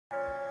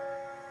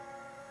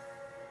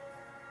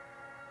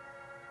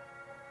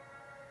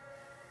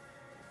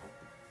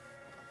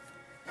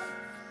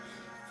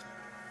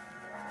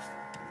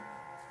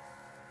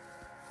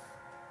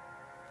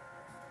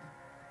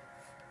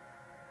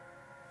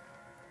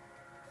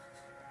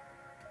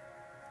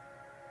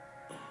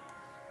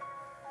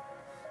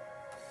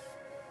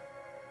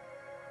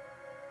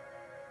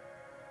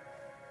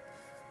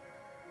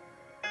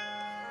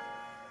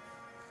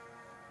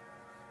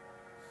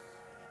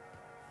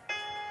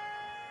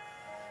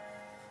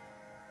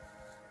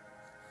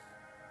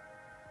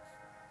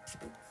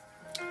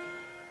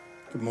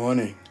Good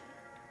morning.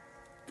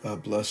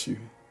 God bless you.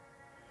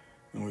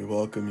 And we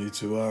welcome you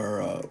to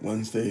our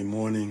Wednesday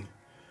morning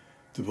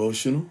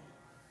devotional.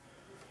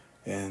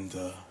 And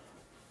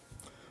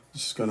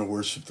just going to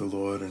worship the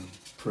Lord and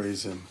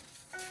praise Him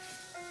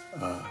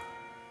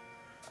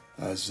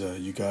as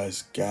you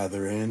guys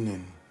gather in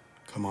and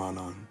come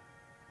on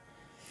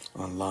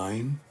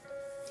online.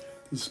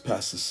 This is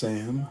Pastor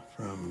Sam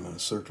from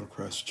Circle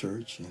Crest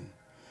Church. And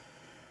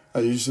I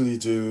usually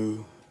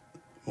do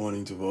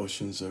morning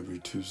devotions every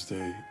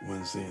Tuesday,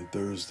 Wednesday, and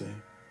Thursday,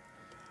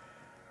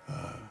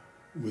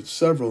 with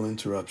several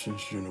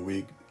interruptions during the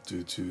week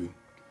due to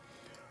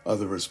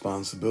other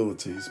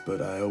responsibilities,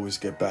 but I always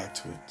get back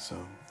to it.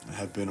 So I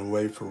have been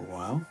away for a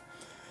while,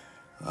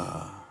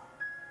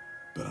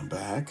 but I'm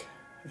back,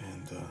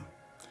 and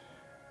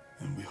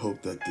we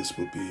hope that this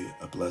will be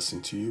a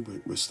blessing to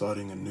you. We're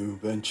starting a new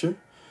venture,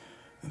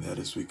 and that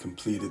is we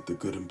completed The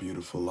Good and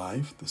Beautiful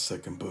Life, the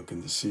second book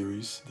in the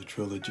series, the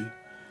trilogy,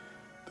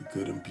 The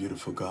Good and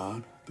Beautiful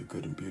God, The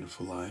Good and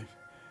Beautiful Life.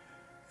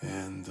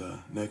 And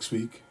next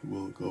week,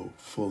 we'll go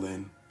full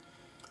in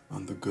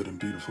on The Good and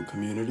Beautiful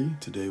Community.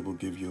 Today, we'll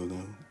give you a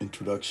little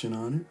introduction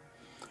on it.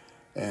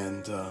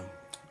 And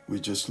we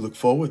just look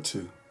forward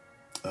to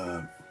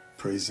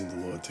praising the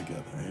Lord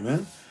together.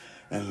 Amen?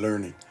 And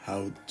learning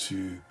how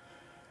to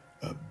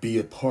be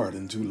a part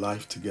and do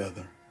life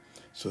together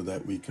so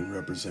that we can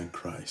represent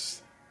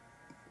Christ.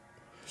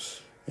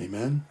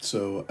 Amen?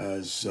 So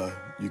as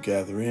you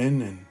gather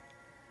in and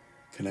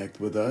connect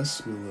with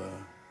us,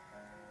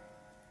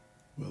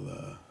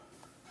 we'll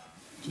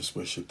just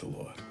worship the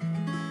Lord.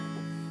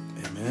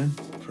 Amen.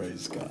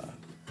 Praise God.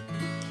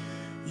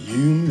 You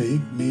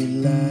make me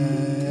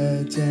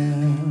lie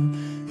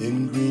down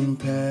in green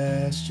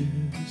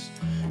pastures.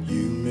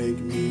 You make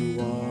me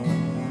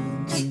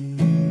wanting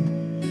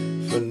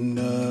for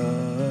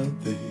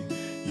nothing.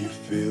 You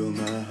fill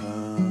my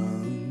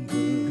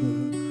hunger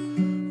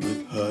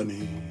with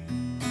honey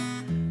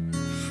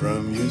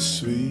from your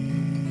sweet,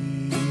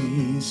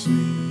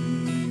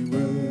 sweet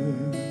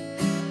word.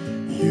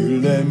 You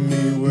let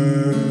me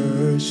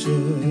worship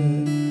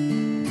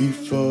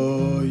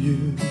before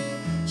you,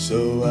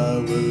 so I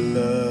will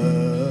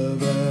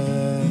love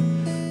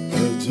and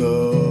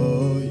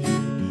adore you.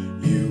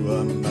 You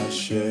are my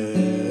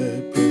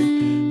shepherd,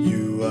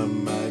 you are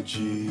my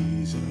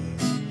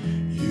Jesus,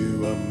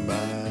 you are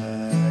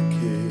my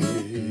King.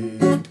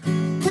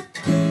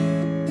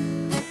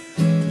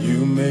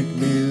 You make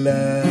me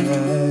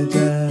lie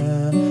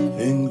down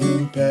in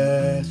green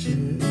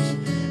pastures.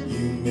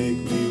 You make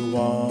me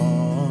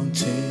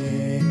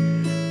wanting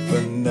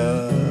for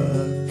nothing.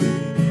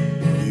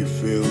 You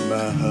fill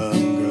my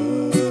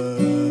hunger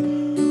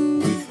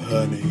with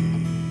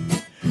honey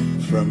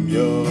from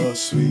your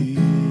sweet,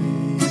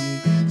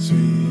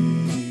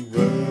 sweet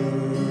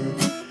word.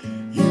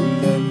 You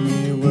let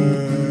me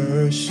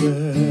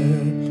worship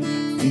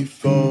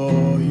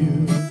before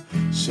you,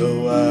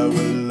 so I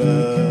will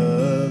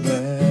love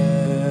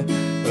and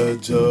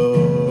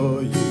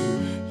adore you.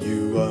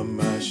 You are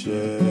my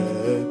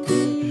shepherd,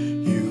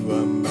 you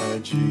are my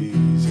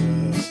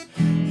Jesus,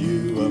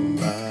 you are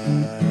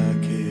my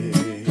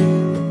King.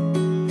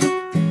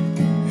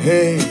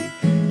 Hey,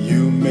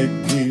 you make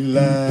me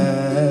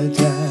lie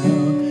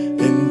down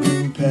in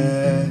green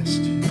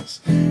pastures.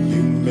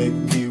 You make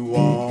me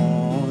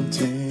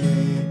wanting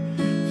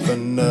for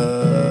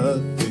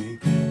nothing.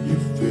 You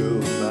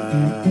fill my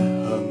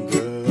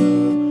hunger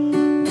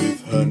with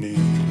honey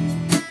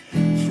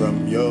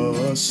from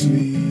your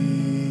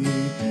sweet,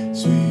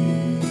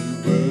 sweet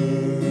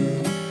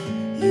word.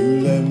 You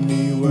let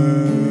me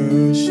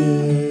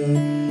worship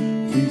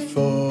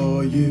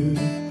before you,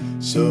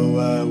 so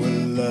I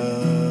will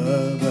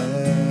love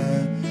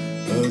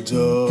and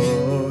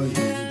adore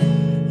you.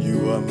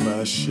 You are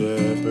my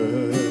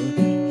shepherd,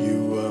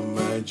 you are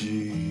my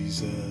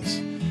Jesus,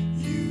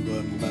 you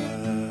are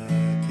my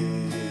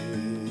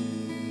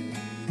King.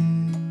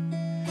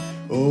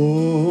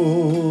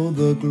 Oh,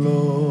 the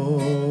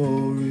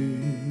glory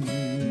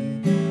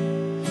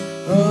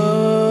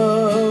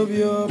of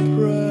your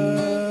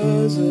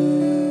presence.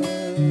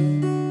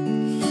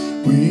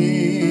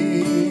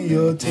 We,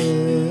 your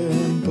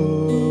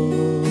temple,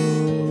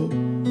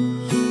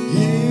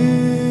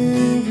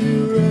 give you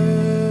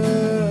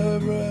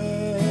reverence.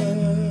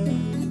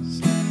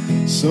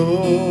 So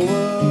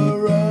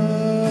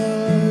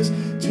arise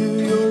to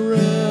your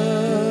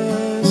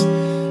rest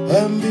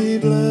and be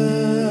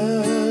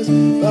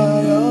blessed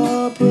by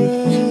our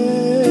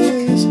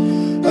praise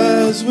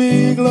as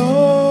we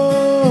glory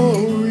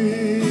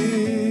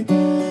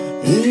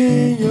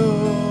in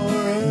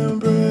your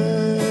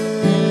embrace,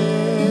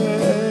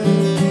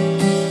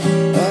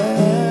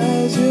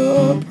 as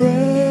your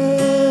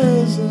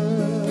presence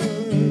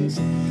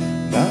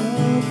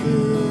now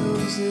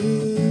fills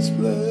this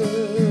place.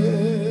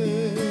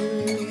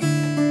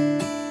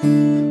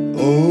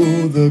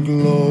 Oh, the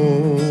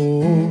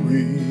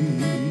glory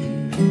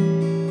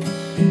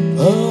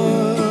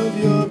of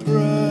your presence.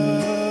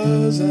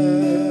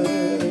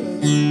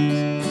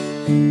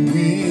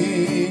 We,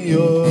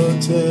 your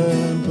temple,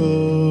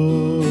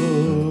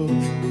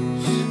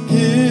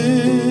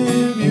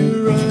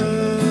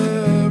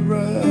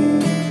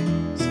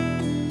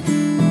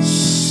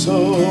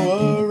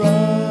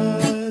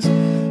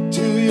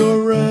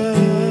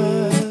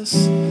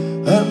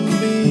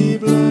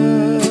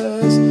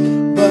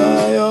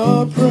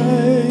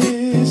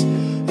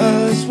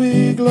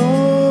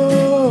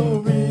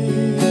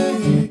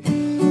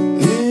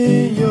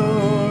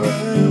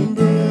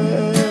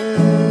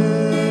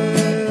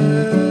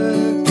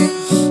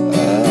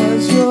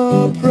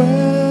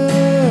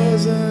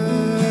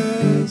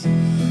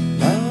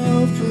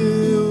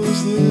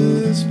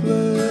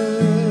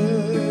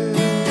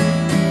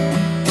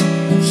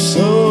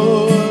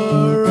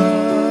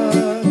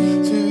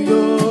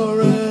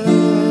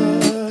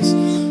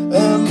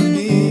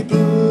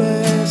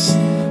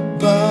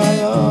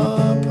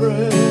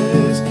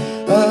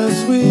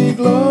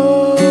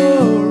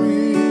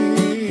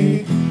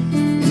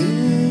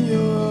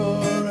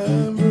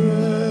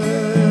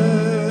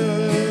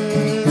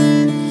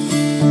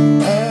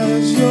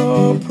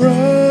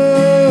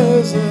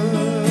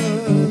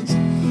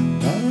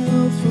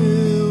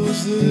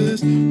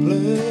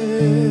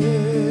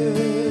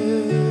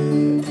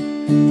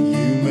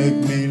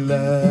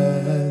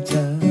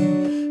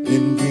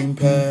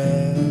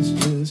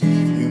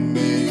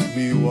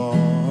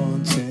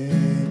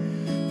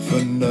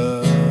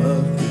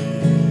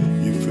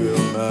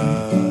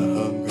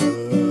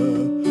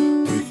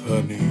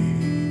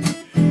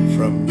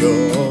 from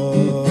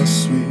your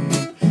sweet,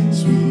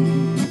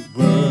 sweet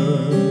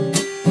word.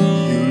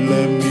 You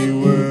let me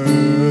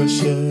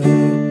worship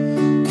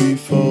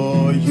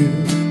before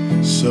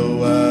you,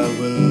 so I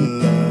will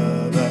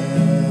love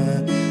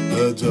and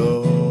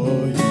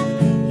adore you.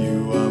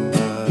 You are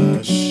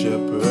my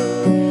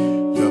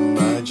shepherd, you're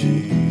my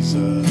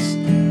Jesus,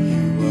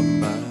 you are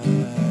my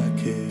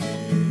King.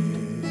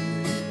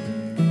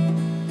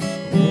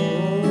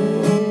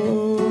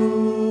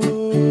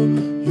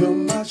 You're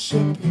my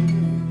shepherd,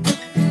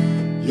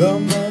 you're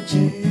my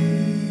Jesus.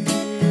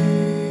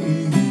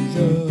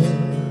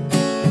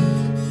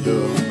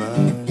 You're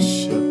my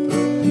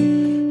shepherd,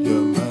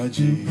 you're my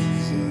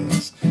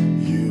Jesus.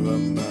 You are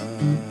my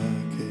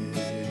King.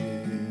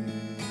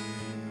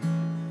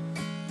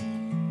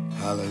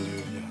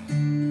 Hallelujah.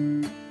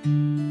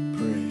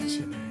 Praise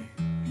your name.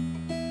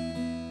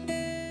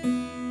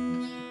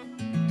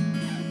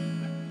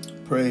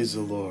 Praise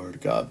the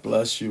Lord. God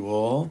bless you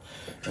all,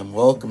 and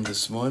welcome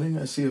this morning.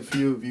 I see a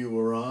few of you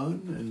were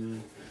on,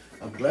 and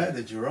I'm glad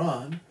that you're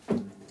on. I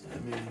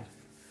mean,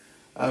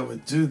 I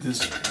would do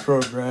this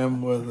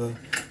program whether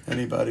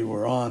anybody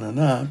were on or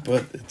not,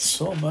 but it's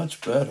so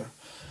much better,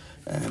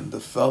 and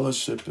the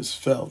fellowship is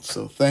felt.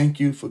 So thank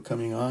you for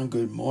coming on.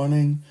 Good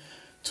morning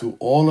to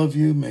all of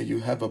you. May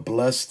you have a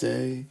blessed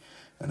day,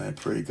 and I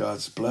pray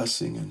God's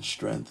blessing and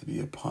strength be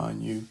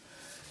upon you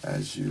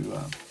as you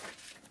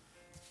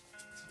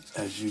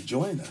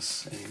join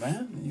us.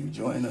 Amen. You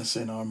join us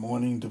in our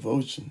morning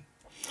devotion.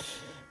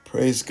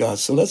 Praise God.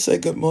 So let's say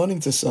good morning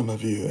to some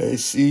of you. I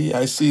see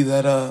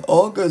that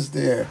Olga's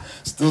there.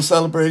 Still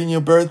celebrating your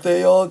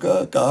birthday,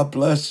 Olga? God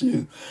bless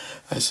you.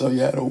 I saw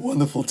you had a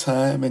wonderful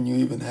time, and you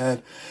even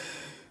had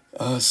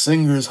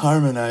singers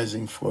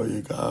harmonizing for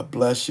you. God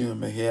bless you,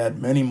 and may He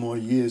add many more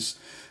years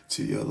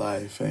to your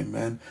life.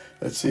 Amen.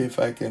 Let's see if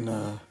I can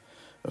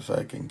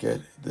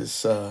get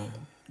this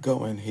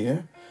going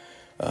here.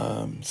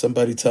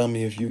 Somebody tell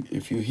me if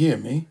you hear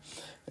me,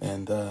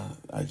 and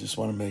I just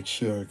want to make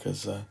sure,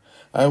 because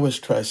I always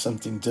try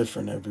something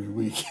different every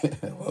week.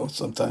 Well,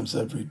 sometimes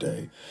every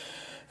day.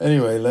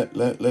 Anyway,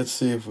 let's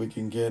see if we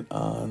can get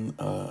on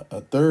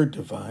a third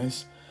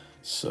device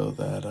so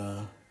that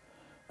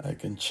I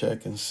can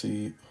check and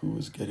see who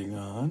is getting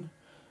on.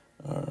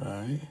 All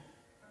right.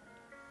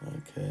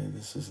 Okay,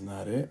 this is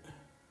not it.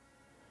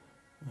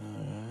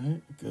 All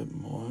right. Good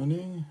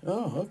morning.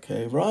 Oh,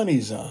 okay.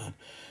 Ronnie's on.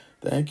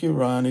 Thank you,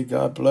 Ronnie.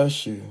 God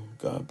bless you.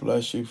 God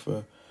bless you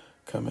for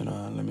coming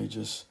on. Let me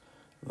just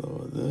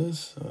lower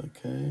this.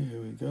 Okay,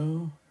 here we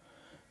go.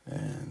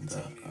 And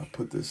I'll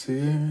put this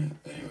here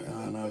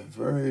on a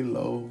very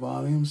low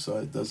volume so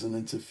it doesn't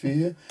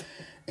interfere.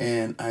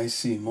 And I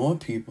see more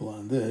people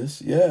on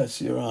this.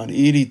 Yes, you're on.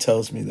 Edie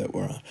tells me that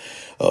we're on.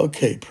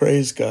 Okay,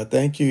 praise God.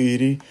 Thank you,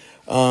 Edie.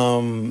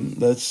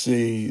 Let's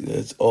see.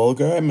 That's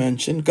Olga I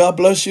mentioned. God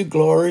bless you,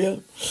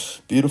 Gloria.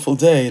 Beautiful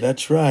day.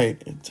 That's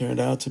right. It turned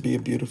out to be a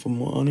beautiful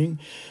morning.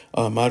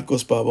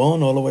 Marcos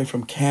Babon, all the way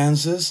from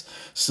Kansas.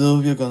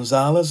 Sylvia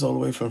Gonzalez, all the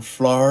way from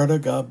Florida.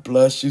 God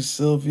bless you,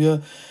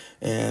 Sylvia.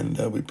 And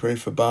we pray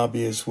for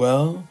Bobby as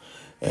well.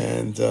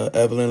 And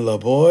Evelyn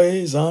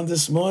LaBoy is on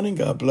this morning.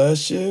 God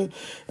bless you.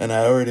 And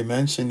I already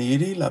mentioned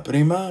Edie La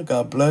Prima.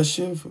 God bless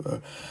you.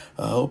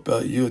 I hope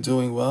you're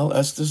doing well.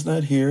 Esther's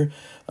not here.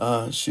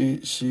 She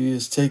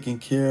is taking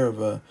care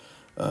of a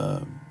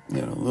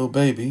little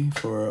baby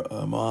for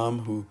a mom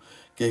who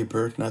gave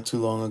birth not too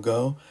long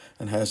ago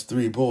and has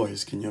 3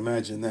 boys. Can you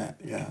imagine that?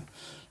 Yeah,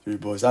 3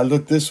 boys. I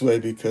look this way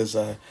because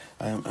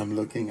I'm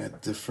looking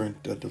at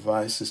different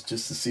devices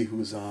just to see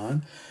who's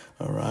on.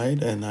 All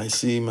right, and I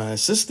see my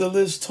sister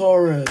Liz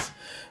Torres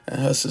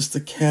and her sister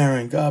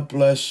Karen. God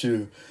bless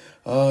you.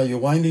 You're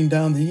winding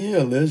down the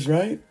year, Liz,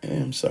 right?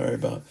 I'm sorry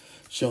about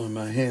showing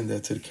my hand there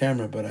to the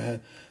camera, but I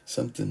had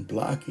something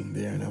blocking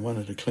there, and I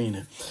wanted to clean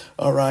it.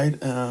 All right,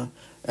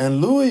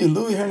 and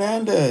Louis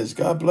Hernandez.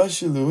 God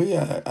bless you, Louis.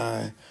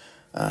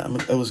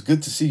 It was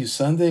good to see you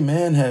Sunday,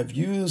 man. Have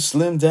you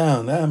slimmed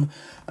down?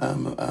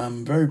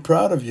 I'm very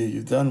proud of you.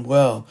 You've done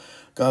well.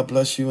 God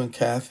bless you and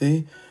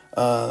Kathy.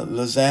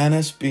 Lizanne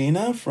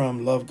Espina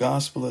from Love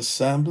Gospel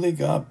Assembly.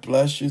 God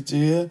bless you,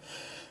 dear.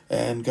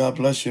 And God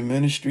bless your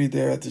ministry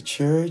there at the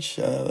church.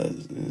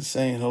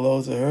 Saying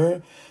hello to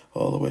her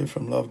all the way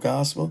from Love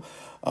Gospel.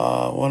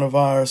 One of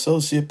our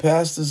associate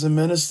pastors and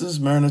ministers,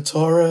 Myrna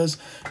Torres.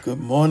 Good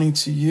morning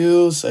to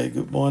you. Say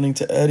good morning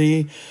to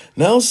Eddie.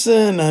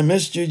 Nelson, I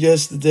missed you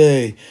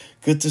yesterday.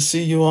 Good to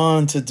see you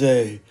on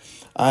today.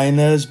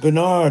 Inez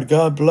Bernard,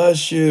 God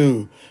bless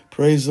you.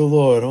 Praise the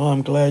Lord. Oh,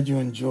 I'm glad you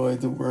enjoyed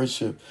the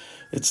worship.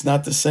 It's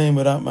not the same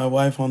without my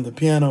wife on the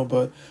piano,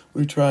 but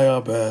we try our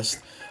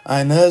best.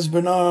 Inez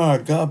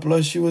Bernard, God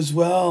bless you as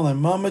well.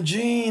 And Mama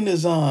Jean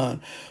is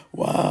on.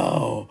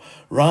 Wow.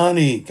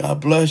 Ronnie, God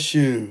bless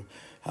you.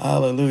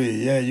 Hallelujah.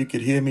 Yeah, you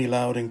could hear me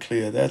loud and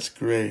clear. That's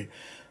great.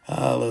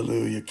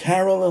 Hallelujah.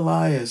 Carol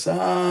Elias.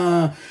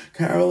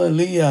 Carol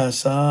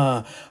Elias.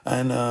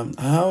 And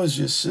how is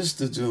your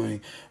sister doing?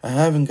 I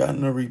haven't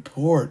gotten a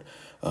report.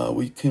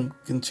 We can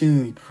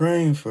continually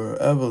praying for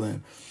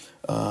Evelyn.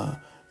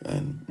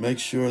 and make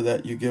sure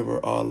that you give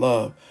her our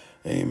love.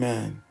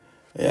 Amen.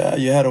 Yeah,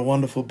 you had a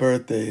wonderful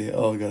birthday,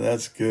 Olga.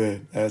 That's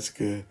good. That's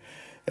good.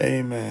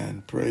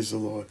 Amen. Praise the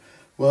Lord.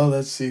 Well,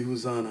 let's see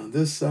who's on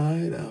this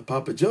side.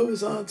 Papa Joe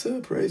is on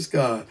too. Praise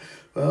God.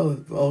 Well,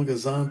 if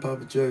Olga's on,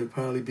 Papa Joe will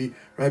probably be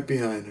right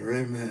behind her.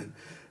 Amen.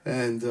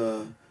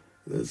 And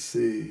let's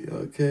see.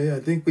 Okay, I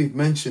think we've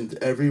mentioned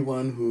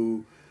everyone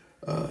who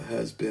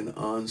has been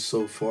on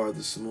so far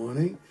this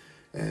morning,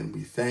 and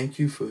we thank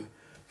you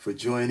for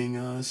joining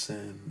us,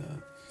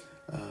 and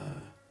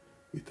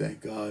we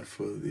thank God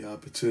for the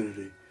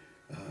opportunity.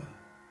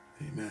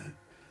 Amen.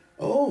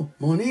 Oh,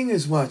 Monique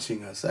is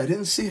watching us. I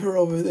didn't see her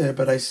over there,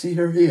 but I see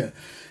her here.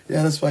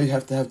 Yeah, that's why you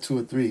have to have 2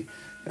 or 3.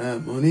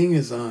 Monique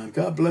is on.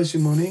 God bless you,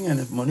 Monique. And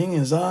if Monique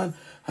is on,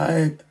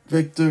 hi,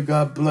 Victor.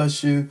 God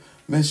bless you.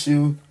 Miss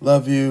you.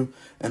 Love you.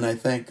 And I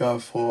thank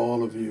God for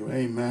all of you.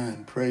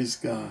 Amen. Praise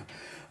God.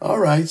 All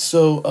right.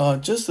 So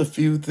just a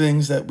few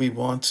things that we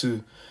want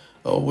to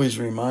always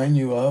remind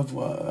you of.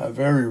 I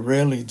very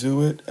rarely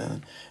do it,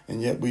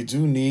 and yet we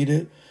do need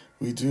it.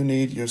 We do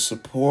need your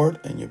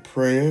support and your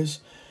prayers.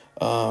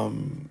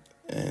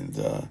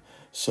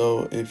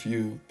 So if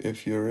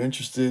you're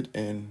interested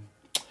in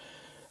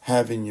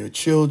having your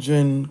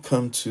children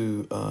come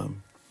to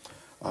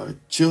our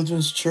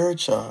children's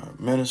church, our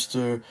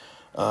minister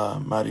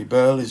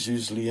Maribel is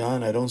usually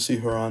on. I don't see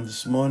her on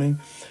this morning,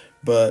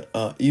 but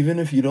even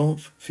if you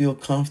don't feel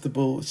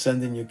comfortable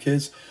sending your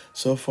kids,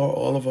 so far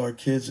all of our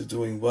kids are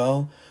doing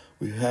well.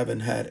 We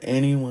haven't had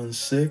anyone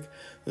sick.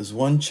 There's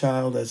one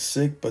child that's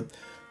sick, but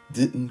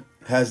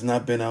has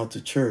not been out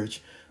to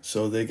church.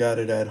 So they got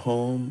it at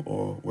home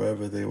or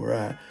wherever they were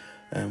at,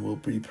 and we'll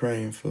be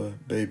praying for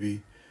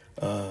baby.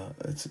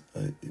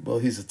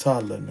 He's a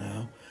toddler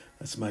now.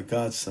 That's my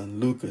godson,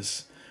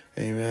 Lucas.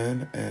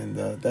 Amen. And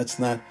that's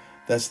not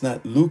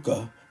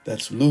Luca.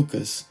 That's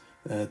Lucas.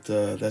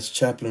 That's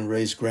Chaplain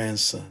Ray's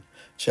grandson.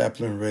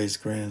 Chaplain Ray's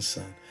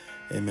grandson.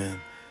 Amen.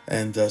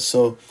 And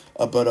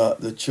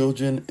the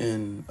children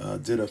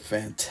did a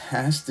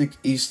fantastic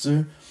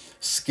Easter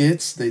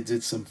skits. They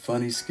did some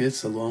funny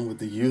skits along with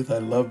the youth. I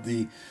love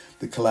the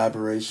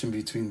collaboration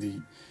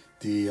between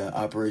the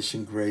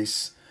Operation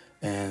Grace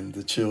and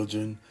the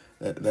children.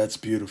 That's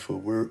beautiful.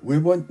 We're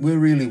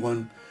really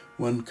one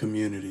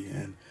community,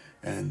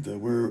 and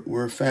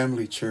we're a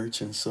family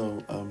church. And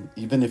so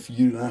even if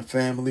you're not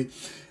family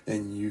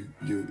and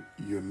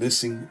you're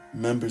missing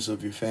members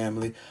of your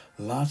family,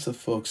 lots of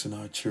folks in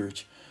our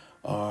church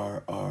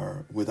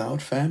are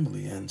without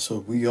family, and so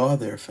we are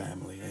their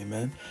family.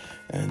 Amen.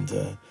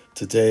 And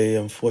today,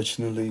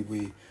 unfortunately,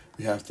 we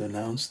have to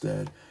announce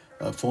that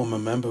a former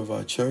member of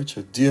our church,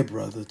 a dear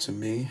brother to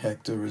me,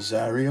 Hector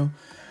Rosario,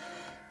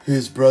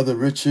 his brother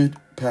Richard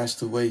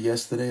passed away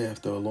yesterday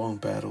after a long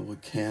battle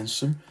with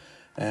cancer.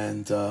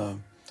 And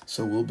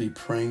so we'll be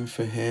praying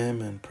for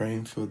him and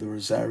praying for the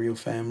Rosario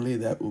family.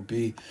 That will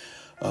be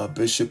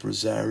Bishop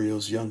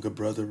Rosario's younger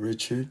brother,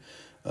 Richard.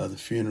 The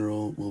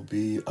funeral will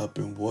be up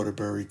in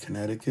Waterbury,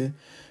 Connecticut.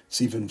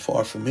 It's even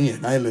far from me,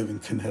 and I live in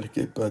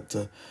Connecticut, but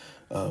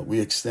we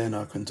extend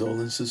our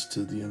condolences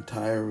to the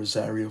entire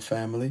Rosario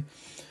family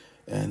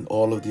and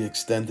all of the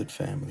extended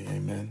family.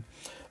 Amen.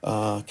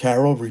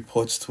 Carol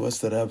reports to us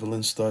that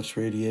Evelyn starts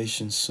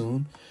radiation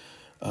soon.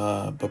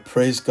 But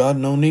praise God,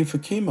 no need for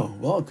chemo.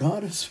 Well,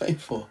 God is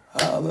faithful.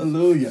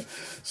 Hallelujah.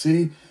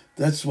 See,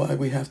 that's why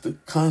we have to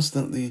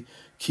constantly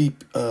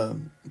keep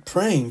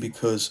praying,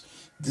 because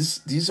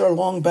these are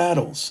long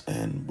battles,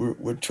 and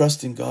we're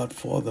trusting God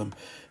for them.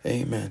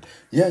 Amen.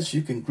 Yes,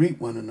 you can greet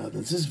one another.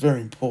 This is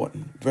very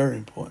important. Very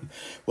important.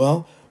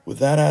 Well, with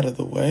that out of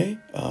the way,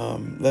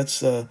 let's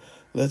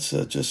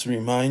just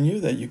remind you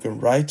that you can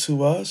write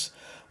to us.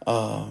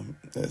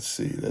 Let's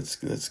see. Let's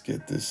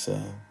get this.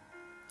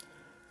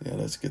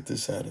 Let's get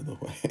this out of the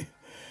way.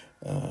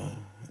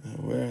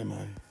 Where am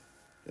I?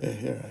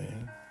 Here I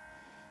am.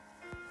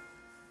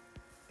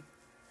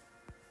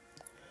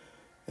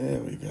 There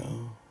we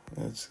go.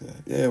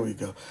 There we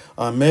go.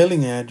 Our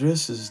mailing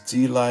address is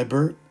D.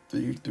 Libert,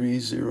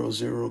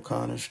 3300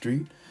 Connor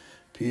Street,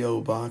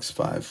 P.O. Box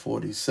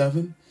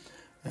 547,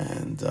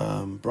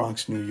 and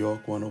Bronx, New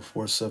York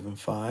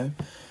 10475.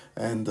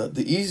 And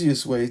the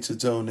easiest way to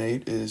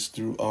donate is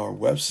through our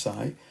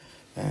website,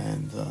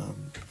 and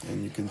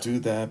you can do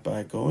that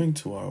by going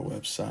to our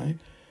website.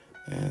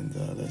 And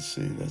let's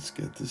see, let's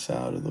get this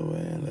out of the way,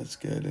 and let's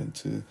get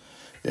into,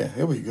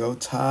 here we go,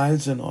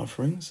 tithes and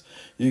offerings.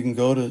 You can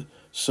go to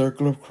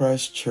Circle of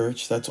Christ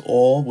Church. That's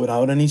all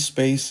without any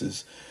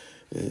spaces.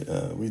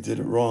 We did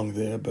it wrong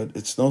there, but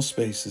it's no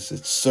spaces.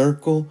 It's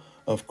Circle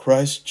of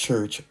Christ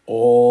Church,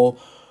 all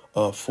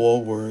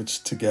 4 words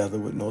together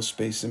with no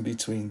space in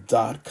between,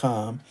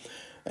 .com.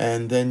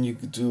 And then you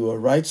could do a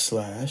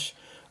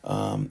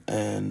 /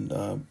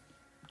 and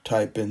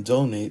type in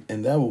donate,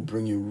 and that will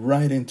bring you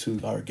right into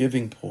our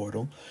giving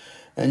portal.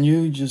 And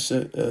you just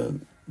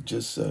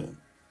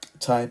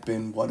type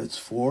in what it's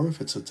for.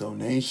 If it's a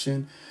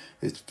donation,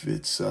 if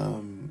it's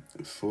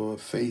for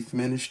faith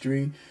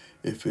ministry,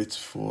 if it's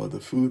for the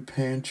food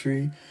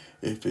pantry,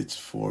 if it's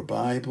for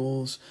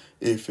Bibles,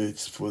 if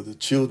it's for the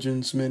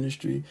children's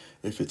ministry,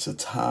 if it's a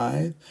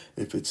tithe,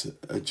 if it's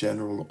a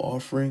general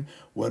offering,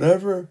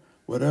 whatever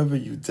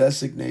you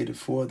designate it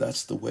for,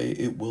 that's the way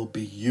it will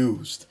be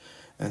used.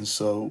 And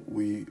so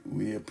we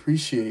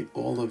appreciate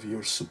all of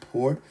your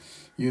support.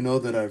 You know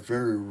that I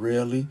very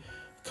rarely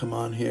come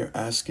on here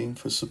asking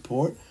for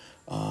support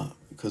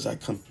because I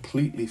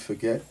completely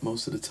forget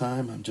most of the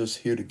time. I'm just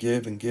here to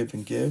give and give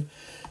and give.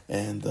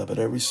 And but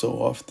every so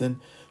often,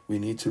 we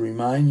need to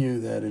remind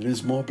you that it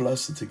is more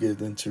blessed to give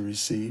than to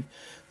receive.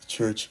 The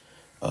church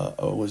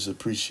always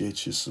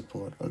appreciates your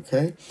support,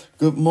 okay?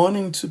 Good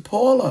morning to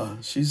Paula.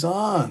 She's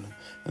on.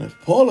 And if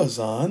Paula's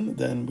on,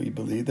 then we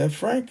believe that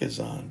Frank is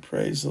on.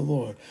 Praise the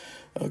Lord.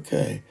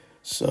 Okay,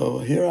 so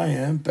here I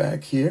am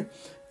back here.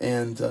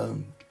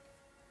 And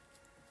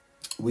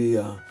we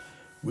are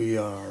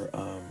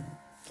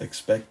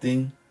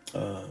expecting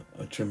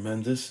a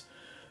tremendous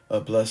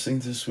blessing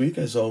this week,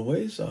 as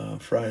always.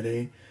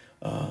 Friday,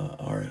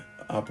 our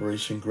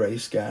Operation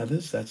Grace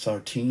gathers. That's our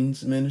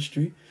teens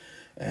ministry,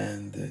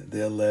 and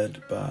they're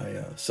led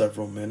by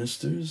several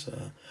ministers.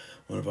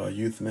 One of our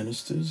youth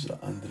ministers,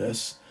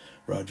 Andres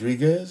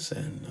Rodriguez,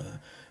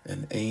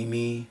 and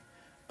Amy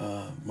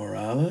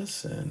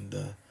Morales,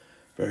 and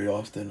very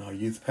often our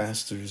youth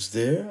pastor is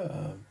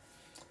there,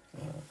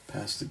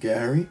 Pastor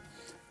Gary.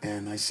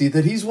 And I see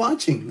that he's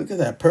watching. Look at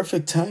that.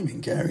 Perfect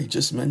timing. Gary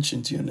just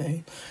mentioned your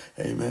name.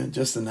 Amen.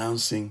 Just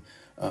announcing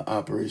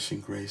Operation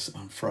Grace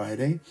on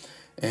Friday.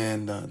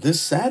 And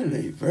this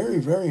Saturday, very,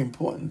 very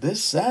important.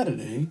 This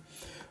Saturday,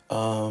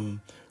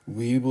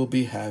 we will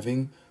be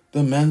having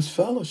the Men's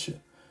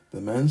Fellowship.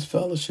 The Men's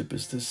Fellowship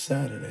is this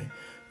Saturday.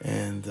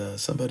 And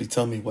somebody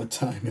tell me what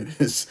time it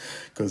is,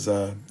 because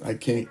I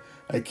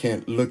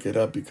can't look it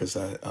up because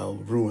I'll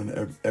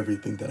ruin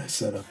everything that I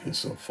set up here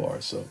so far.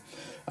 So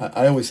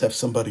I always have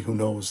somebody who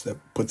knows that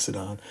puts it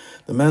on.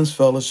 The Men's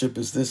Fellowship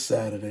is this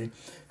Saturday.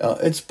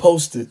 It's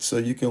posted, so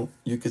you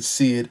can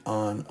see it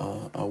on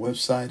our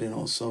website and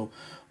also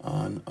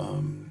on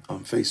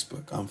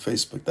Facebook. On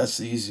Facebook, that's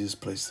the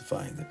easiest place to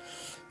find it.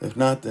 If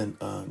not, then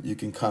you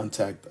can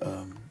contact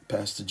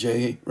Pastor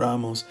Jay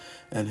Ramos,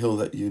 and he'll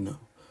let you know.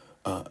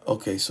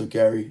 Okay, so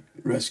Gary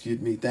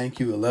rescued me. Thank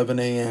you. 11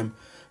 a.m.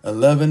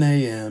 11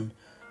 a.m.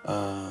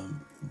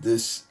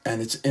 This,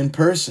 and it's in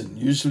person.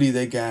 Usually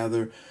they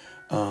gather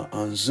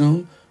on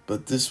Zoom,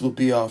 but this will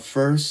be our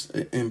first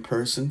in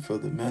person for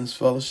the Men's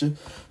Fellowship.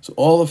 So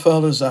all the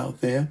fellas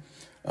out there,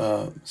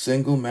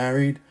 single,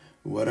 married,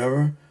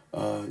 whatever,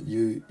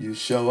 you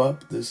show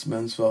up. This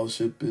Men's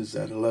Fellowship is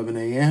at 11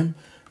 a.m.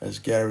 as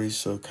Gary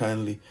so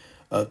kindly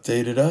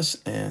updated us,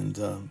 and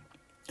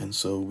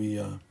so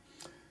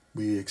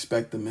we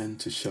expect the men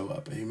to show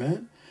up.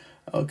 Amen.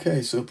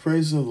 Okay, so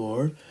praise the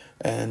Lord.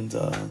 And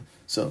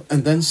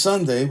and then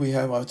Sunday we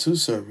have our two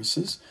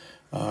services,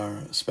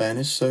 our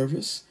Spanish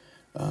service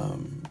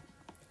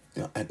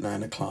at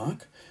 9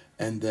 o'clock,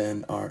 and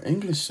then our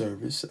English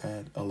service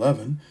at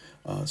 11.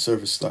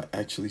 Service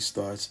actually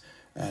starts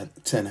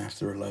at 10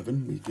 after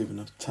 11. We give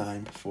enough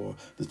time for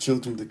the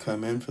children to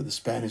come in, for the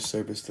Spanish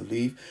service to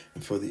leave,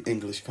 and for the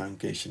English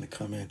congregation to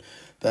come in.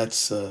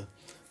 That's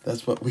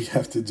what we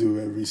have to do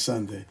every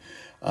Sunday.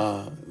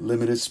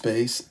 Limited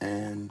space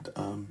and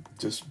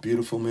just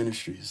beautiful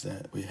ministries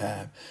that we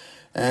have.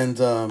 And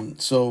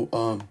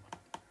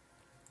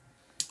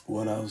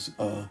what I was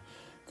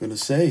going to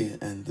say,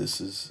 and this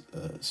is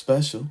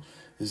special,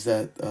 is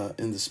that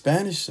in the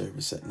Spanish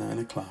service at 9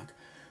 o'clock,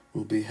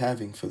 we'll be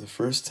having for the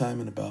first time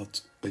in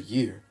about a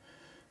year,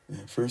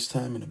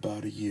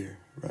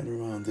 right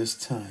around this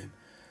time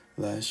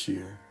last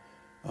year,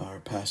 our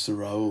Pastor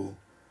Raul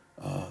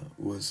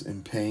was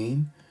in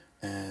pain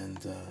and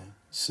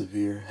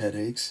severe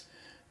headaches,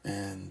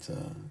 and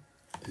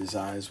his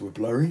eyes were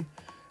blurry,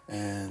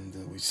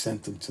 and we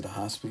sent him to the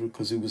hospital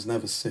because he was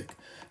never sick.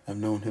 I've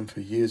known him for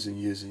years and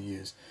years and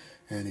years,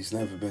 and he's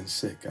never been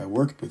sick. I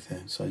worked with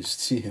him, so I used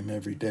to see him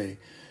every day,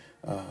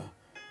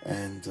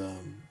 and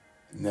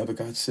never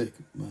got sick.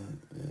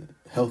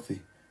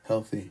 Healthy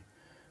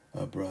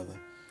brother.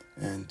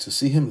 And to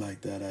see him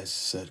like that, I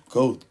said,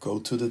 go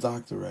to the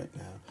doctor right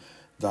now.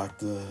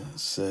 Doctor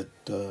said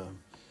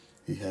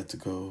he had to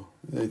go.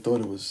 They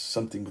thought it was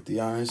something with the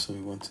eyes, so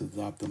he went to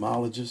the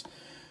ophthalmologist.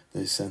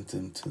 They sent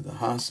him to the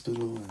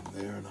hospital, and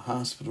there in the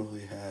hospital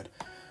he had,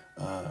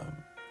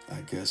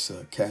 I guess,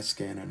 a CAT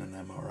scan and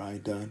an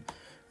MRI done,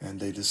 and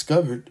they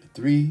discovered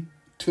 3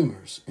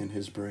 tumors in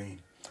his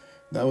brain.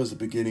 That was the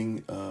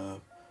beginning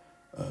of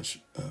a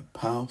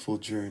powerful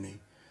journey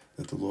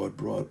that the Lord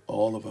brought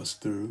all of us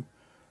through.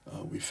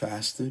 We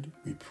fasted,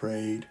 we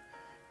prayed,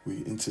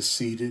 we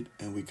interceded,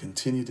 and we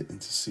continue to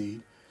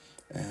intercede.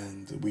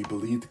 And we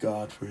believed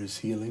God for his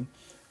healing,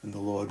 and the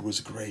Lord was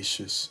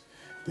gracious.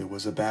 There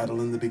was a battle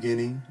in the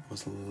beginning. There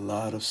was a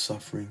lot of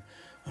suffering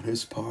on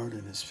his part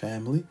and his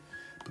family,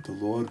 but the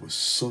Lord was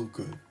so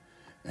good.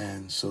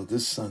 And so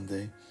this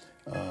Sunday,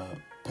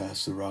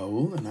 Pastor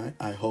Raul, and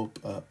I hope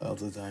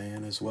Elder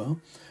Diane as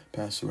well,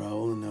 Pastor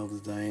Raul and Elder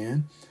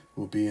Diane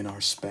will be in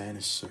our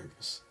Spanish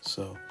service.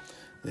 So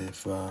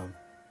if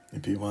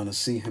you want to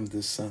see him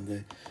this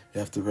Sunday, you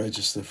have to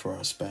register for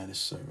our Spanish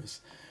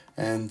service.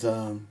 And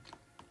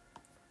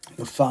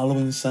the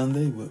following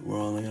Sunday, we're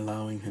only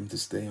allowing him to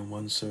stay in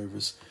one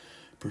service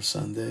per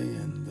Sunday.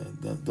 And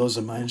those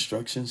are my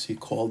instructions. He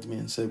called me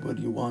and said, what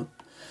do you want?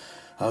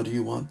 How do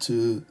you want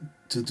to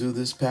do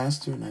this,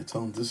 Pastor? And I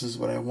told him, this is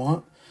what I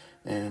want.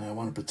 And I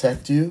want to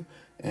protect you.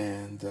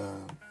 And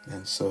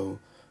so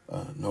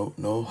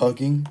no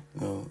hugging,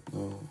 no,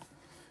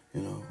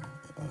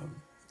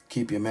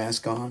 keep your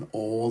mask on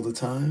all the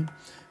time,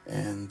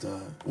 and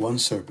one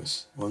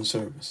service.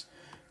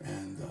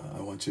 And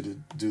I want you to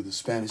do the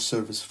Spanish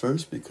service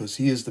first, because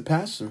he is the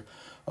pastor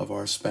of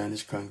our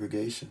Spanish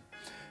congregation.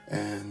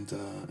 And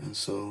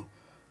so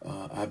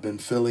I've been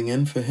filling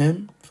in for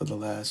him for the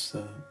last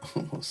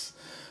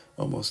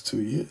almost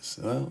 2 years.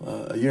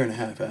 Well, a year and a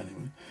half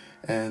anyway.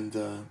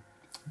 And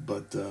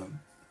but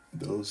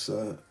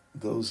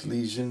those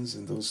lesions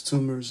and those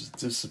tumors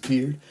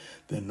disappeared.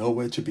 They're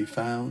nowhere to be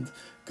found.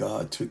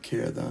 God took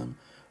care of them.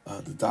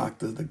 The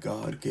doctor that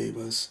God gave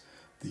us,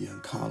 the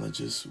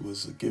oncologist,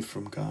 was a gift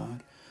from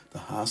God. The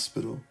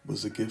hospital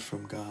was a gift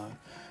from God.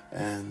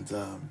 And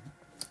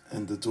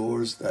the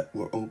doors that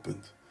were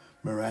opened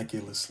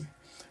miraculously.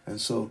 And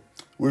so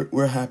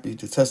we're happy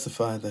to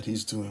testify that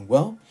he's doing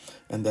well,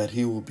 and that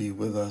he will be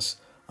with us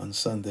on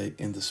Sunday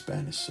in the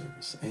Spanish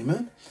service.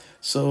 Amen.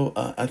 So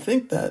I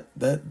think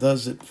that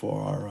does it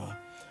for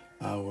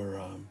our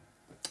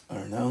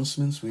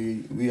announcements.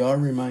 We are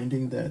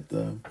reminding that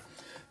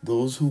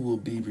those who will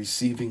be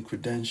receiving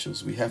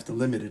credentials, we have to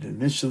limit it.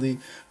 Initially,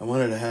 I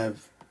wanted to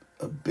have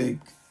a big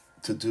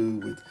to-do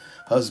with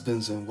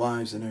husbands and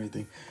wives and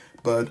everything,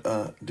 but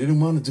didn't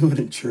want to do it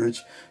in church.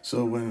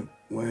 So when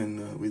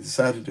we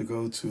decided to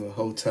go to a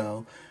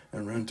hotel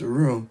and rent a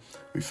room,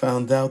 we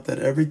found out that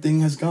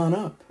everything has gone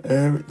up.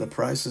 The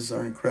prices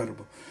are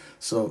incredible.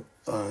 So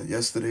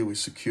yesterday we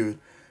secured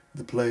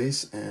the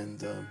place,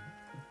 and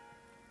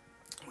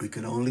we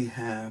could only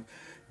have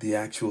the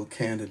actual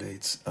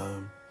candidates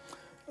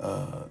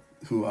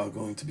who are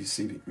going to be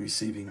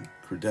receiving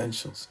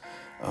credentials.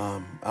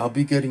 I'll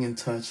be getting in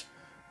touch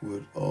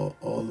with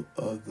all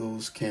of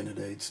those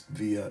candidates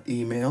via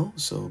email,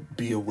 so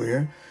be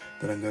aware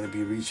that I'm going to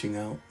be reaching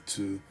out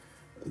to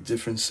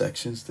different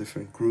sections,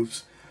 different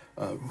groups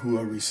who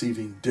are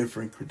receiving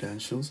different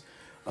credentials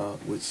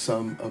with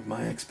some of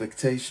my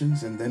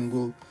expectations, and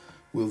then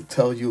we'll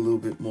tell you a little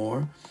bit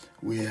more.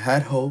 We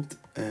had hoped,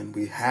 and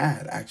we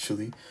had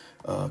actually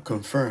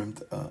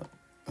confirmed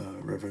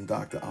Reverend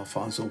Dr.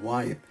 Alfonso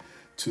Wyatt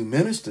to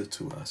minister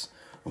to us.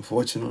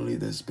 Unfortunately,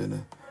 there's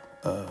been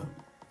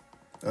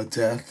a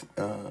death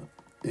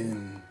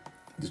in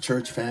the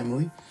church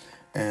family,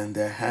 and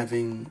they're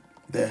having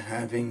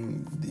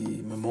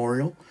the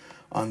memorial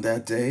on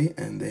that day,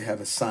 and they have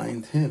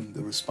assigned him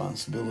the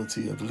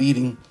responsibility of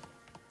leading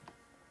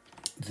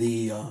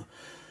the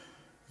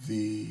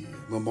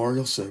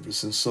memorial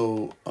service. And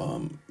so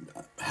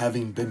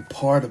having been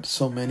part of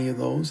so many of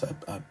those,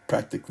 I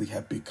practically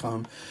have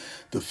become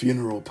the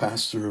funeral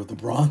pastor of the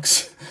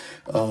Bronx,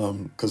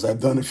 because I've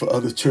done it for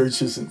other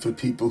churches and for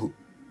people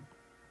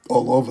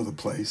all over the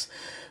place.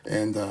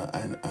 And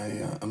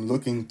I'm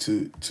looking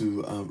to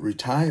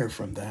retire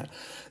from that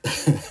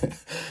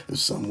if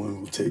someone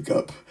will take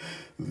up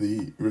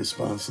the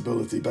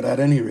responsibility. But at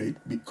any rate,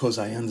 because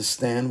I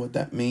understand what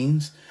that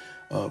means,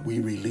 we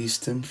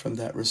released him from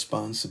that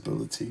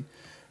responsibility,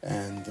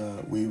 and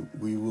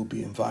we will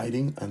be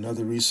inviting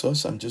another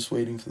resource. I'm just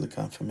waiting for the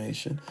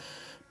confirmation,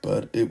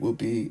 but it will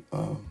be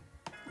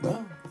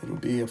it'll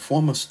be a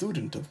former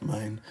student of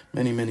mine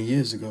many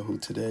years ago, who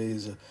today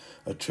is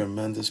a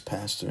tremendous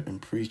pastor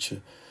and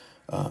preacher,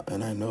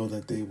 and I know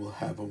that they will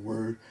have a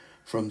word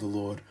from the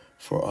Lord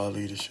for our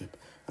leadership.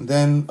 And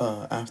then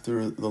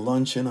after the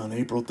luncheon on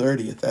April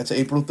 30th, that's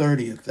April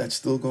 30th, that's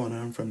still going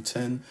on from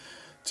 10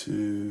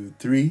 to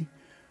 3.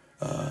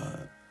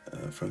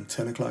 From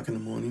 10 o'clock in the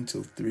morning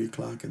till 3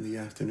 o'clock in the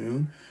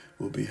afternoon.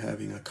 We'll be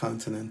having a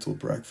continental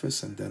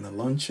breakfast and then a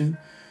luncheon.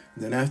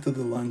 And then after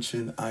the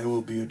luncheon, I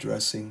will be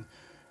addressing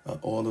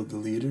all of the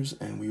leaders,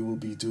 and we will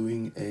be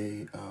doing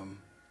a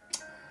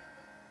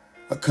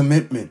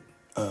commitment,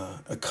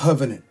 a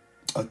covenant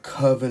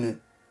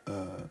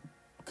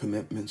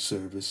commitment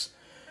service,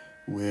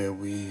 where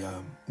we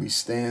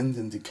stand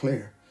and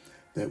declare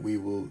that we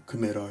will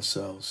commit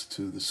ourselves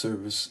to the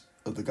service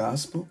of the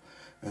gospel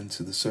and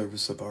to the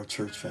service of our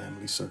church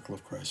family, Circle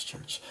of Christ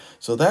Church.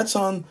 So that's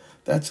on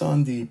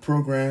the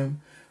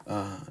program,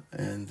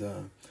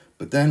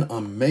 but then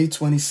on May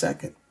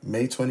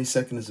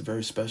 22nd is a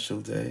very special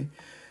day,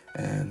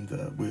 and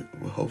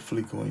we're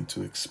hopefully going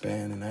to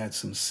expand and add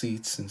some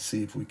seats and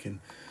see if we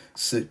can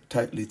sit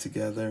tightly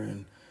together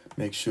and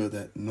make sure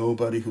that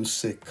nobody who's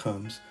sick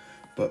comes.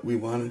 But we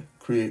want to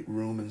create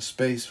room and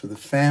space for the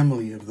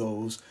family of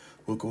those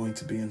who are going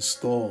to be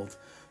installed.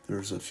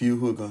 There's a few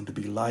who are going to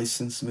be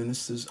licensed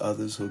ministers,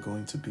 others who are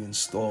going to be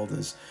installed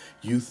as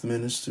youth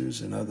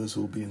ministers, and others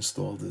who will be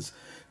installed as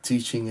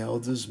teaching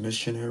elders,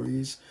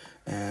 missionaries,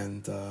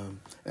 and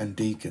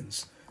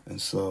deacons.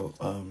 And so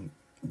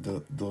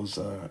those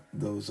are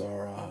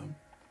our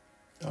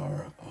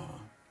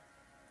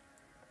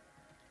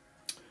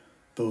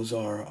those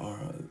are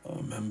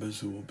our members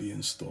who will be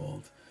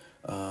installed.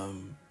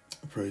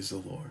 Praise the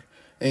Lord.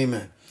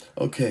 Amen.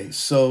 Okay,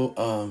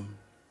 so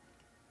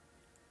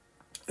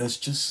let's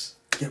just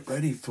get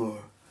ready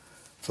for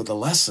the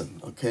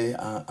lesson. Okay,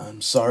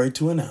 I'm sorry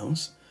to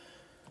announce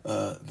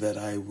that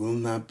I will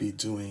not be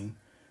doing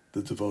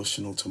the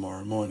devotional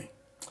tomorrow morning.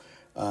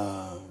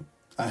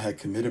 I had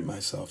committed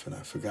myself and I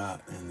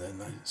forgot, and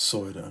then I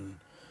saw it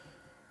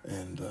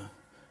and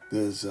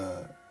there's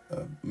a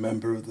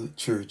member of the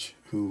church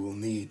who will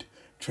need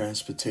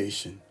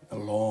transportation, a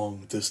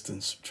long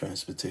distance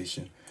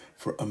transportation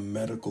for a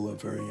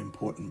very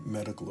important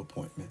medical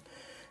appointment,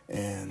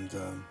 and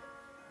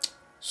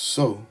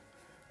so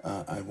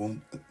I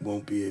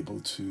won't be able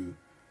to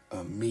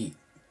meet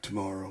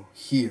tomorrow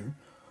here,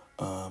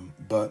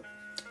 but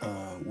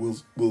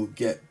we'll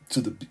get to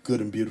the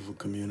good and beautiful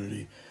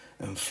community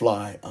and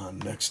fly on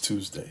next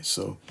Tuesday.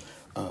 So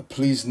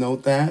please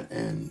note that,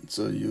 and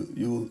so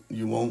you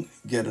won't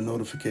get a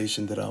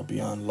notification that I'll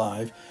be on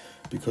live,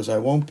 because I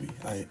won't be.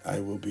 I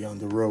will be on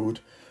the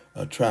road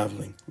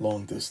traveling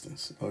long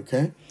distance.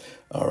 Okay,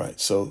 all right.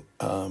 So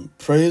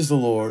praise the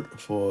Lord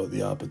for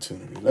the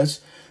opportunity.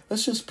 Let's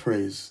just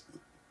praise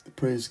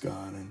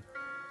God, and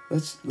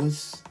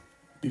let's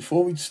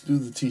before we do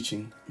the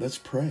teaching, let's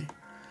pray.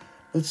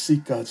 Let's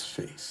seek God's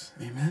face.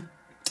 Amen.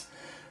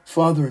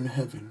 Father in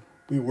heaven,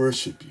 we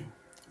worship you.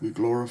 We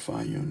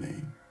glorify your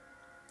name.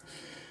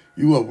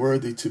 You are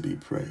worthy to be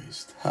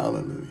praised.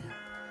 Hallelujah.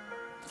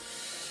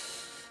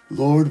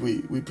 Lord,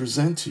 we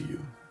present to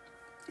you.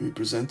 We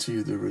present to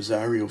you the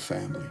Rosario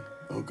family,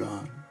 oh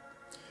God,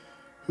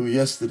 who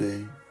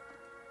yesterday,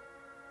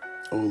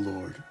 oh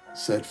Lord,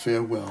 said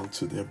farewell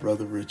to their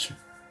brother Richard.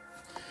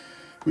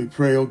 We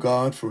pray, oh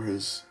God, for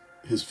his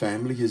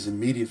family, his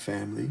immediate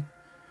family,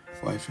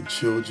 wife and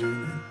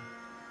children, and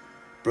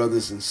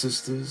brothers and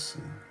sisters,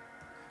 and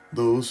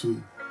those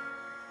who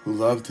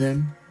loved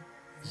him,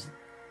 his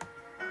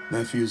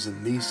nephews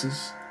and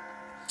nieces.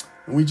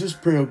 And we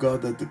just pray, oh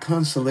God, that the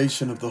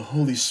consolation of the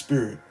Holy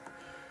Spirit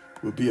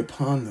will be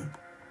upon them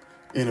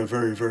in a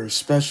very, very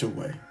special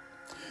way.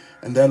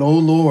 And that, oh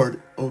Lord,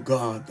 oh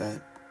God,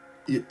 that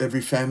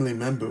every family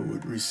member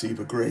would receive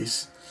a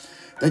grace,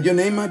 that your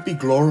name might be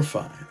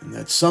glorified, and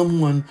that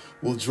someone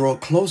will draw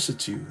closer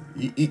to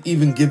you,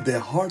 even give their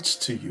hearts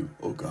to you,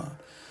 oh God,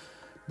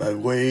 by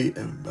way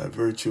and by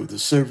virtue of the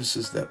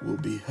services that will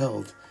be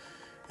held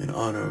in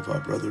honor of our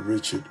brother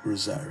Richard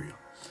Rosario.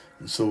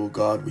 And so, oh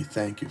God, we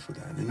thank you for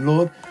that. And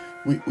Lord,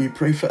 we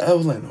pray for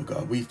Evelyn, oh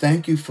God. We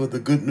thank you for the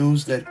good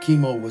news that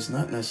chemo was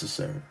not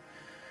necessary.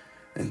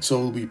 And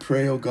so we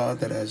pray, oh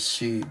God, that as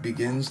she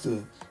begins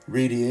the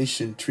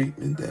radiation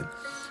treatment, that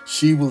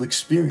she will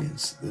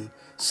experience the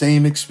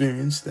same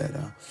experience that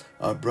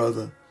our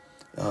brother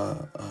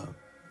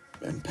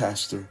and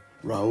Pastor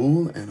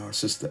Raul and our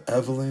sister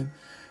Evelyn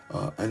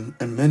and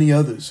many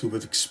others who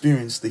have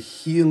experienced the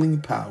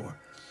healing power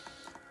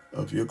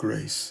of your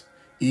grace,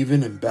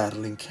 even in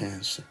battling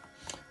cancer.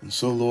 And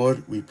so,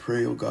 Lord, we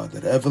pray, oh God,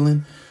 that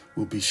Evelyn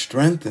will be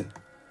strengthened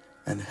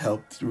and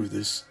helped through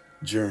this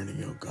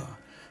journey, oh God.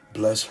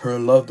 Bless her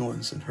loved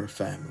ones and her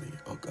family,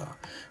 oh God.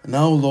 And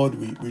now, Lord,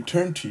 we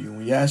return to you and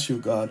we ask you,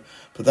 God,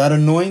 for that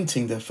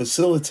anointing that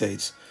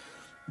facilitates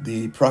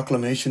the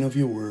proclamation of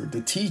your word,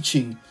 the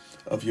teaching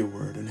of your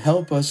word, and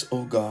help us,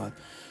 oh God,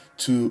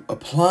 to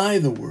apply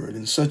the word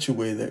in such a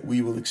way that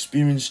we will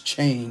experience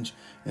change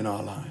in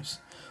our lives.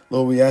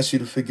 Lord, we ask you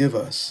to forgive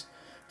us.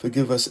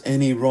 Forgive us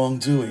any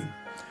wrongdoing,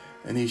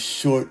 any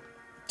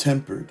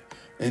short-tempered,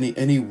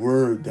 any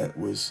word that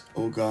was,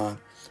 oh God,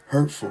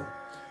 hurtful.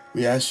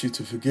 We ask you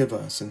to forgive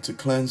us and to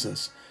cleanse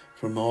us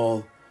from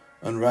all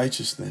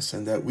unrighteousness,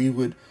 and that we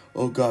would,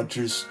 oh God,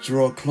 just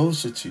draw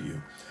closer to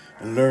you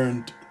and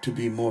learn to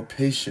be more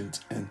patient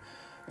and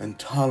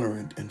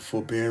tolerant and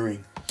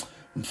forbearing.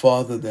 And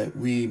Father, that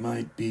we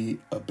might be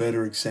a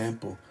better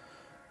example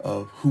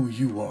of who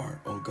you are,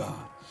 oh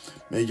God.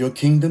 May your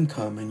kingdom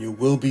come and your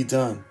will be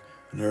done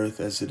on earth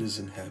as it is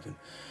in heaven.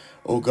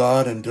 Oh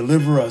God, and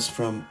deliver us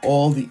from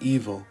all the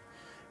evil,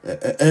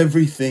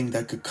 everything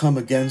that could come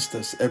against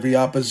us, every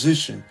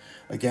opposition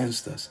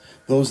against us.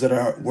 Those that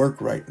are at work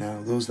right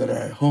now, those that are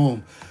at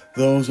home,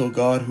 those, oh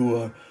God, who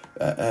are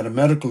at a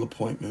medical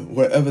appointment,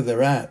 wherever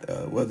they're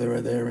at, whether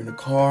they're in a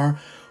car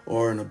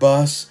or in a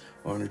bus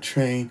or on a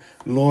train.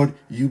 Lord,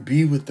 you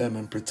be with them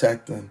and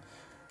protect them.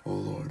 Oh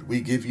Lord,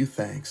 we give you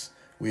thanks.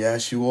 We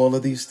ask you all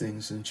of these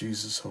things in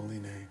Jesus' holy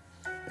name.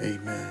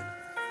 Amen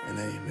and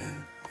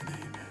amen and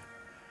amen.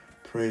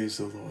 Praise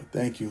the Lord.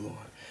 Thank you, Lord.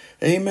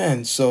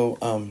 Amen. So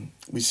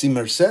we see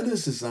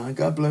Mercedes is on.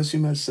 God bless you,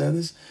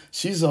 Mercedes.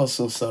 She's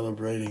also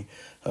celebrating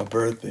her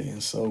birthday,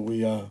 and so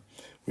we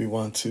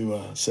want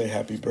to say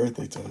happy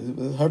birthday to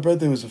her. Her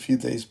birthday was a few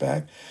days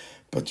back,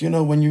 but you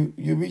know, when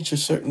you reach a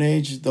certain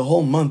age, the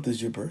whole month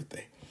is your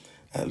birthday.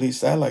 At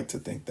least I like to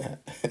think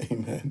that.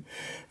 Amen.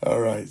 All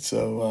right.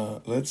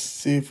 So let's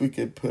see if we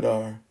could put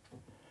our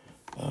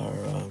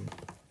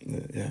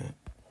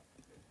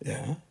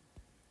Yeah.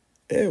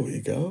 There we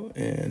go.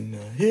 And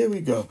here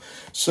we go.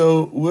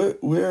 So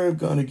we're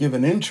going to give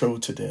an intro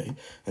today,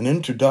 an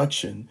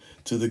introduction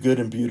to the good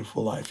and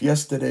beautiful life.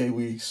 Yesterday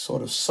we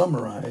sort of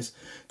summarized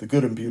the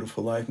good and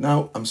beautiful life.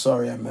 Now, I'm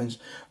sorry I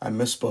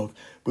misspoke.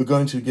 We're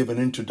going to give an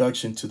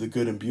introduction to the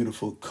good and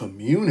beautiful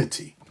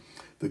community.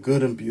 The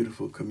good and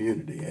beautiful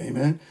community.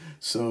 Amen.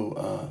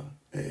 So,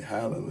 hey,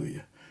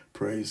 hallelujah.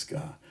 Praise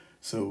God.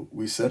 So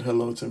we said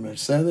hello to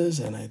Mercedes,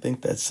 and I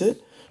think that's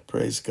it.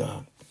 Praise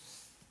God.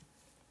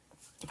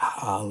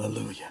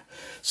 Hallelujah.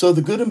 So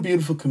the good and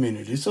beautiful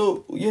community.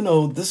 So,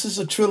 this is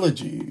a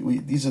trilogy.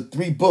 These are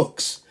three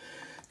books.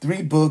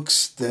 Three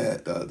books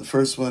that the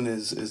first one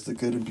is The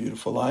Good and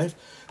Beautiful Life.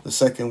 The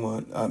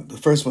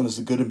first one is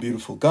The Good and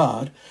Beautiful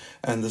God.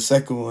 And the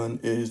second one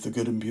is The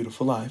Good and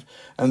Beautiful Life.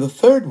 And the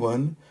third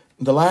one,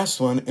 the last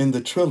one in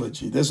the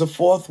trilogy. There's a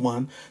fourth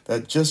one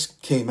that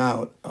just came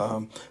out.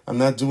 I'm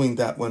not doing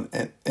that one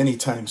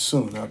anytime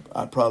soon.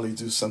 I'll probably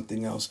do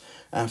something else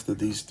after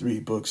these three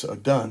books are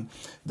done.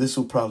 This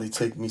will probably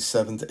take me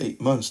 7 to 8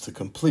 months to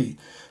complete,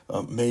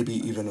 maybe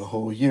even a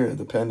whole year,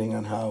 depending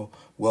on how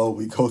well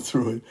we go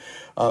through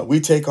it. We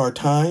take our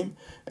time,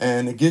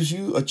 and it gives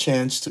you a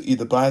chance to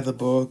either buy the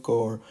book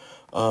or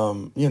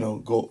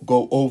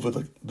go over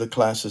the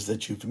classes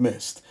that you've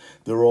missed.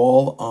 They're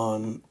all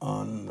on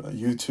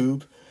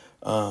YouTube,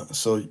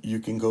 so you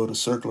can go to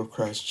Circle of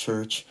Christ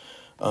Church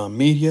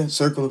Media,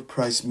 Circle of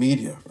Christ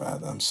Media,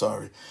 rather. I'm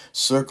sorry,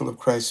 Circle of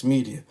Christ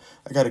Media.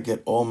 I got to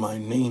get all my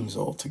names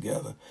all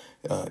together.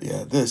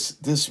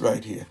 This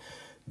right here.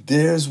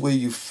 There's where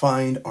you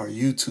find our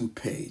YouTube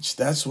page.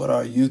 That's what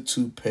our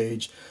YouTube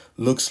page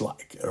looks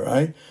like. All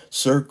right,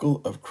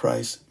 Circle of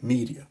Christ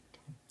Media,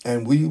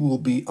 and we will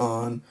be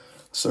on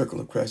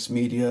Circle of Christ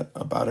Media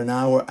about an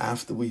hour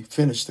after we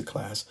finish the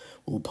class.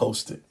 We'll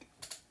post it.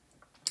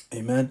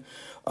 Amen.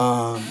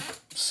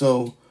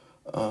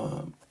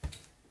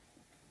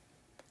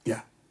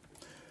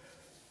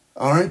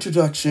 Our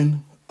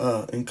introduction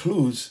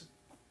includes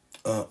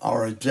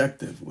our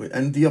objective,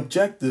 and the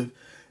objective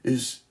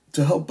is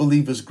to help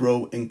believers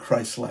grow in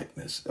Christ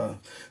likeness.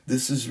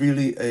 This is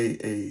really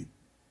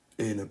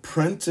an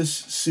apprentice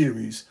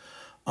series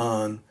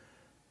on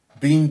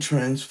being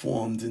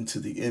transformed into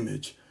the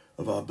image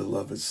of our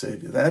beloved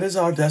Savior. That is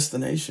our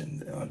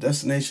destination. Our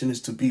destination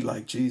is to be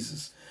like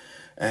Jesus.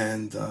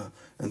 And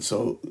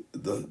so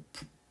the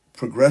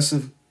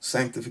progressive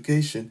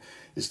sanctification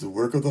is the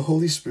work of the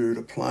Holy Spirit,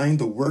 applying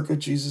the work of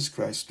Jesus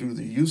Christ through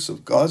the use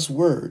of God's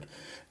Word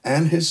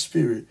and His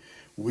Spirit.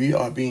 We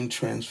are being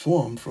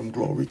transformed from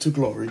glory to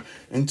glory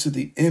into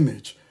the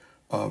image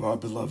of our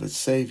beloved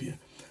Savior.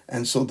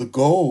 And so the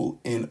goal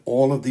in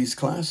all of these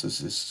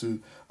classes is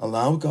to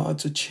allow God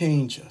to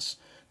change us.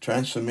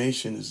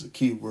 Transformation is the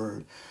key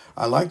word.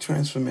 I like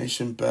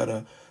transformation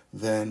better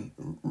than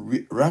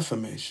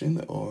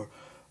reformation or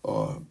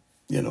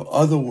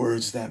other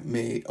words that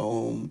may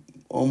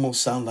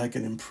almost sound like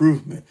an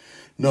improvement.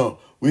 No,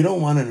 we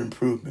don't want an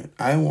improvement.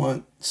 I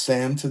want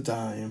Sam to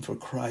die and for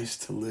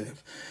Christ to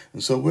live.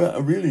 And so we're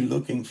really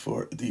looking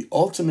for the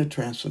ultimate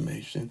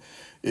transformation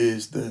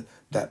is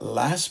that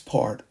last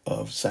part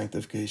of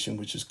sanctification,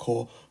 which is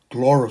called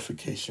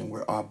glorification,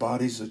 where our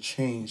bodies are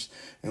changed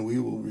and we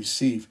will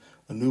receive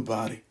a new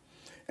body.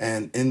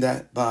 And in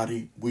that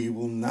body, we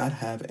will not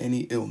have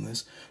any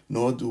illness,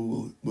 nor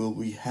will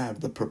we have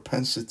the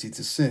propensity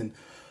to sin.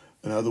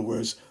 In other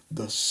words,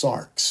 the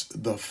sarx,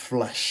 the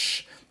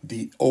flesh,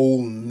 the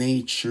old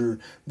nature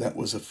that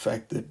was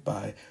affected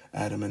by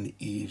Adam and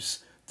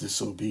Eve's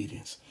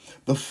disobedience.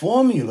 The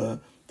formula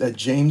that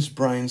James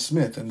Bryan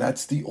Smith, and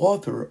that's the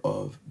author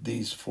of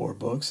these 4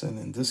 books, and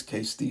in this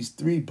case, these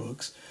 3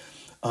 books,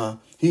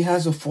 he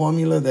has a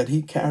formula that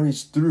he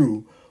carries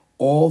through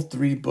all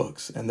 3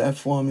 books. And that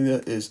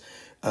formula is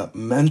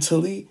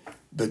mentally,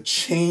 the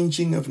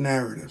changing of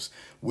narratives.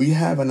 We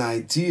have an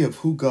idea of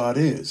who God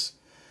is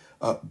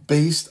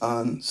based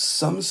on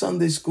some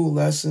Sunday school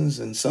lessons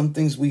and some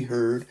things we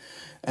heard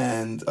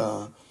and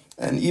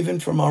even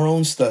from our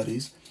own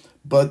studies.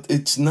 But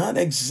it's not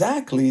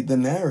exactly the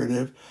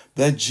narrative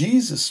that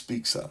Jesus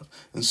speaks of.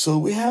 And so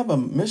we have a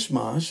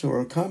mishmash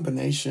or a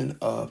combination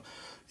of,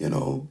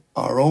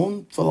 our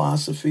own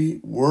philosophy,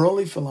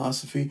 worldly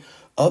philosophy,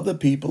 other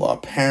people, our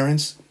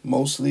parents,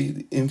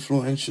 mostly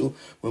influential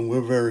when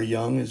we're very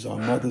young, as our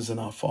mothers and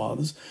our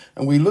fathers.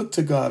 And we look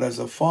to God as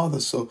a father.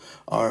 So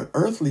our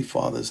earthly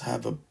fathers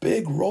have a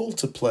big role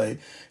to play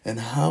in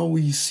how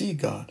we see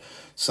God.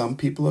 Some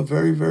people are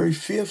very, very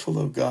fearful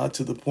of God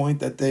to the point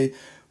that they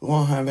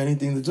won't have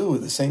anything to do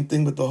with it. Same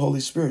thing with the Holy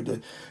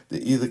Spirit. They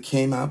either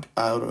came out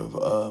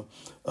of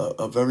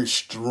a very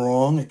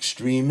strong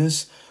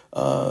extremist,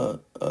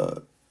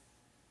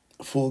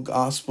 full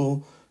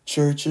gospel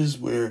churches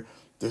where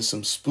there's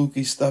some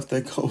spooky stuff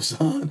that goes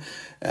on,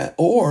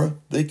 or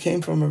they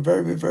came from a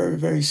very, very,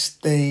 very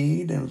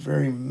staid and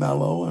very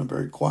mellow and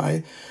very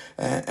quiet,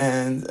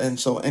 and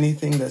so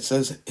anything that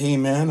says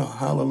amen or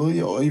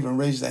hallelujah or even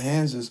raise the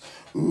hands is,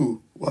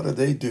 ooh, what are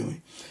they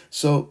doing?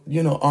 So,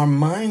 our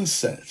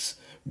mindsets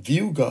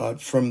view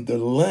God from the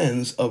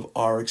lens of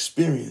our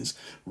experience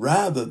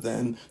rather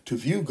than to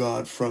view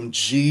God from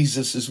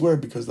Jesus's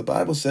word, because the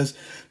Bible says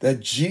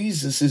that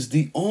Jesus is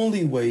the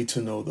only way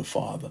to know the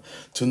Father.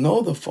 To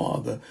know the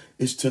Father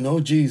is to know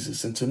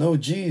Jesus, and to know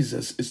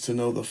Jesus is to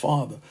know the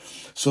Father.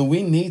 So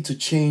we need to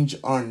change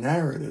our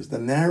narratives. The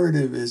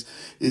narrative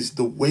is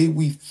the way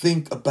we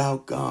think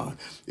about God.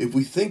 If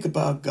we think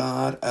about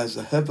God as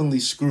a heavenly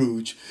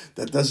Scrooge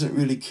that doesn't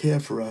really care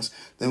for us,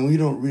 then we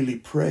don't really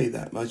pray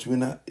that much. We're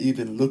not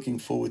even looking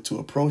forward to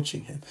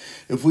approaching him.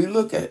 If we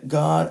look at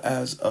God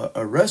as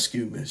a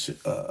rescuer,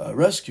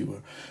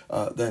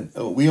 then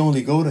we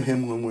only go to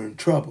him when we're in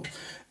trouble.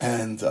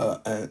 And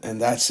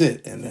that's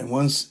it. And then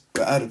once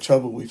we're out of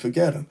trouble, we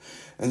forget him.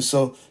 And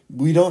so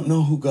we don't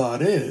know who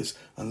God is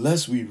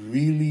unless we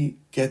really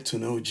get to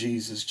know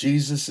Jesus.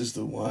 Jesus is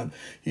the one.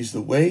 He's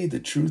the way, the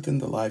truth, and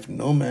the life.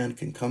 No man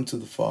can come to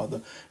the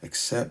Father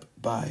except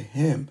by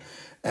him.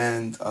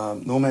 And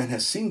no man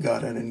has seen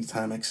God at any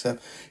time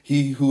except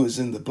he who is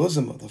in the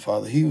bosom of the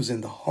Father. He who's in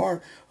the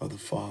heart of the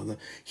Father.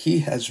 He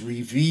has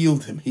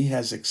revealed him. He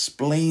has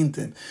explained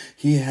him.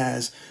 He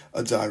has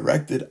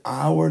directed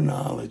our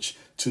knowledge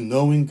to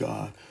knowing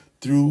God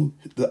through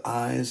the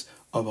eyes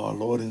of our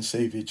Lord and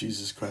Savior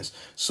Jesus Christ.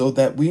 So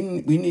that we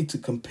need to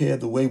compare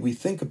the way we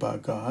think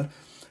about God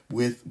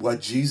with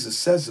what Jesus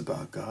says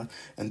about God.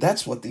 And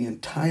that's what the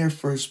entire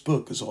first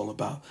book is all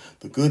about,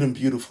 the good and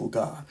beautiful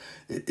God.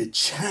 It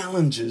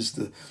challenges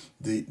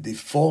the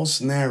false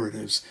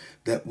narratives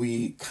that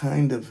we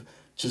kind of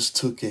just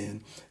took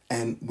in,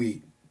 and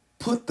we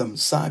put them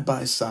side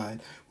by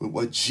side with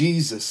what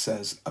Jesus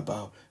says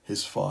about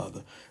his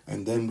Father.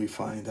 And then we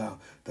find out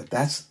that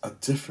that's a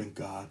different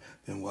God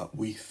than what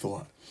we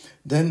thought.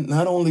 Then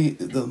not only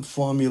the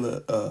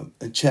formula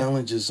it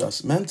challenges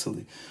us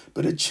mentally,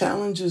 but it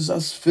challenges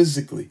us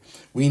physically.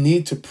 We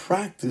need to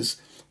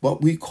practice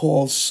what we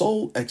call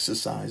soul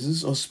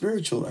exercises or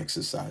spiritual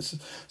exercises,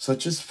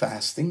 such as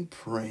fasting,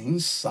 praying,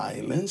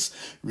 silence,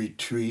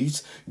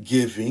 retreats,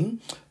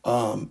 giving,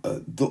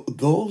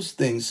 those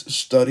things,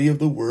 study of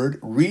the word,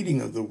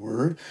 reading of the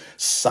word,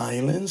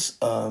 silence,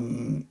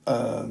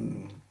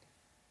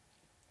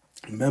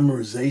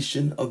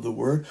 memorization of the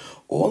word,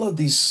 all of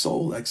these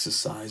soul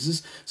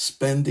exercises,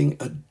 spending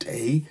a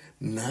day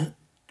not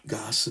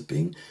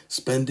gossiping,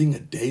 spending a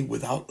day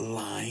without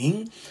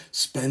lying,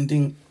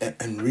 spending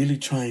and really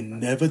trying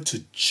never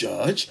to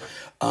judge,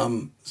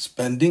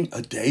 spending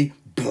a day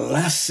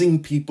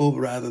blessing people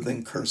rather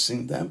than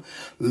cursing them,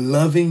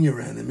 loving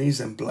your enemies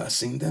and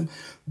blessing them.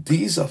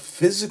 These are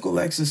physical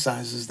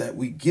exercises that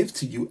we give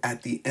to you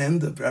at the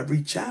end of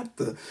every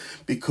chapter,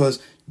 because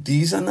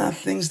these are not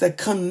things that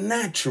come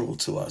natural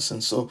to us.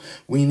 And so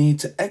we need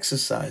to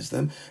exercise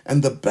them.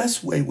 And the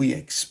best way we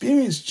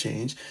experience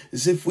change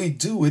is if we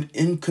do it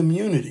in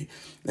community.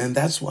 And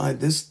that's why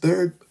this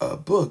third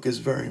book is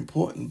very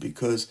important,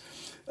 because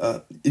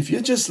if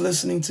you're just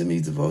listening to me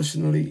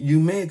devotionally,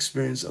 you may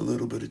experience a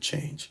little bit of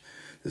change.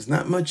 There's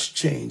not much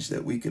change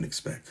that we can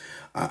expect.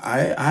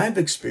 I've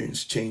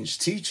experienced change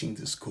teaching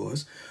this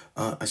course.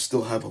 I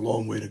still have a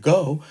long way to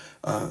go,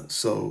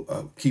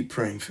 so keep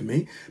praying for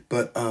me.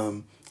 But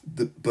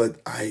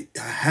I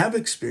have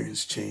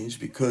experienced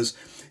change, because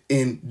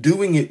in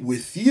doing it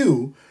with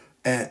you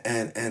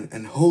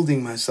and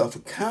holding myself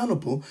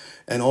accountable,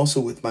 and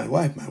also with my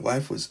wife. My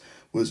wife was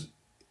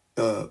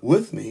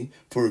with me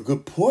for a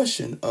good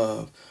portion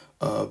of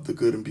the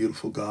Good and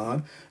Beautiful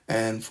God,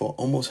 and for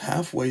almost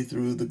halfway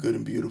through the Good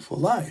and Beautiful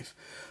Life.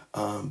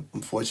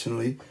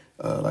 Unfortunately,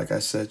 like I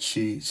said,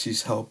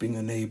 she's helping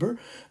a neighbor,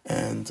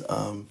 and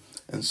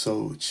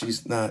so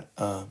she's not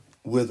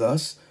with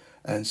us,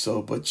 and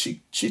so but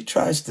she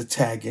tries to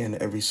tag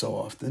in every so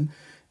often,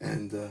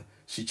 and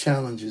she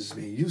challenges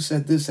me. You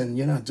said this and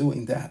you're not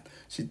doing that.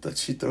 She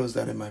throws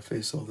that in my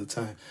face all the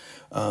time.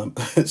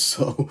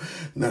 So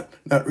not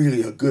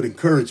really a good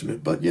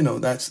encouragement, but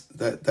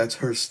that's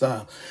her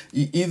style.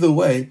 Either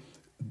way,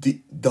 the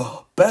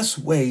best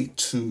way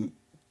to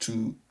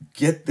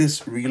get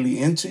this really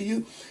into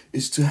you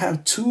is to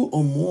have 2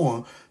 or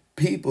more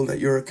people that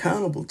you're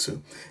accountable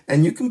to,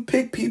 and you can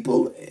pick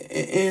people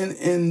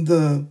in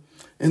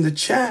the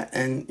chat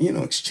and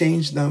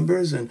exchange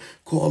numbers and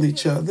call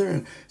each other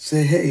and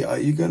say, hey, are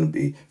you going to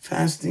be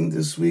fasting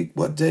this week?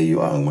 What day you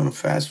are? I want to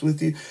fast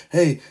with you.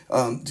 Hey,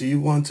 do you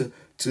want to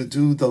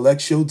do the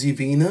Lectio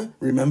Divina?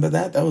 Remember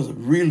that? That was a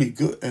really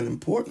good and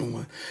important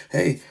one.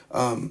 Hey,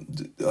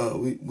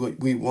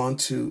 we want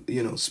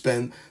to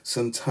spend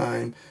some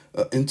time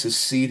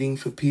interceding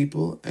for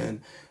people,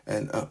 and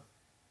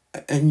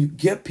you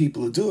get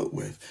people to do it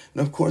with.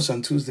 And of course,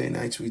 on Tuesday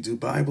nights we do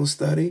Bible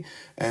study,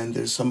 and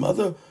there's some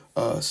other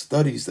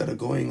studies that are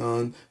going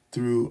on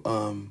through,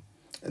 and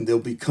they'll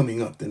be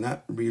coming up. They're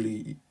not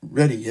really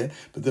ready yet,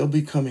 but they'll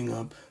be coming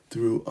up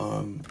through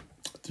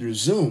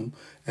Zoom.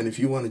 And if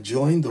you want to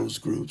join those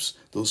groups,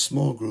 those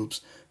small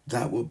groups,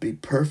 that will be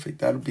perfect.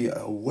 That would be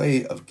a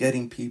way of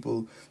getting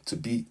people to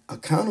be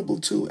accountable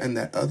to, and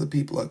that other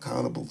people are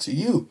accountable to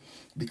you,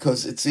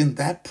 because it's in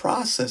that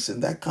process,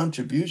 in that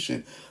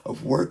contribution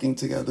of working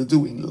together,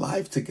 doing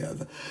life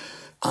together,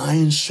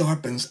 Iron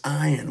sharpens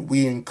iron.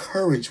 We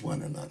encourage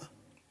one another.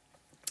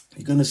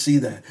 You're going to see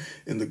that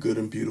in the good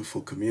and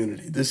beautiful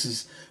community. This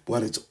is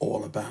what it's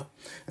all about.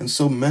 And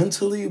so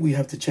mentally, we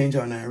have to change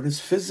our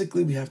narratives.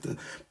 Physically, we have to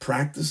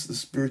practice the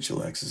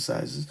spiritual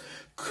exercises.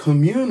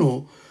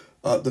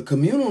 The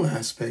communal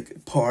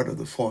aspect part of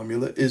the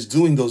formula is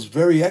doing those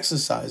very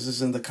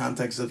exercises in the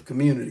context of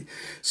community.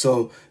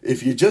 So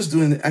if you're just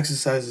doing the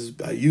exercises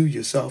by you,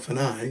 yourself, and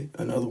I,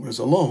 in other words,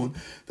 alone,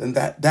 then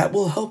that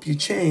will help you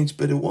change,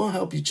 but it won't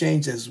help you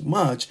change as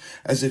much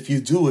as if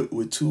you do it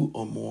with two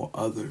or more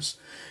others.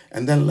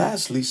 And then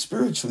lastly,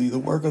 spiritually, the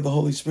work of the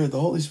Holy Spirit. The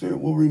Holy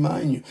Spirit will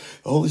remind you.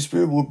 The Holy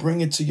Spirit will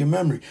bring it to your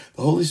memory.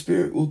 The Holy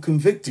Spirit will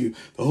convict you.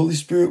 The Holy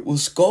Spirit will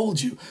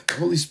scold you. The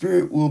Holy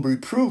Spirit will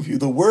reprove you.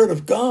 The Word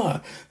of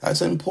God,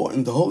 that's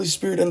important. The Holy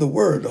Spirit and the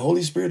Word. The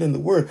Holy Spirit and the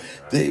Word.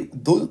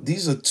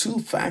 These are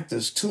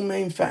two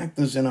main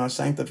factors in our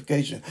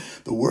sanctification.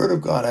 The Word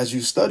of God, as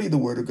you study the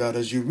Word of God,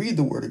 as you read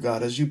the Word of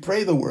God, as you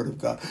pray the Word of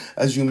God,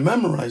 as you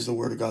memorize the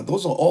Word of God,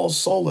 those are all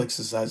soul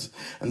exercises.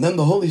 And then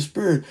the Holy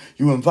Spirit,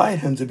 you invite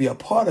Him to be a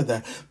part of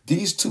that.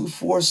 These two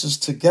forces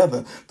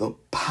together, the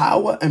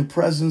power and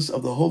presence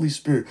of the Holy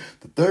Spirit,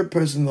 the third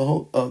person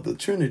of the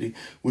Trinity,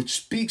 which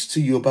speaks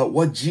to you about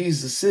what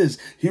Jesus is.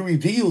 He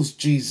reveals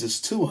Jesus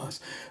to us.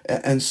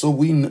 And so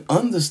we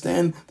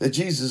understand that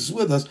Jesus is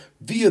with us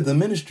via the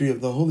ministry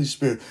of the Holy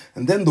Spirit.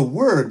 And then the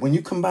Word, when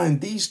you combine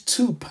these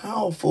two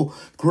powerful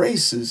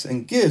graces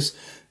and gifts,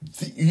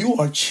 you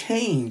are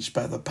changed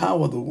by the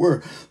power of the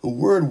Word. The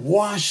Word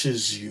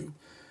washes you.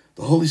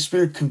 The Holy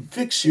Spirit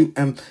convicts you,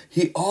 and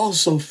He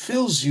also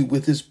fills you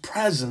with His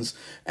presence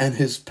and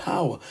His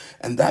power.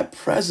 And that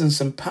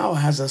presence and power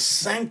has a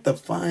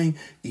sanctifying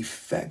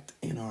effect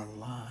in our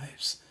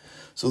lives.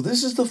 So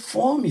this is the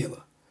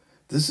formula.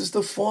 This is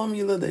the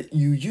formula that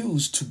you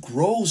use to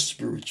grow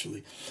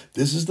spiritually.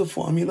 This is the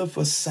formula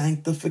for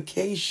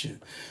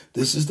sanctification.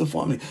 This is the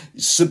formula.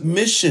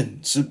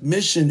 Submission.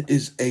 Submission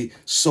is a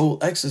soul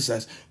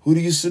exercise. Who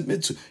do you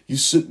submit to? You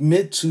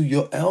submit to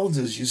your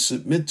elders. You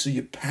submit to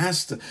your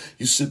pastor.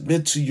 You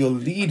submit to your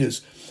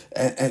leaders.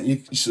 And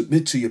you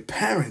submit to your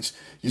parents.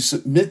 You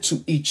submit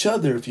to each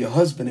other if you're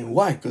husband and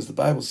wife, because the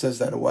Bible says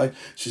that a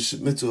wife should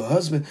submit to her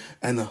husband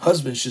and the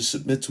husband should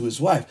submit to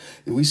his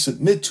wife. And we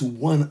submit to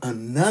one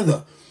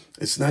another.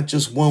 It's not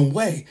just one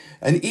way.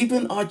 And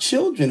even our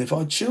children, if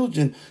our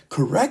children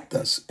correct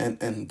us,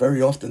 and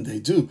very often they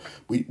do,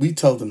 we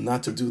tell them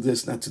not to do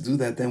this, not to do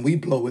that, then we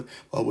blow it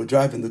while we're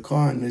driving the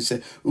car and they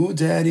say, "Ooh,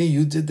 Daddy,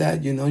 you did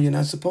that. You know, you're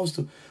not supposed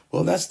to."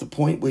 Well, that's the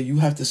point where you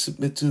have to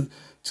submit to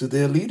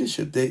their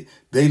leadership.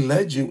 They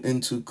led you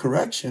into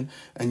correction,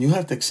 and you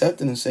have to accept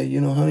it and say,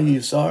 "You know, honey,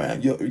 you're sorry.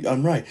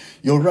 I'm right.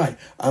 You're right.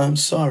 I'm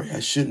sorry. I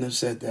shouldn't have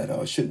said that,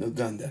 or I shouldn't have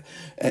done that."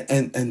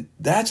 And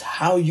that's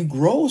how you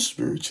grow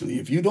spiritually.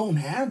 If you don't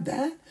have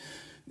that,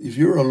 if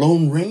you're a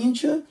lone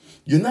ranger,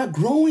 you're not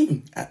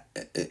growing.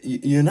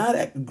 You're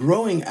not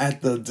growing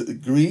at the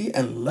degree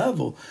and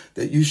level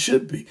that you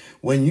should be.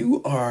 When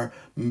you are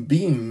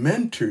being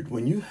mentored,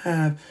 when you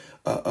have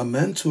a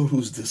mentor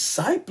who's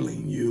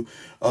discipling you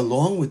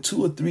along with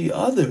two or three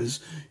others,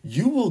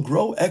 you will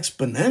grow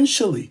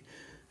exponentially.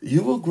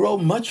 You will grow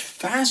much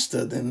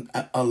faster than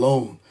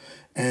alone.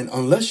 And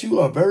unless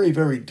you are very,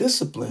 very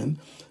disciplined,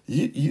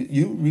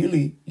 you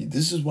really,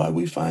 this is why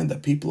we find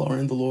that people are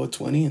in the Lord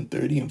 20 and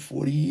 30 and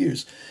 40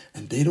 years,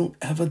 and they don't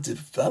ever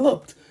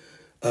develop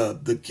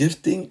the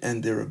gifting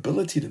and their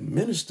ability to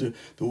minister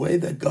the way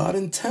that God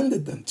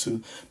intended them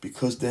to,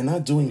 because they're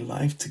not doing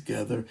life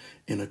together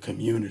in a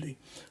community.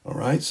 All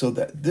right. So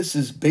that this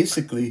is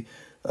basically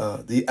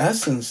the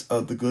essence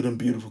of the good and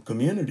beautiful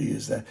community,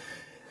 is that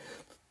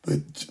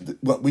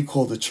what we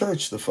call the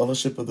church, the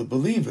fellowship of the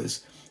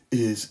believers,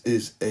 is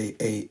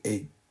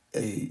a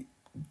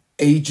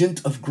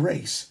agent of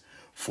grace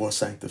for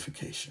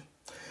sanctification.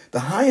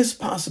 The highest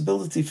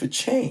possibility for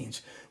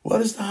change.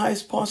 What is the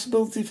highest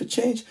possibility for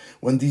change?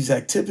 When these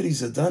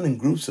activities are done in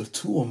groups of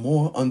two or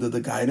more under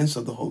the guidance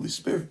of the Holy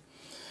Spirit.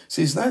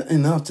 See, it's not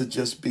enough to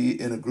just be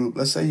in a group.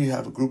 Let's say you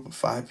have a group of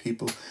 5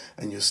 people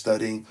and you're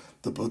studying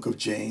the book of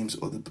James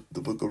or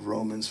the book of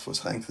Romans for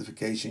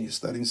sanctification. You're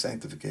studying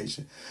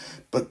sanctification.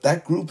 But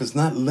that group is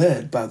not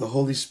led by the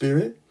Holy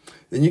Spirit.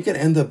 Then you can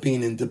end up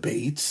being in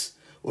debates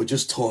or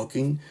just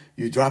talking.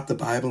 You drop the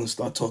Bible and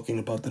start talking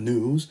about the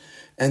news,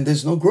 and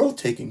there's no growth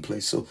taking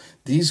place. So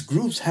these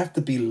groups have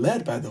to be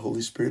led by the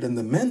Holy Spirit, and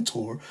the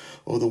mentor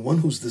or the one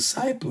who's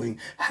discipling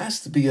has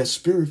to be a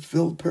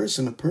spirit-filled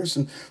person, a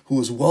person who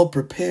is well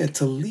prepared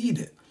to lead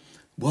it.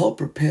 Well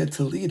prepared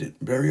to lead it.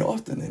 Very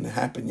often, and it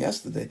happened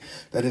yesterday,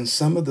 that in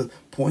some of the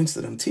points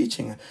that I'm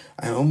teaching,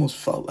 I almost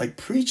felt like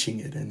preaching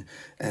it, and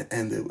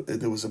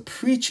there was a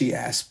preachy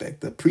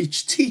aspect, a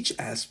preach-teach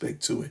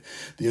aspect to it,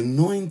 the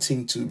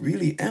anointing to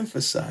really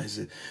emphasize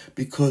it,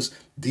 because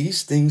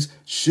these things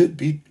should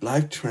be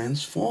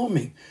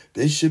life-transforming.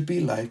 They should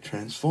be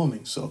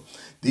life-transforming. So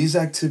these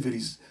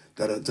activities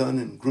that are done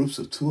in groups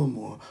of 2 or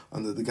more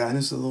under the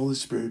guidance of the Holy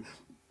Spirit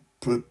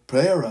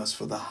prepare us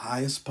for the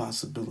highest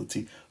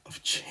possibility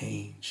of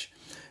change.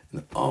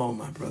 And oh,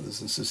 my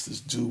brothers and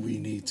sisters, do we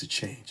need to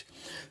change?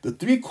 The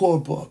 3 core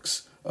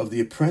books of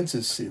the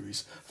Apprentice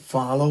series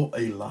follow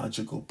a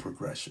logical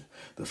progression.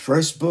 The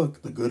first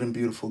book, The Good and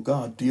Beautiful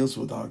God, deals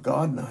with our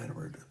God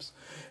narratives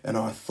and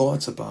our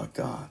thoughts about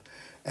God.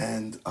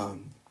 And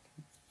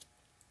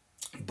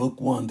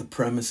book 1, the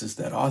premise is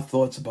that our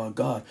thoughts about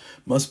God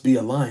must be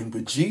aligned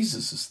with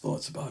Jesus'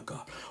 thoughts about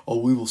God,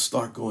 or we will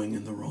start going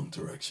in the wrong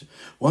direction.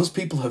 Once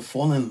people have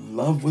fallen in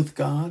love with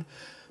God,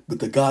 with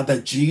the God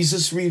that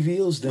Jesus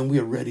reveals, then we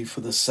are ready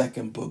for the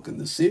second book in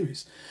the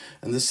series.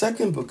 And the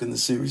second book in the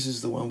series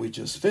is the one we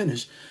just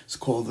finished. It's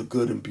called The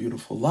Good and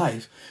Beautiful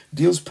Life. It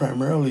deals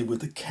primarily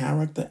with the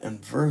character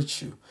and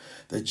virtue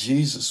that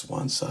Jesus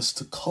wants us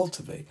to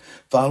cultivate.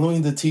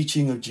 Following the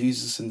teaching of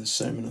Jesus in the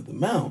Sermon on the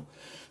Mount,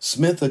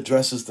 Smith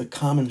addresses the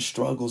common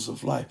struggles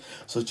of life,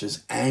 such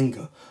as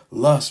anger,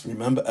 lust,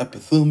 remember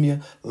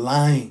epithumia,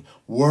 lying,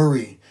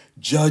 worry,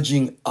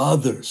 judging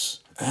others.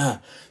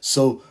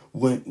 So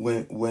when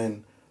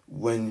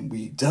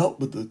we dealt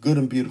with the good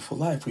and beautiful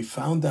life, we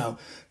found out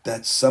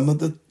that some of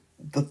the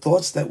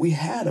thoughts that we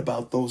had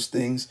about those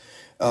things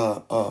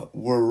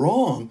were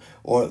wrong,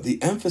 or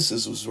the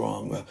emphasis was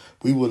wrong.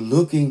 We were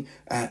looking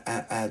at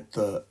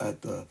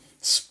the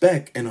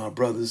speck in our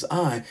brother's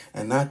eye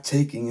and not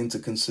taking into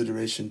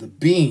consideration the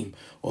beam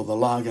or the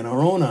log in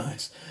our own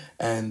eyes.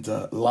 And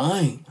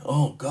lying,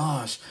 oh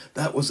gosh,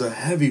 that was a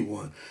heavy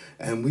one.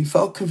 And we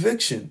felt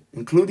conviction,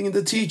 including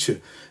the teacher.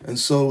 And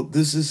so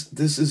this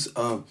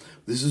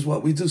is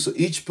what we do. So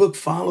each book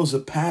follows a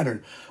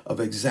pattern of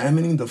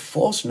examining the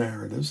false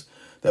narratives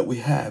that we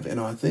have in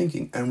our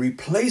thinking and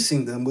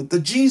replacing them with the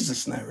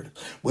Jesus narrative.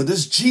 What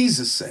does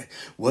Jesus say?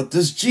 What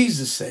does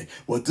Jesus say?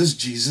 What does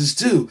Jesus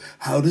do?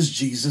 How does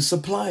Jesus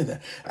apply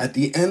that? At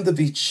the end of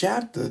each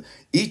chapter,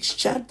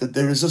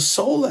 there is a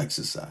soul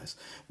exercise.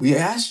 We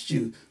asked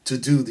you to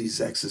do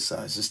these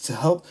exercises to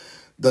help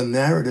the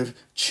narrative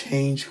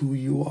change who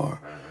you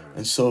are.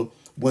 And so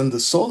when the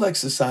soul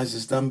exercise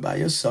is done by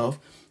yourself,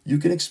 you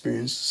can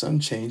experience some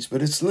change,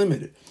 but it's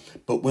limited.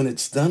 But when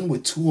it's done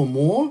with 2 or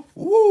more,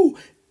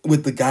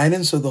 with the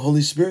guidance of the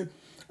Holy Spirit,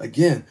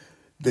 again,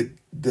 the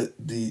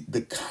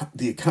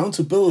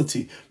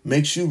accountability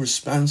makes you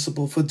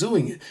responsible for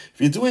doing it. If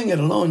you're doing it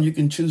alone, you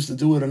can choose to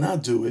do it or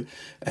not do it,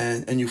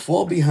 and you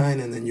fall behind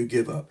and then you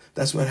give up.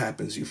 That's what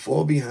happens. You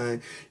fall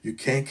behind, you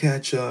can't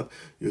catch up,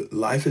 your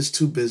life is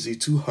too busy,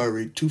 too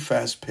hurried, too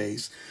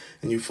fast-paced,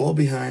 and you fall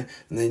behind,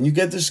 and then you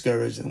get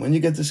discouraged. And when you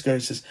get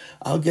discouraged, says,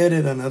 I'll get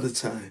it another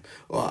time,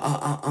 or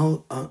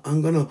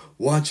I'm going to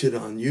watch it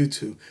on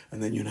YouTube,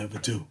 and then you never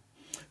do.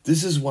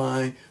 This is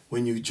why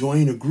when you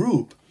join a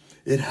group,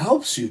 it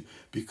helps you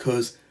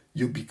because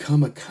you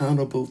become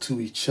accountable to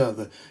each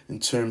other in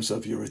terms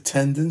of your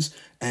attendance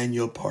and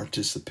your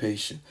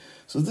participation.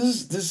 So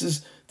this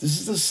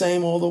is the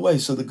same all the way.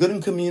 So the good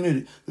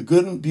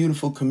and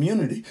beautiful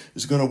community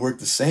is going to work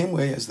the same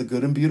way as the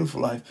good and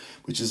beautiful life,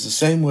 which is the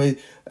same way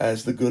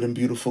as the good and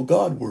beautiful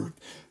God worked.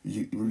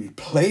 You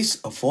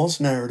replace a false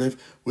narrative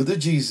with a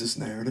Jesus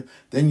narrative,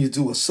 then you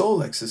do a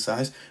soul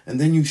exercise, and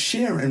then you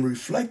share and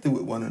reflect it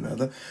with one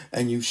another,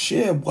 and you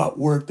share what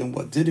worked and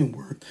what didn't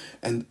work.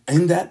 And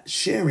in that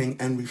sharing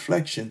and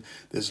reflection,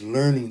 there's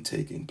learning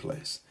taking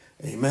place.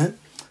 Amen?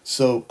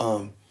 So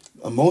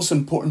a most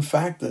important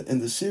factor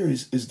in the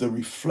series is the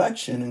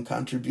reflection and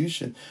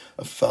contribution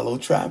of fellow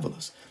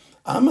travelers.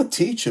 I'm a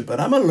teacher, but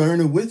I'm a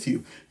learner with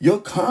you. Your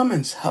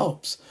comments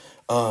helps.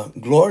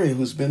 Gloria,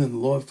 who's been in the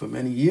Lord for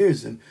many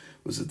years and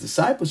was a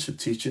discipleship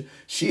teacher,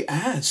 she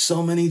adds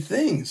so many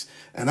things.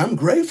 And I'm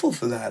grateful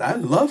for that. I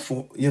love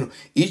for,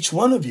 each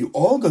one of you.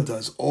 Olga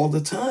does all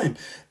the time.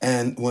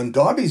 And when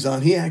Darby's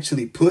on, he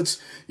actually puts,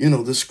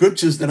 the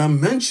scriptures that I'm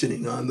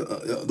mentioning on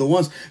the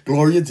ones.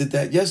 Gloria did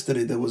that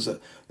yesterday. There was a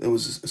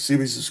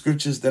series of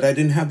scriptures that I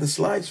didn't have the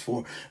slides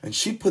for, and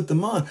she put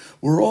them on.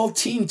 We're all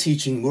team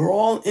teaching. We're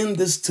all in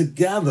this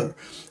together.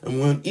 And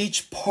when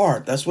each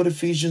part, that's what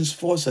Ephesians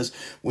 4 says,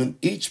 when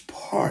each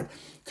part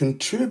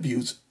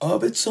contributes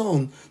of its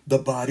own, the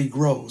body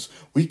grows.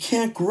 We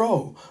can't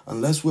grow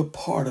unless we're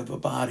part of a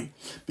body,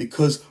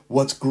 because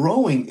what's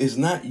growing is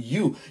not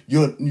you.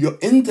 Your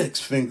index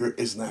finger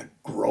is not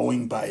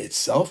growing by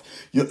itself.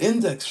 Your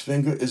index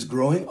finger is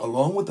growing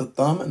along with the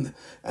thumb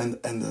and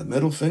the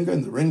middle finger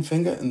and the ring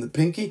finger and the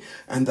pinky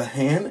and the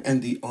hand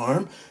and the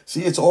arm.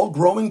 See, it's all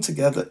growing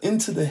together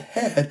into the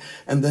head,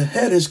 and the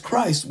head is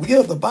Christ. We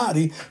are the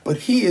body, but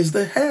he is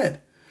the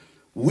head.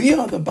 We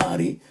are the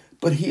body,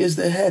 but he is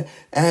the head.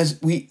 As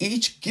we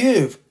each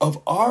give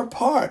of our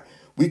part,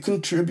 we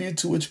contribute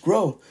to its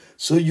growth.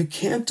 So you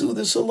can't do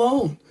this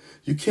alone.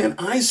 You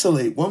can't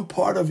isolate one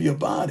part of your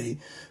body,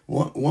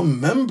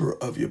 one member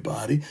of your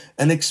body,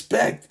 and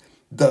expect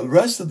the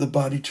rest of the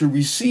body to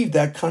receive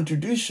that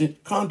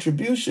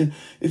contribution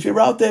if you're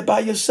out there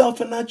by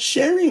yourself and not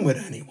sharing with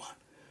anyone.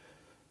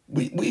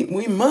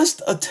 We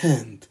must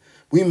attend.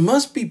 We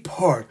must be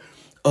part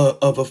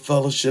of a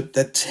fellowship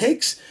that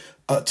takes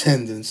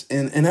attendance.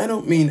 And I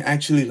don't mean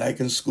actually like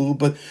in school,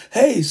 but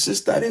hey,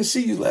 sister, I didn't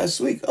see you last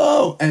week.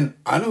 Oh, and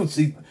I don't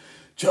see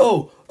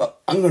Joe.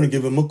 I'm going to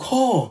give him a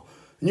call.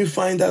 and you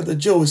find out that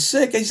Joe is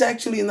sick, he's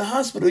actually in the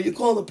hospital. You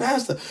call the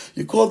pastor,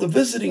 you call the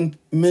visiting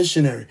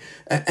missionary.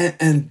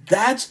 And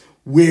that's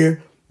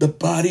where the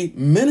body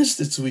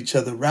ministers to each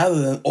other rather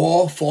than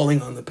all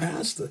falling on the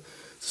pastor.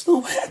 There's no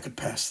way I could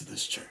pastor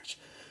this church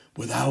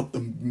without the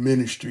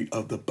ministry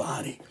of the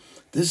body.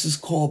 This is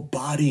called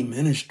body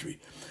ministry.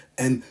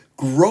 And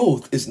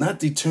growth is not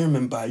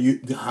determined by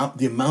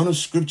the amount of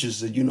scriptures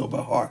that you know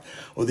by heart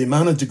or the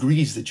amount of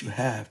degrees that you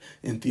have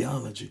in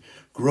theology.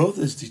 Growth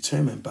is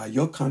determined by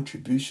your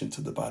contribution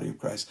to the body of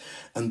Christ.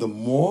 And the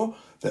more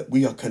that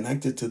we are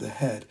connected to the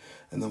head,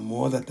 and the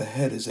more that the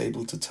head is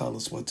able to tell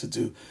us what to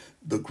do,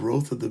 the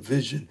growth of the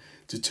vision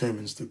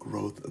determines the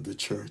growth of the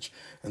church.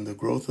 And the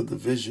growth of the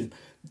vision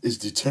is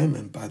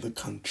determined by the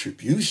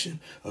contribution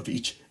of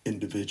each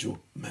individual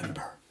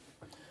member.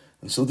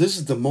 And so this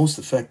is the most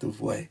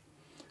effective way.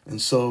 And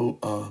so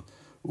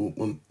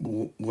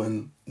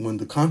when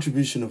the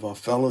contribution of our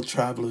fellow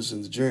travelers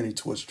in the journey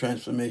towards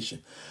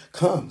transformation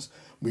comes,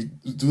 we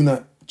do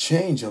not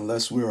change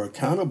unless we are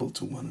accountable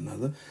to one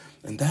another.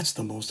 And that's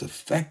the most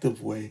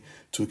effective way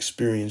to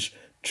experience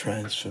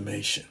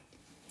transformation.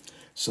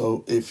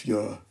 So if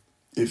you're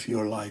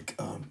like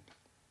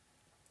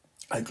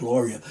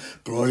Gloria,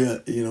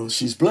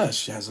 she's blessed.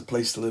 She has a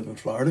place to live in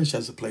Florida. She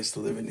has a place to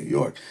live in New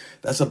York.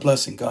 That's a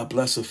blessing. God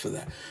bless her for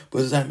that.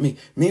 What does that mean?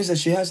 It means that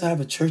she has to have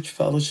a church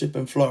fellowship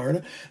in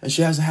Florida, and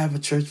she has to have a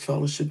church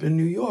fellowship in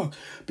New York,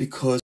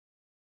 because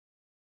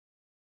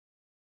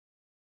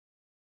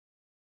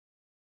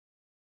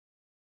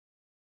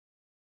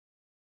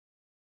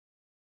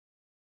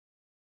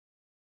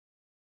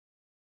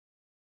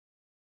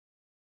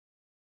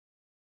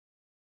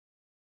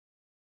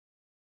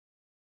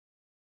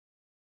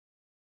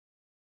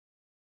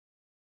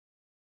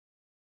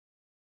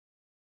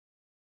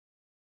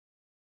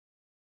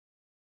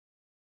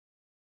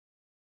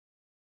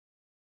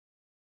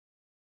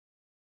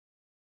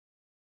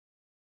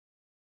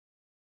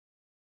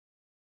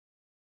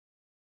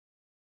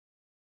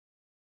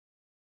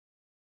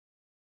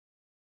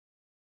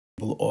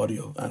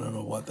audio. I don't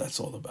know what that's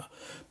all about.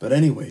 But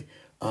anyway,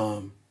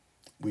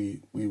 we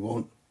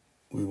won't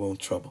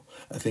trouble.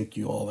 I think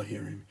you all are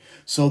hearing me.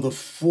 So the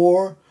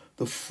four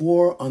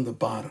on the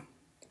bottom,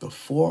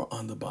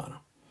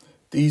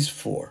 these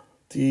four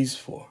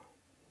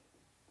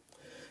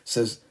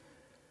says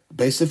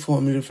basic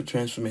formula for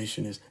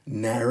transformation is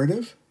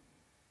narrative,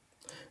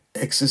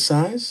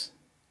 exercise,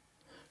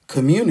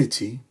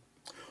 community,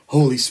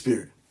 Holy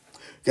Spirit.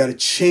 Got to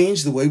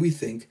change the way we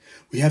think.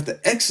 We have to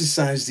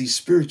exercise these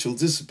spiritual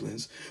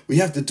disciplines. We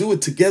have to do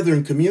it together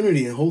in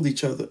community and hold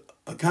each other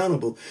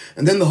accountable.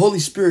 And then the Holy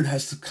Spirit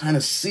has to kind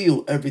of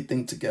seal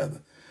everything together.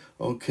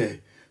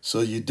 Okay,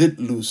 so you did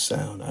lose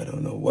sound. I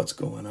don't know what's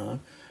going on,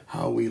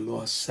 how we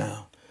lost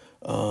sound.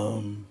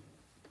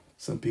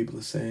 Some people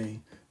are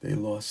saying they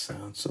lost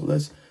sound. So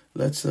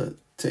let's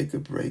take a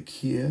break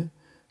here,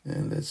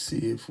 and let's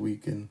see if we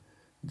can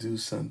do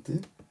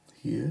something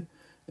here.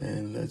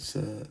 And let's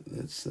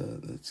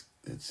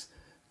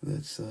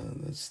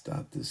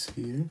stop this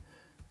here.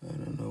 I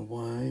don't know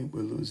why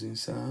we're losing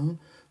sound.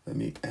 Let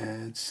me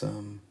add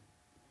some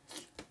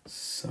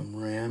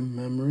RAM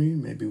memory.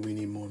 Maybe we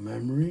need more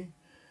memory.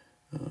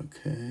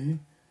 Okay,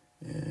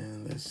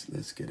 and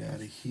let's get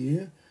out of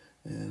here,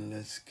 and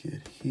let's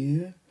get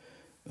here.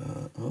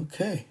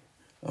 Okay,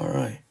 all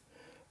right.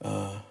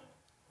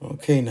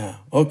 Okay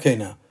now.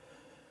 Okay.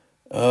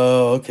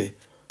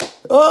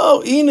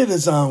 Oh, Enid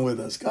is on with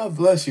us. God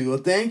bless you. Well,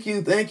 thank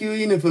you,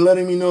 Enid, for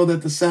letting me know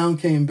that the sound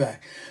came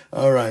back.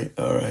 All right.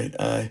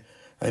 I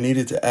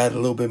needed to add a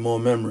little bit more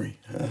memory.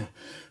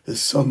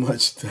 There's so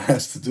much that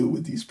has to do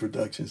with these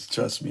productions.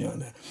 Trust me on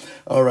that.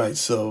 All right.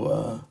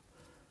 So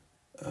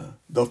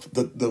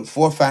the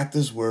four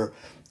factors were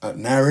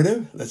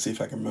narrative. Let's see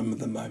if I can remember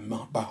them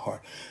by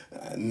heart.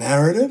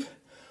 Narrative,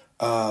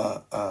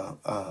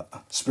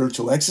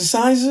 spiritual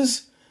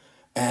exercises,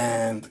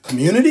 and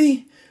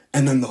community.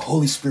 And then the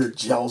Holy Spirit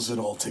gels it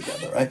all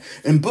together, right?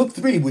 And book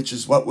 3, which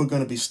is what we're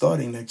going to be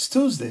starting next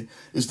Tuesday,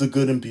 is the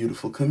good and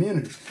beautiful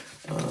community.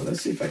 Let's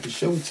see if I can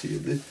show it to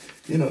you.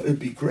 It'd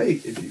be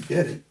great if you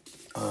get it.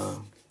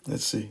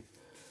 Let's see.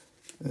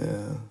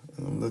 Yeah,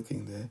 I'm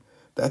looking there.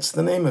 That's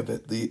the name of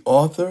it. The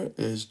author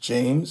is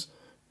James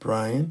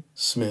Bryan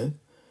Smith,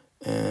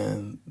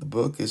 and the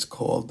book is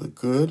called The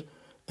Good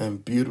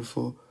and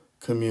Beautiful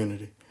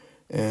Community.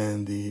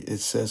 And it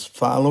says,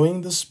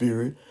 Following the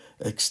Spirit,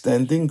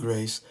 Extending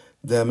Grace,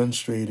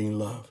 Demonstrating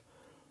Love.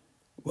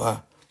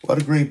 Wow, what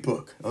a great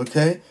book,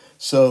 okay?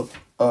 So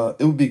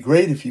it would be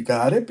great if you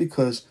got it,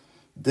 because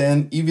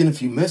then even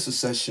if you miss a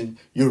session,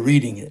 you're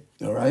reading it,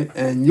 all right?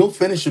 And you'll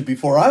finish it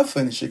before I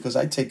finish it, because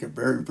I take it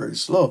very, very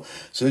slow.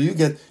 So you'll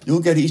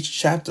get each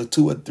chapter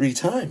 2 or 3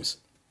 times.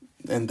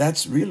 And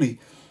that's really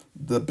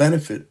the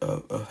benefit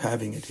of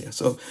having it here.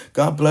 So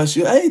God bless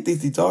you. Hey,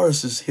 Titi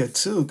Doris is here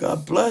too.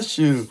 God bless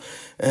you.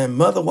 And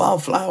Mother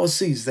Wildflower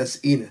Seeds,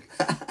 that's Enid.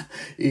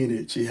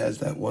 Enid, she has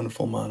that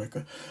wonderful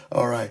moniker.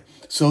 All right.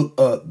 So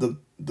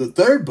the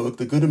third book,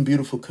 The Good and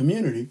Beautiful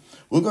Community,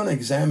 we're going to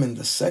examine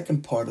the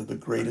second part of the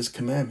greatest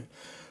commandment.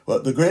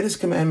 But the greatest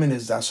commandment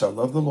is, thou shalt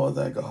love the Lord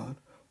thy God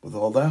with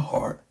all thy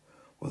heart,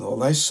 with all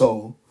thy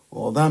soul, with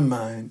all thy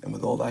mind, and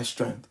with all thy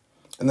strength.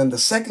 And then the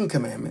second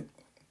commandment,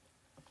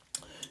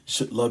 you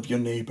should love your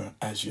neighbor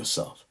as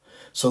yourself.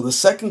 So the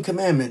second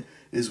commandment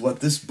is what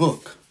this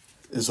book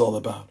is all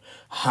about.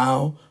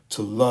 How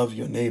to love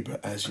your neighbor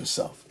as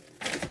yourself.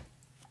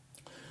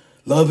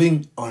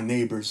 Loving our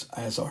neighbors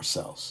as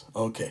ourselves.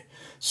 Okay,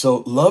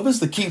 so love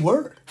is the key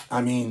word. I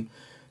mean,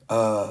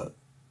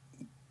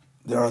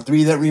 there are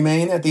three that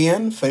remain at the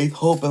end: faith,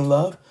 hope, and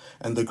love.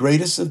 And the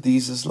greatest of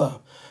these is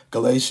love.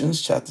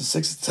 Galatians chapter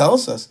 6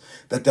 tells us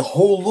that the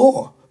whole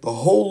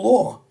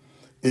law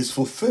is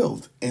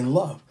fulfilled in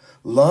love.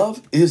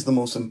 Love is the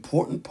most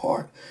important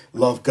part.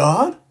 Love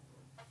God,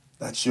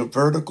 that's your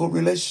vertical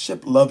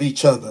relationship. Love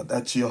each other,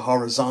 that's your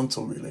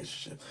horizontal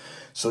relationship.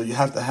 So you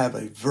have to have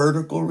a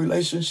vertical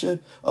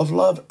relationship of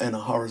love and a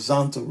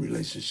horizontal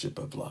relationship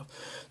of love.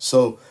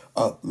 So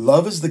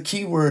love is the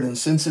key word, and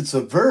since it's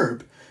a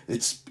verb,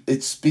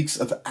 it speaks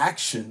of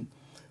action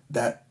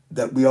that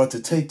we ought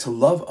to take to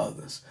love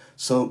others.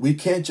 So we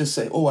can't just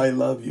say, oh, I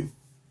love you.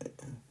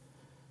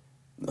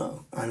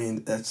 No, I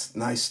mean, that's a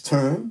nice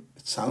term.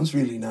 It sounds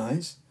really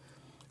nice.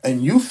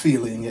 And you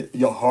feeling it,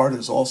 your heart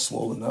is all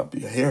swollen up,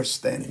 your hair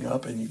standing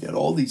up, and you get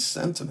all these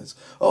sentiments.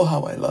 Oh,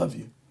 how I love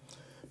you.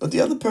 But the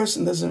other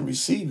person doesn't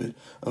receive it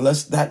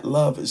unless that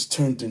love is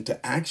turned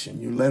into action.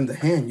 You lend a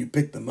hand, you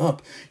pick them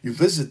up, you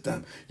visit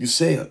them, you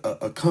say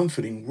a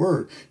comforting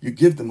word, you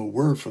give them a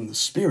word from the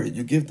Spirit,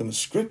 you give them a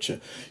scripture,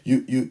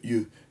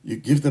 you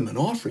give them an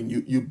offering,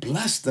 you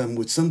bless them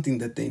with something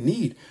that they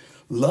need.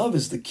 Love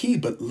is the key,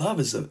 but love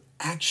is an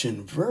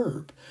action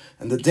verb.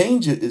 And the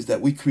danger is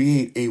that we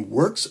create a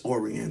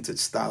works-oriented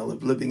style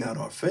of living out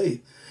our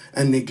faith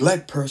and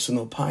neglect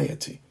personal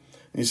piety.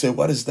 And you say,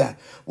 what is that?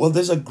 Well,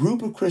 there's a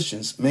group of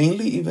Christians,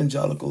 mainly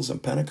evangelicals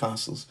and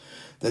Pentecostals,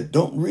 that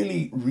don't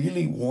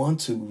really want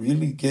to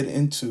get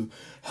into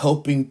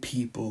helping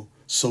people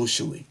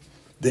socially.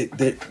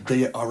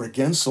 They are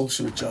against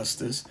social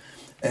justice,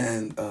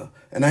 and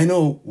I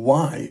know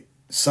why.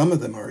 Some of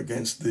them are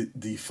against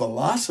the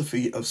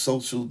philosophy of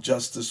social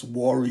justice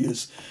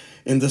warriors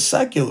in the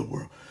secular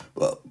world.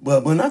 Well,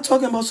 we're not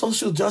talking about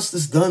social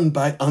justice done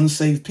by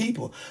unsaved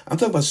people. I'm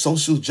talking about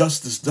social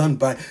justice done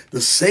by the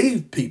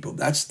saved people.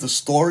 That's the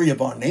story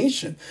of our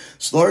nation.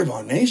 The story of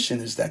our nation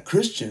is that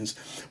Christians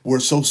were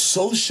so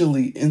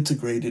socially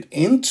integrated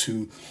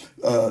into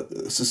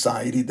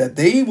society that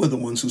they were the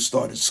ones who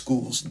started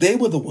schools. They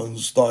were the ones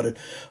who started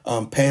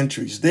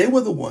pantries. They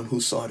were the one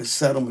who started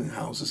settlement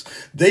houses.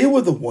 They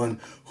were the one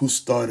who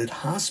started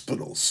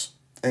hospitals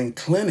and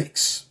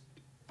clinics.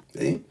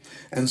 See?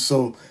 And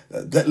so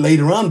that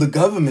later on the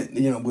government,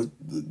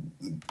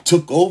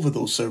 took over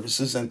those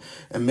services, and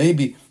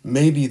maybe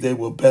they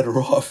were better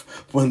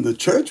off when the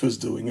church was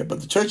doing it, but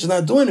the church is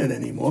not doing it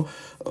anymore.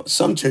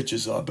 Some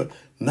churches are, but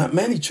not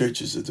many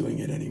churches are doing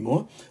it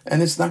anymore,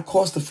 and it's not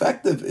cost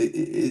effective.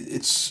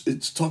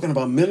 It's talking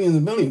about millions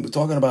and millions. We're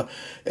talking about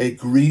a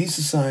greedy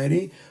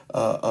society,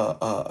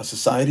 a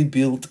society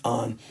built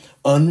on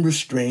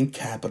unrestrained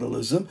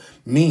capitalism.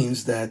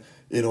 Means that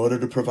in order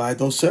to provide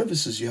those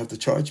services, you have to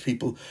charge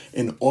people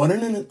an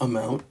inordinate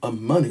amount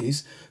of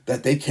monies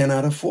that they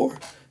cannot afford.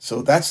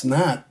 So that's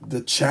not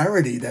the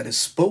charity that is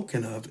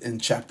spoken of in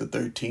chapter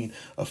 13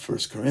 of 1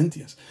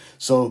 Corinthians.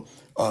 So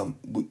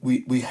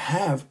we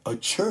have a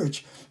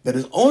church that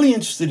is only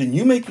interested in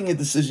you making a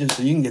decision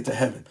so you can get to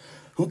heaven.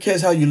 Who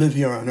cares how you live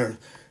here on earth?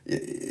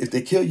 If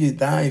they kill you,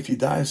 die. If you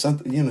die of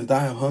something,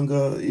 die of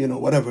hunger,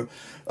 whatever,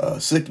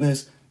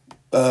 sickness,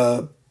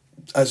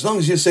 as long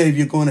as you're saved,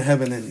 you're going to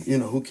heaven, and,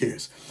 who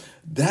cares?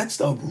 That's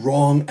the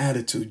wrong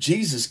attitude.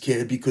 Jesus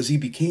cared because he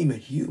became a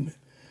human.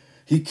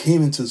 He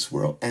came into this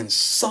world and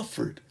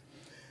suffered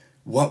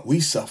what we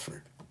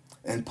suffered.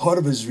 And part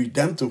of his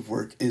redemptive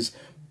work is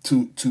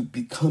to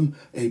become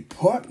a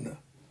partner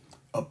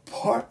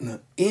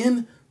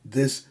in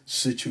this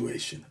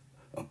situation,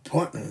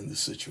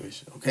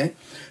 okay?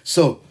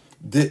 So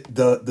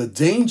the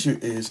danger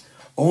is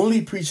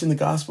only preaching the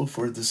gospel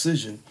for a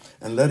decision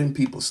and letting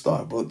people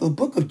starve. But the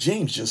book of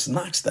James just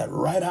knocks that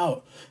right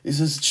out. It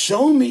says,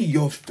 show me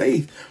your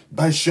faith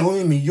by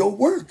showing me your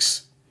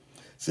works.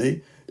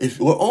 See, if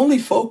we're only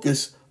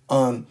focused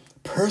on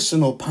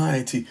personal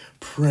piety,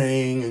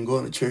 praying and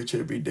going to church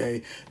every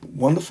day,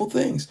 wonderful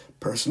things.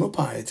 Personal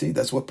piety,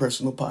 that's what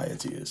personal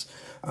piety is.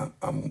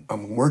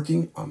 I'm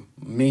working on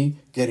me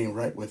getting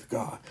right with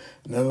God.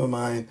 Never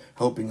mind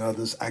helping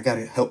others. I got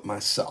to help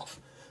myself.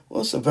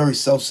 Well, it's a very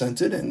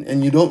self-centered,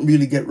 and you don't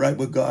really get right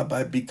with God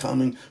by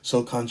becoming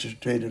so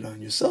concentrated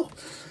on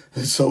yourself.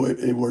 And so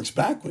it works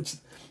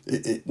backwards.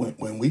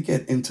 When we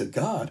get into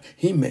God,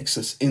 he makes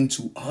us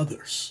into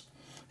others.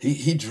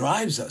 He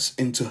drives us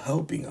into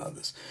helping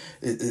others.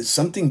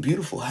 Something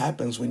beautiful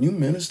happens when you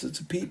minister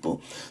to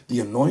people. The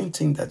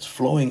anointing that's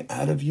flowing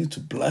out of you to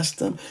bless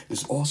them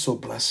is also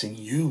blessing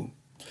you.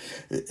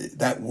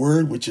 That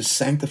word which is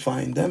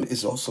sanctifying them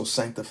is also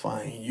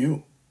sanctifying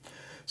you.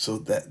 So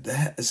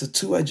that is a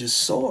two-edged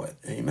sword.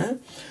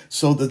 Amen.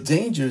 So the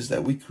danger is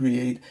that we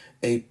create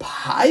a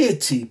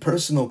piety,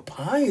 personal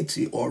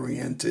piety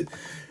oriented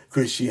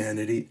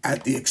Christianity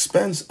at the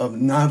expense of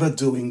never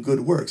doing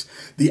good works.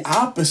 The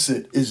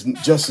opposite is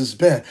just as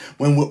bad.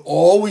 When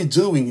all we're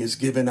doing is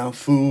giving out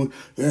food,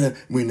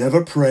 we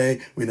never pray,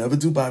 we never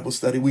do Bible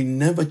study, we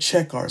never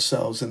check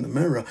ourselves in the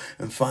mirror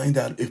and find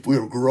out if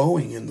we're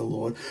growing in the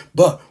Lord,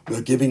 but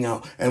we're giving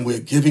out and we're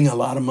giving a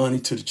lot of money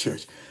to the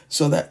church.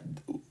 So that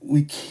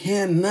we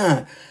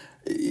cannot,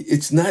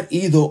 it's not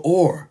either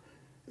or.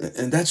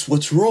 And that's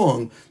what's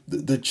wrong.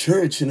 The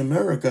church in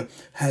America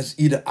has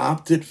either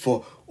opted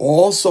for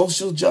all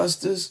social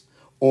justice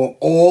or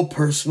all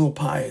personal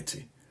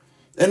piety.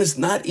 And it's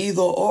not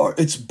either or,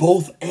 it's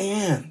both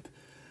and.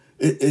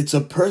 It's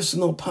a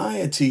personal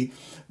piety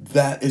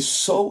that is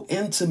so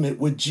intimate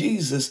with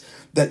Jesus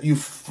that you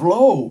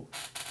flow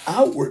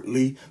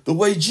outwardly the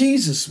way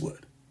Jesus would.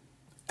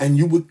 And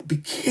you would be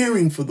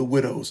caring for the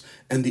widows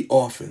and the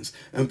orphans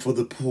and for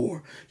the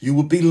poor. You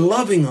would be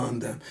loving on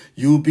them.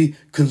 You would be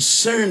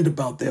concerned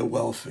about their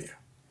welfare.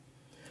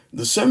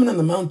 The Sermon on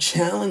the Mount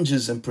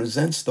challenges and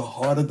presents the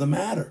heart of the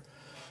matter.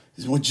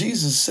 What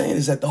Jesus is saying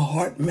is that the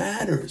heart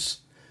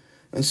matters.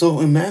 And so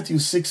in Matthew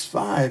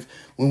 6:5,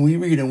 when we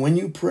read, and when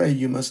you pray,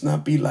 you must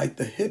not be like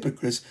the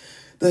hypocrites.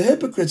 The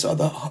hypocrites are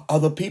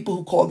the people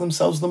who call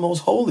themselves the most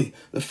holy,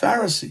 the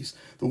Pharisees.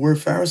 The word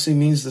Pharisee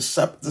means the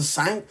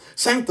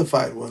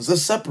sanctified ones, the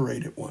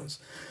separated ones.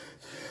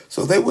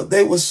 So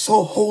they were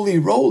so holy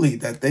roly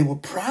that they were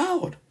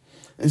proud.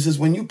 It says,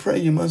 when you pray,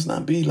 you must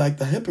not be like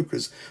the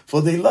hypocrites,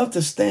 for they love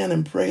to stand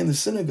and pray in the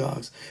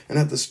synagogues and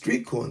at the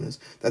street corners,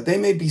 that they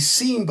may be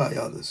seen by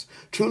others.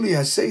 Truly,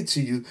 I say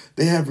to you,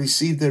 they have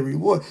received their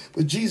reward.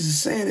 What Jesus is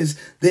saying is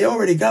they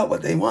already got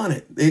what they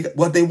wanted.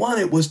 What they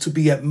wanted was to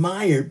be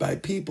admired by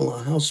people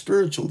on how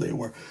spiritual they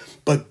were.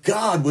 But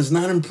God was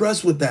not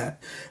impressed with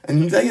that.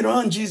 And later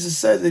on, Jesus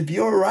said, if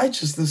your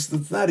righteousness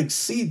does not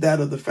exceed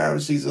that of the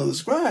Pharisees or the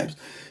scribes,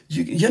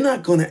 you're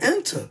not going to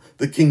enter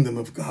the kingdom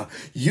of God.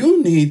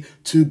 You need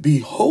to be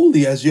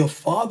holy as your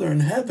Father in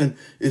heaven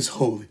is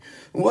holy.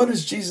 What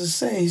is Jesus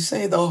saying? He's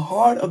saying the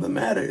heart of the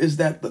matter is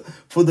that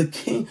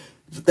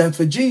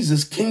for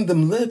Jesus,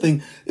 kingdom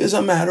living is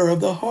a matter of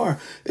the heart.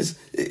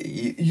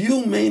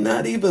 You may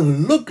not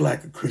even look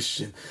like a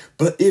Christian,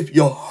 but if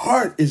your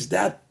heart is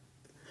that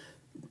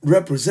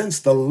represents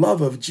the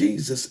love of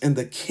Jesus and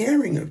the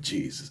caring of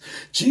Jesus.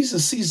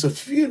 Jesus sees a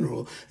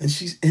funeral and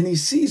he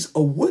sees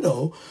a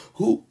widow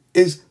who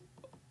is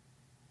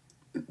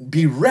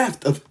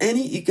bereft of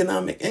any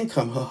economic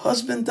income. Her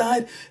husband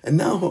died and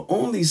now her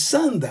only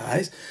son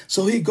dies.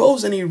 So he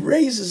goes and he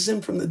raises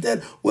him from the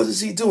dead. What is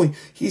he doing?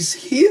 He's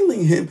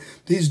healing him.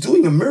 He's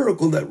doing a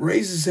miracle that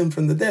raises him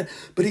from the dead.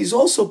 But he's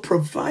also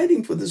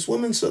providing for this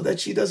woman so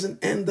that she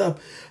doesn't end up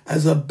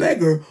as a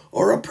beggar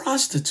or a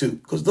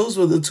prostitute. Because those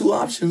were the two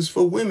options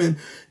for women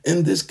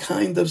in this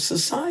kind of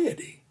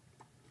society.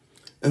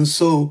 And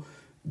so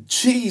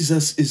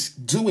Jesus is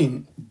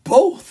doing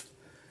both.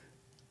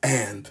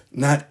 And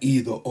not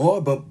either or,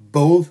 but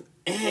both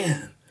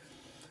and.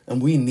 And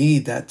we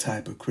need that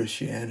type of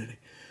Christianity.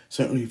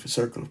 Certainly the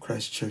Circle of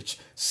Christ Church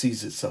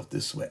sees itself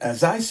this way.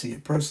 As I see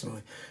it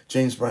personally,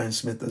 James Bryan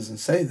Smith doesn't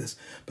say this,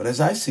 but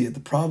as I see it, the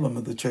problem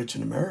of the church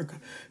in America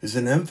is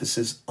an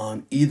emphasis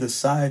on either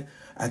side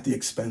at the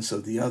expense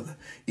of the other.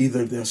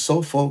 Either they're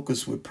so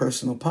focused with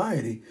personal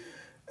piety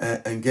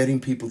and getting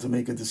people to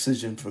make a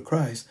decision for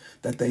Christ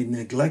that they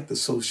neglect the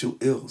social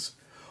ills.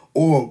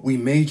 Or we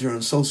major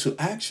in social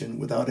action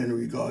without any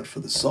regard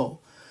for the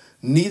soul.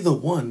 Neither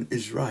one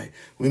is right.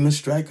 We must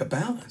strike a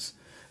balance.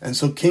 And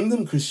so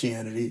kingdom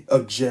Christianity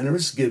of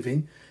generous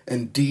giving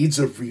and deeds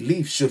of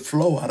relief should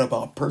flow out of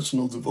our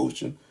personal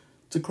devotion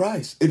to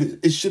Christ.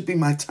 It should be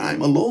my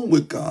time alone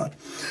with God,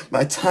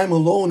 my time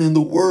alone in the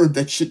Word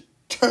that should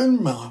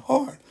turn my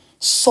heart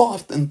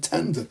soft and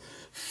tender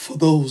for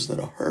those that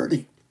are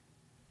hurting.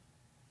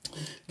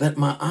 That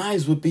my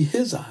eyes would be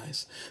his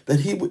eyes,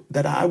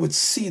 that I would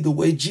see the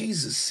way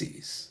Jesus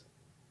sees.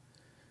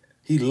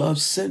 He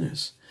loves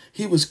sinners.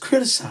 He was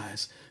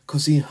criticized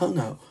because he hung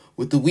out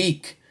with the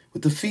weak,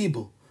 with the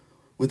feeble,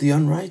 with the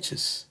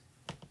unrighteous.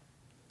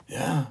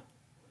 Yeah.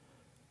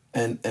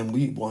 And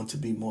we want to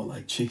be more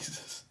like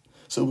Jesus.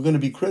 So we're going to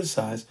be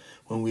criticized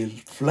when we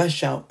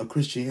flesh out a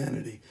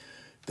Christianity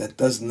that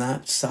does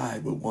not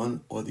side with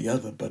one or the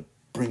other, but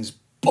brings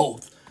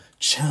both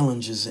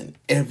challenges in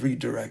every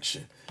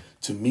direction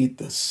to meet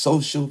the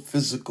social,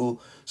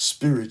 physical,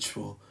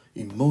 spiritual,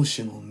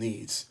 emotional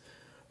needs.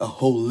 A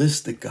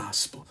holistic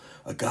gospel,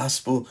 a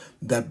gospel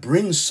that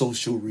brings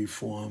social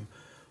reform,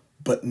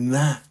 but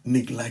not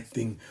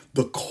neglecting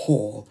the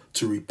call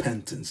to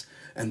repentance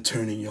and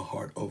turning your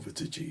heart over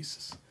to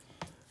Jesus.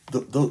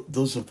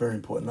 Those are very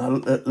important.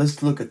 Now,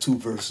 let's look at two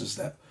verses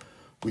that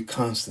we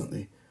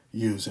constantly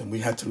use, and we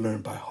had to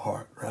learn by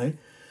heart, right?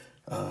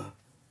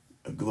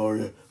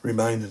 Gloria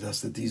reminded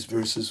us that these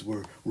verses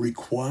were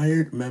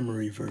required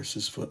memory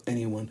verses for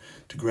anyone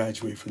to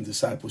graduate from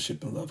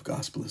discipleship in Love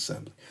Gospel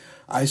Assembly.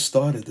 I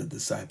started the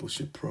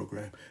discipleship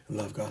program in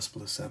Love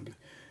Gospel Assembly.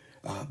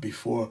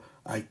 Before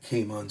I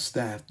came on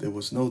staff, there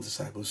was no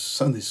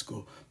Sunday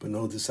school, but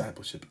no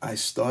discipleship. I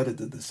started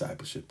the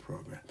discipleship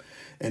program,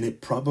 and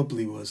it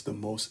probably was the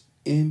most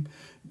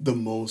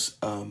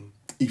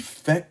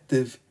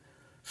effective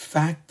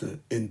factor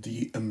in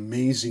the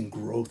amazing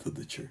growth of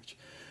the church.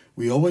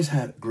 We always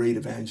had great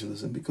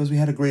evangelism because we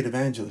had a great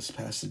evangelist,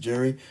 Pastor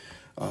Jerry.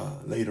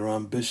 Later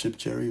on, Bishop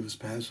Jerry was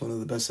perhaps one of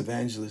the best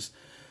evangelists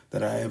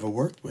that I ever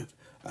worked with.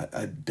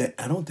 I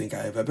don't think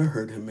I have ever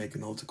heard him make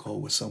an altar call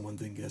where someone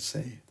didn't get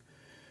saved.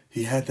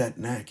 He had that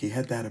knack. He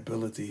had that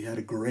ability. He had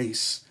a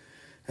grace.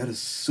 He had a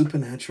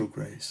supernatural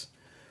grace.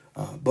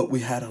 But we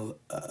had a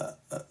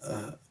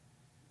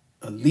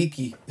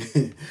leaky,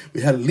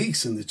 we had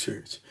leaks in the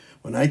church.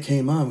 When I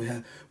came on, we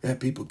had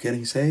people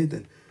getting saved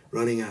and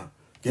running out,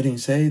 getting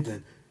saved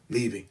and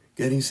leaving,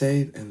 getting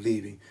saved and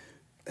leaving.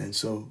 And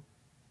so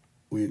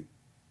we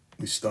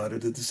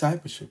started a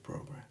discipleship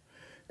program.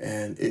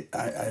 And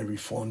I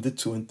reformed it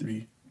 2 and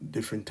 3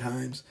 different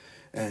times.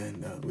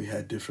 And we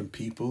had different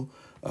people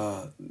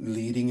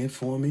leading it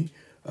for me.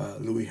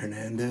 Louis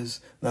Hernandez,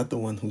 not the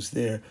one who's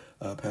there,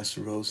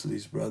 Pastor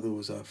Rosalie's brother,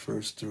 was our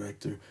first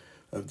director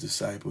of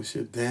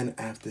discipleship. Then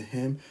after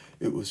him,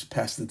 it was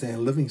Pastor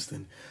Dan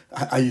Livingston.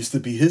 I used to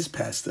be his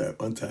pastor at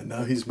one time.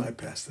 Now he's my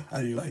pastor.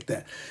 How do you like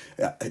that?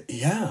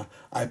 Yeah,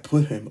 I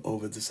put him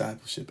over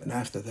discipleship. And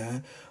after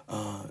that,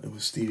 it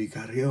was Stevie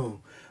Carrion.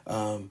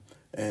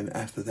 And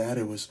after that,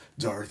 it was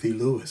Dorothy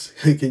Lewis.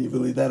 Can you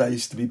believe that? I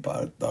used to be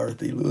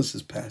Dorothy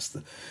Lewis's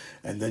pastor.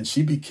 And then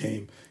she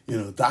became,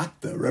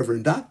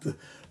 Reverend Dr.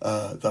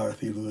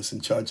 Dorothy Lewis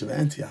in charge of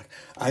Antioch.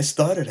 I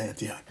started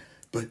Antioch,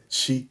 but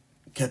she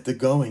kept it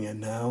going. And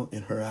now,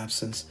 in her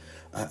absence,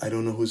 I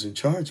don't know who's in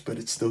charge, but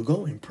it's still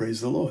going. Praise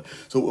the Lord.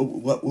 So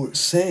what we're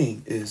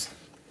saying is,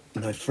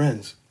 my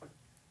friends,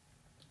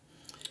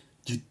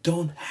 you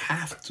don't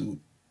have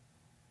to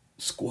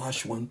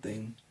squash one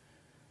thing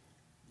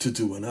to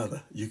do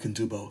another. You can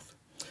do both.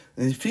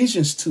 In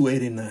Ephesians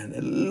 2:8-9,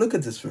 look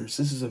at this verse.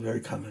 This is a very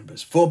common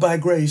verse. For by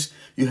grace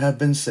you have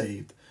been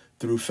saved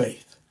through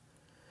faith.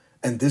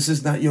 And this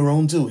is not your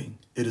own doing.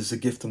 It is a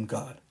gift from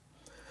God,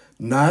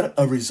 not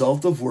a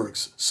result of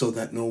works, so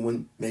that no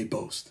one may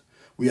boast.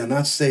 We are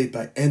not saved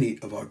by any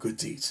of our good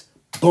deeds.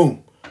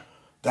 Boom.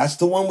 That's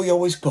the one we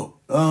always quote.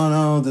 Oh,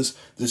 no, this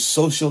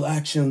social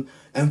action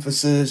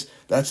emphasis,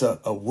 that's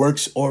a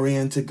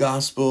works-oriented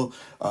gospel.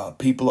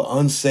 People are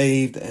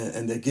unsaved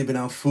and they're giving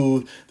out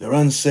food. They're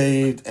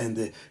unsaved and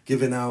they're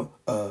giving out,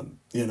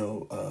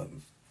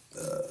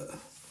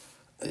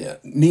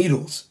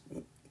 needles.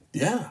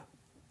 Yeah,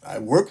 I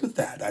work with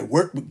that. I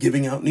work with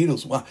giving out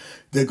needles. Why?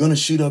 They're going to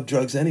shoot up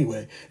drugs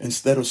anyway.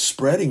 Instead of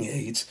spreading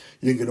AIDS,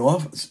 you're going to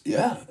offer.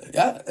 Yeah,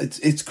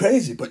 it's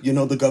crazy. But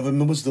the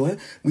government was doing it.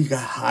 We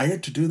got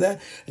hired to do that.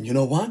 And you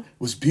know what? It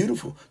was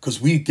beautiful because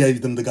we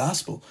gave them the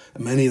gospel.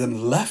 And many of them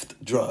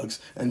left drugs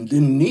and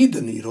didn't need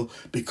the needle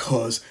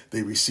because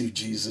they received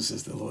Jesus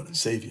as their Lord and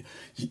Savior.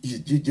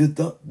 You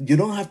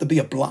don't have to be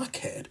a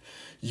blockhead.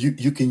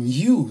 You can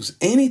use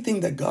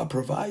anything that God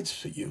provides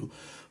for you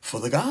for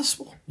the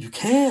gospel. You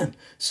can.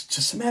 It's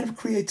just a matter of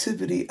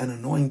creativity and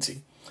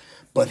anointing.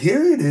 But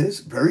here it is,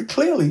 very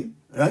clearly,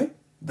 right?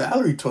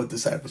 Valerie taught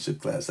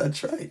discipleship class.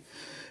 That's right.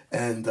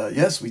 And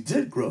yes, we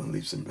did grow in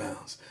leaps and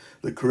bounds.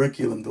 The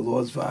curriculum, the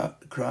Lord's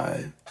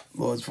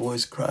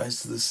voice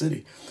cries to the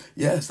city.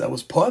 Yes, that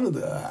was part of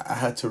I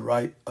had to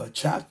write a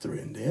chapter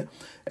in there.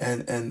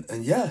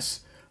 And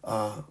yes,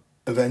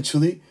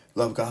 eventually,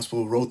 Love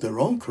Gospel wrote their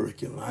own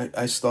curriculum.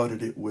 I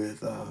started it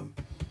with...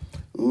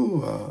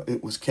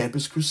 it was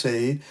Campus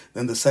Crusade.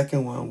 Then the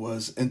second one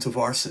was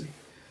InterVarsity.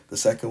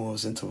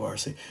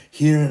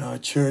 Here in our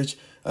church,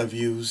 I've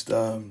used,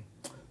 I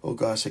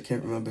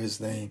can't remember his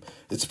name.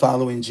 It's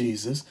Following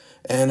Jesus.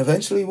 And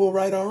eventually we'll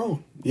write our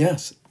own.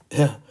 Yes.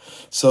 Yeah.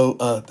 So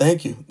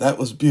thank you. That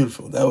was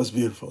beautiful.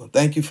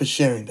 Thank you for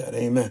sharing that.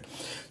 Amen.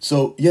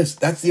 So yes,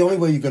 that's the only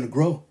way you're going to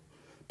grow.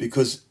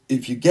 Because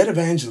if you get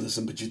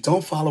evangelism, but you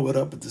don't follow it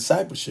up with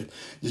discipleship,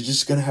 you're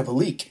just going to have a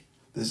leak.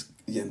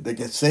 They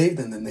get saved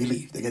and then they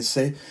leave. They get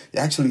saved.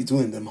 You're actually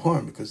doing them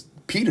harm because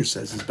Peter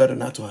says it's better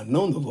not to have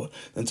known the Lord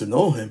than to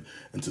know him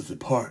and to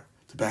depart,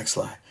 to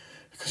backslide.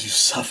 Because you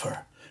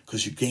suffer,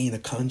 because you gain a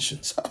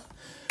conscience.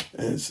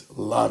 It's a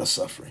lot of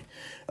suffering.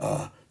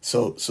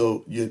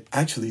 So you're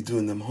actually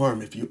doing them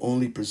harm if you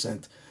only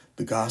present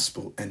the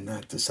gospel and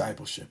not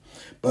discipleship.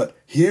 But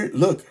here,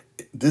 look,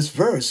 this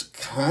verse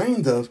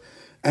kind of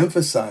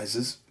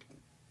emphasizes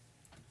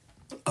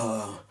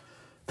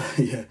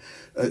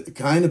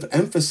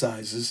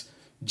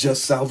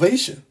just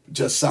salvation,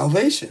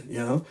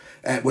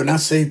 and we're not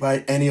saved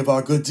by any of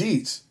our good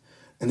deeds.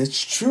 And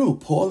it's true.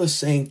 Paul is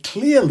saying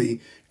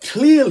clearly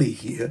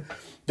here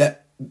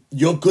that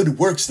your good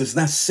works does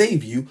not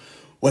save you.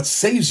 What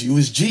saves you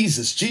is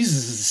Jesus.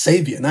 Jesus is the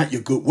Savior, not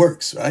your good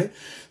works, right?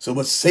 So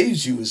what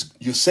saves you is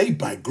you're saved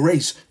by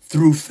grace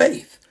through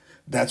faith.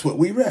 That's what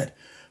we read.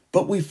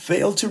 But we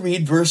failed to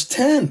read verse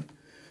 10.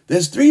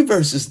 There's 3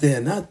 verses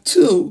there, not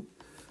 2.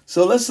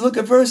 So let's look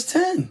at verse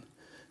 10.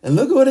 And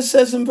look at what it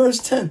says in verse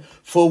 10.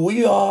 For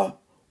we are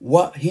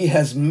what he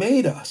has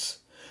made us,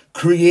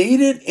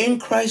 created in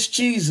Christ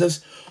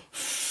Jesus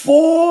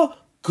for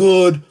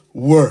good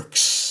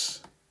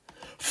works.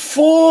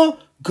 For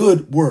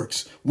good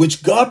works,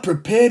 which God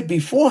prepared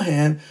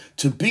beforehand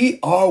to be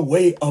our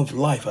way of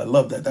life. I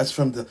love that. That's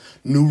from the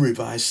New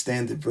Revised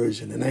Standard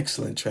Version, an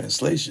excellent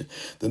translation.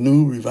 The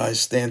New Revised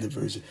Standard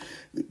Version.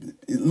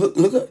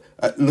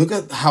 Look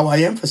at how I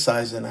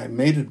emphasize it, and I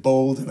made it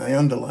bold, and I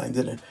underlined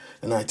it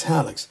in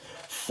italics.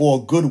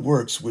 For good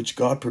works, which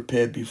God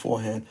prepared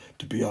beforehand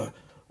to be our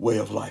way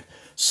of life.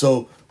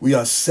 So we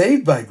are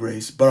saved by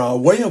grace, but our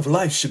way of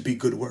life should be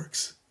good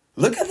works.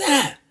 Look at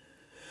that.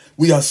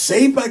 We are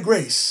saved by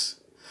grace,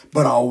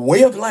 but our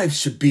way of life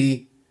should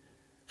be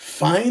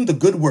find the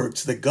good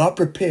works that God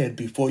prepared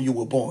before you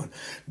were born.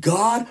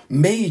 God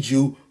made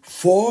you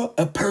for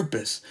a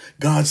purpose.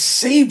 God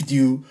saved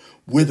you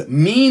with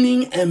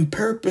meaning and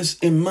purpose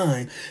in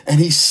mind, and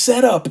he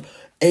set up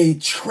a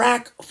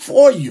track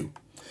for you.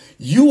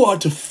 You are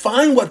to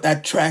find what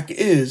that track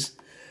is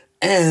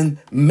and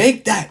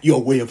make that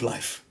your way of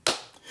life.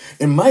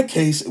 In my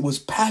case, it was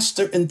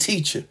pastor and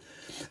teacher.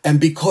 And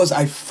because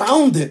I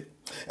found it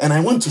and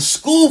I went to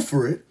school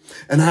for it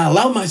and I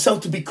allowed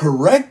myself to be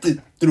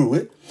corrected through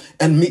it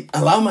and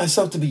allow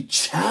myself to be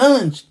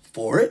challenged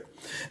for it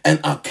and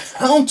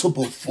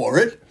accountable for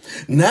it,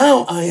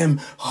 now I am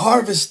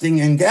harvesting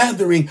and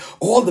gathering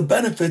all the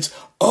benefits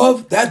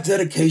of that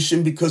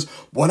dedication, because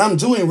what I'm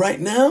doing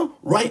right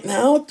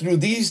now through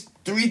these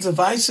 3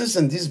 devices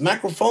and these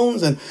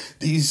microphones and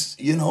these,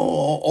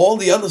 all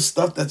the other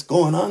stuff that's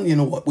going on,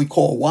 what we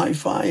call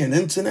Wi-Fi and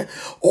internet,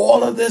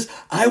 all of this,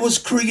 I was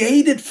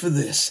created for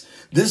this.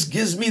 This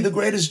gives me the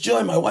greatest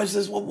joy. My wife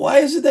says, well, why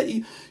is it that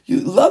you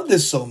love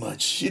this so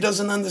much? She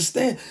doesn't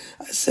understand.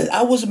 I said,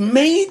 I was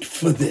made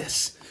for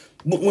this.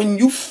 When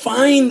you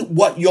find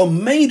what you're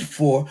made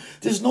for,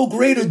 there's no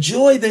greater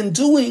joy than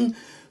doing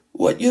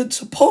what you're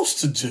supposed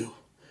to do.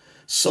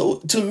 So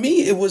to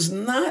me, it was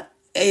not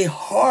a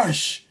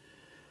harsh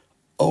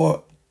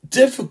or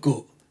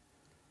difficult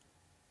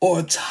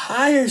or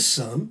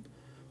tiresome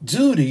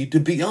duty to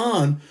be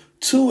on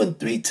 2 and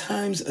 3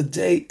 times a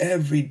day,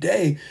 every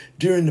day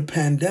during the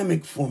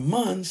pandemic for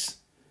months.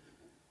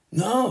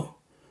 No.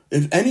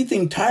 If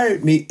anything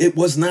tired me, it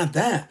was not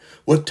that.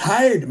 What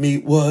tired me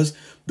was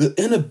the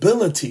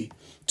inability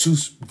to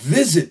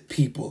visit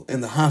people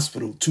in the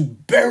hospital, to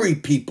bury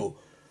people,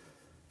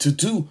 to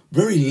do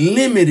very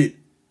limited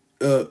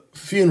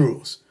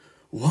funerals.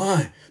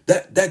 Why?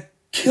 That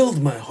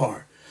killed my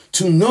heart.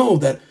 To know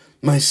that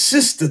my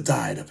sister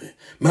died of it,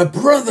 my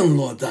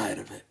brother-in-law died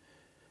of it,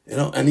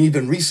 and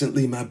even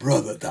recently my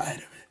brother died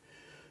of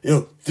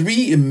it.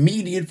 3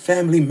 immediate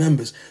family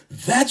members.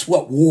 That's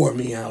what wore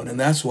me out. And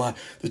that's why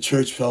the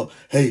church felt,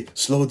 hey,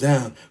 slow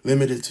down,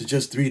 limited to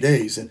just 3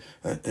 days. And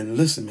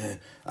listen, man,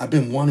 I've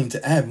been wanting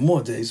to add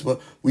more days,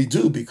 but we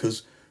do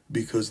because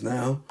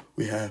now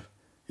we have,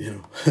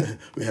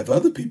 we have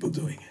other people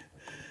doing it.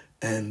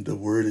 And the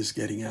word is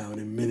getting out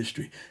in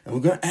ministry. And we're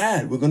going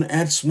to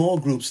add small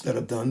groups that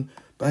are done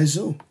by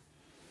Zoom.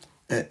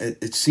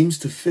 It seems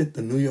to fit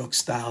the New York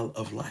style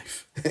of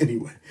life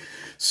anyway.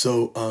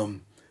 So,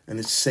 and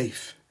it's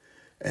safe.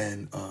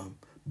 And,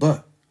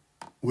 but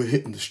we're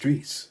hitting the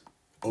streets.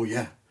 Oh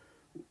yeah.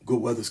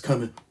 Good weather's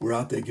coming. We're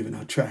out there giving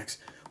out tracts.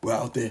 We're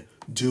out there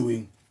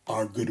doing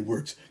our good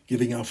works,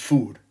 giving out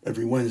food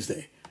every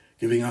Wednesday,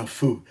 giving out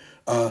food,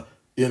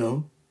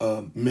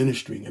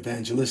 ministering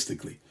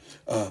evangelistically,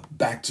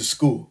 back to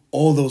school,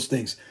 all those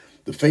things.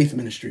 The faith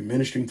ministry,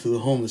 ministering to the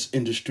homeless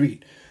in the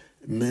street,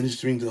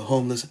 ministering to the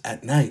homeless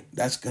at night.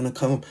 That's going to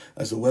come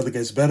as the weather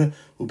gets better.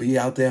 We'll be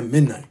out there at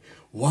midnight.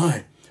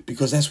 Why?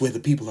 Because that's where the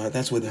people are.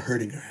 That's where the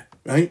hurting are at,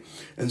 right?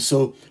 And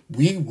so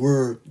we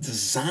were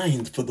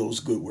designed for those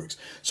good works.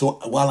 So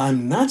while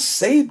I'm not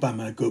saved by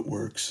my good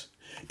works,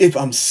 if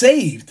I'm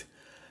saved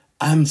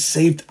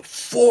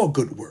for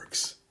good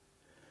works.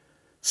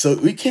 So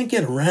we can't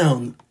get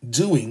around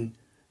doing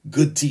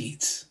good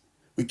deeds.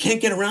 We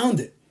can't get around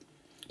it.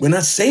 We're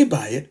not saved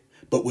by it,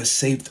 but we're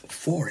saved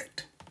for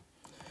it.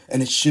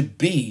 And it should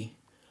be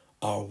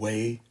our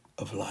way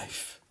of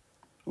life.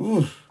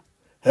 Ooh,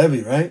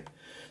 heavy, right?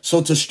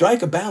 So to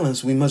strike a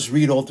balance, we must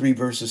read all 3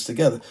 verses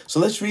together.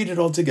 So let's read it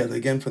all together,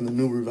 again from the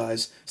New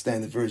Revised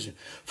Standard Version.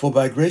 For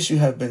by grace you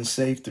have been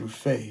saved through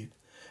faith,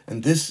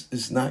 and this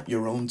is not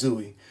your own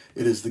doing.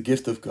 It is the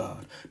gift of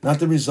God, not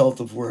the result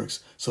of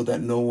works, so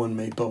that no one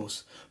may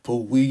boast.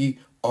 For we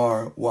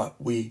are what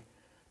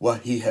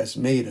he has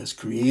made us,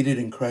 created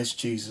in Christ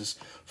Jesus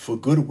for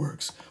good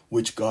works,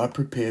 which God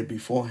prepared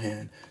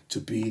beforehand to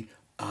be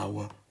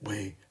our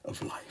way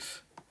of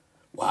life.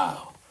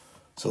 Wow.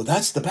 So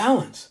that's the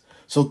balance.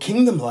 So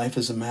kingdom life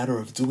is a matter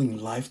of doing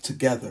life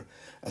together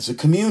as a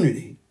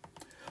community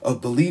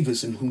of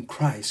believers in whom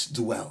Christ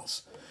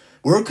dwells.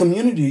 We're a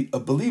community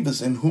of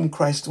believers in whom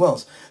Christ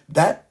dwells.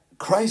 That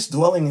Christ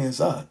dwelling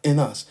in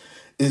us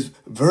is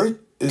very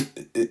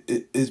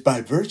is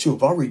by virtue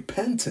of our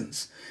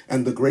repentance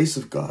and the grace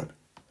of God,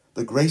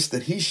 the grace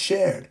that he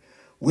shared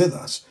with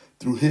us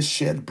through his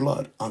shed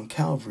blood on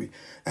Calvary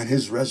and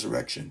his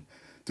resurrection,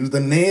 through the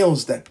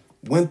nails that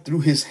went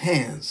through his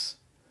hands,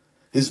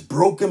 his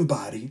broken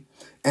body,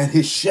 and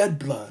his shed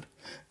blood,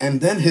 and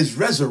then his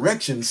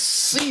resurrection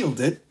sealed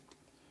it.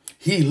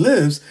 He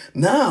lives.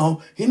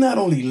 Now, he not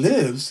only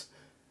lives,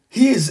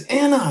 he is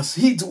in us.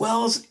 He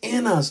dwells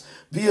in us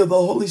via the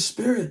Holy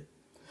Spirit.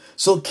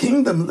 So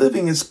kingdom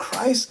living is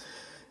Christ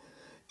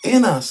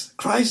in us.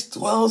 Christ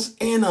dwells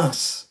in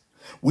us.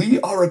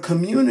 We are a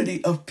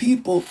community of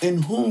people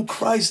in whom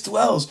Christ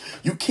dwells.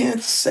 You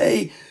can't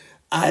say,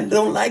 I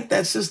don't like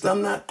that sister.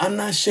 I'm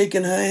not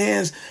shaking her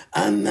hands.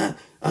 I'm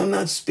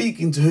not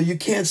speaking to her. You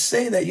can't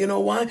say that. You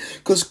know why?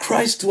 Because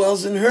Christ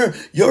dwells in her.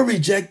 You're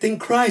rejecting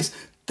Christ.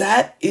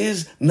 That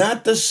is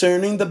not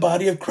discerning the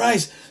body of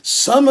Christ.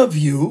 Some of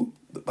you,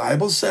 the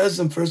Bible says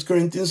in 1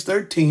 Corinthians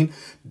 13,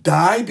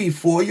 die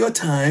before your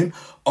time,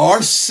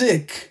 are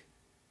sick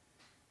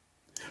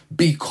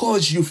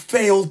because you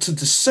fail to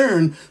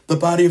discern the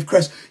body of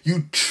Christ.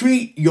 You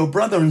treat your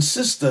brother and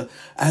sister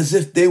as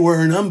if they were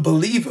an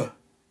unbeliever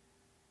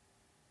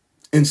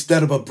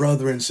instead of a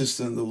brother and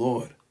sister in the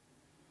Lord.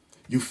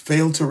 You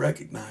fail to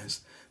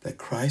recognize that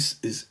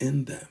Christ is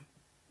in them.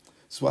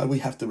 That's why we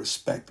have to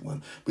respect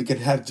one. We can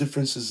have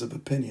differences of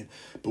opinion,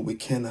 but we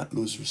cannot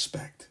lose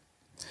respect.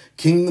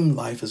 Kingdom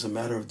life is a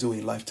matter of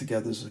doing life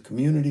together as a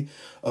community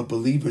of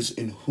believers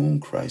in whom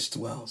Christ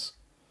dwells.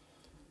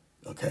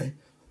 Okay?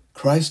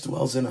 Christ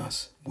dwells in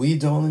us. We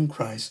dwell in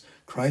Christ.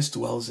 Christ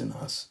dwells in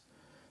us.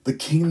 The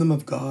kingdom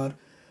of God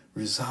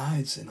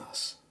resides in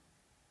us.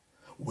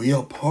 We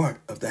are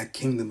part of that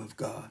kingdom of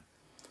God.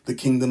 The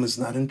kingdom is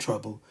not in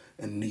trouble,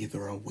 and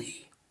neither are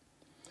we.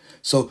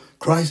 So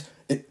Christ,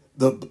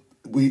 the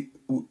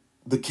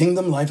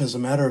kingdom life is a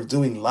matter of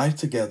doing life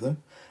together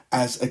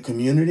as a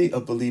community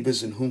of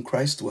believers in whom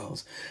Christ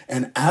dwells.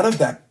 And out of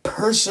that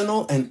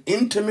personal and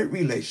intimate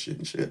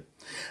relationship,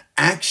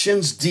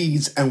 actions,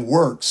 deeds, and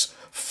works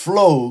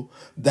flow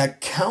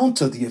that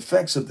counter the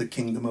effects of the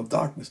kingdom of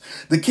darkness.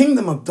 The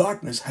kingdom of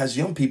darkness has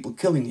young people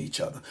killing each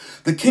other.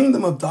 The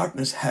kingdom of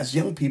darkness has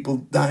young people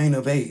dying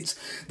of AIDS.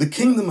 The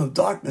kingdom of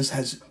darkness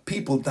has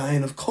people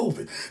dying of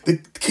COVID. The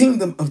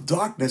kingdom of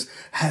darkness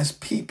has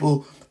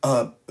people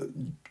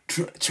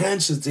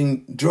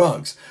transiting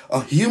drugs,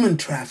 human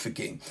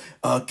trafficking,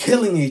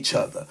 killing each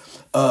other,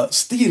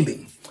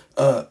 stealing,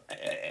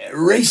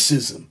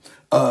 racism,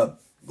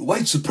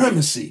 white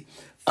supremacy,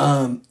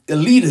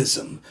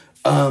 elitism,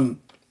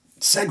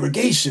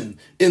 segregation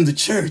in the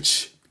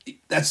church.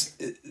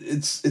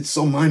 It's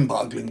so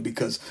mind-boggling,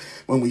 because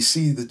when we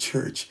see the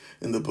church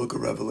in the book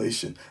of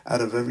Revelation,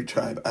 out of every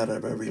tribe, out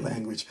of every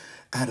language,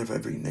 out of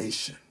every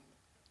nation,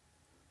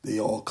 they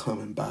all come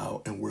and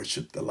bow and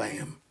worship the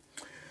Lamb.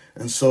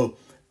 And so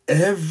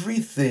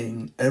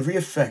everything, every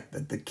effect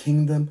that the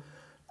kingdom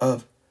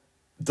of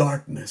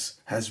darkness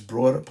has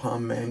brought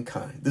upon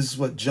mankind, this is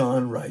what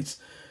John writes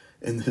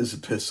in his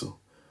epistle.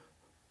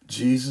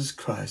 Jesus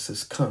Christ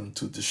has come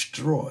to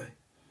destroy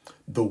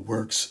the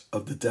works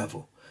of the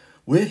devil.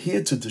 We're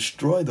here to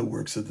destroy the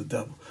works of the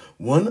devil.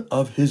 One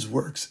of his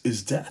works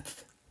is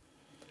death.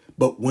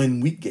 But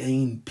when we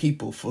gain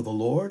people for the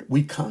Lord,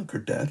 we conquer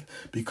death,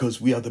 because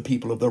we are the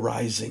people of the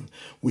rising.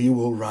 We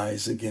will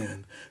rise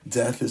again.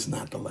 Death is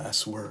not the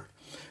last word.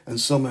 And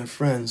so, my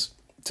friends,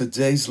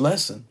 today's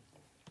lesson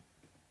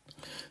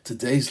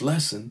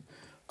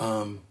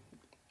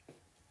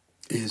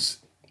is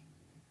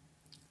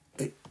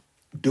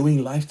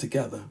doing life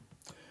together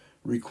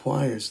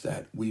requires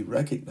that we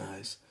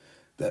recognize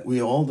that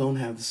we all don't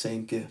have the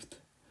same gift.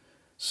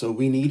 So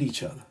we need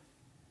each other.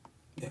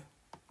 Yeah.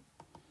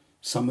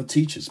 Some are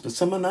teachers, but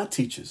some are not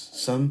teachers.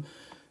 Some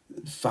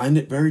find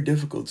it very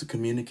difficult to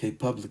communicate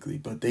publicly,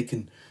 but they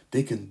can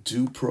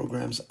do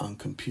programs on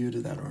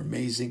computer that are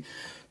amazing.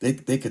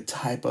 They could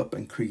type up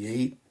and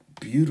create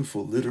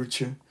beautiful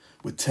literature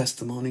with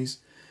testimonies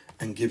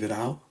and give it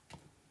out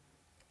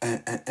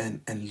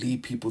and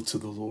lead people to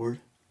the Lord.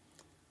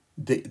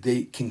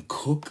 They can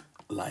cook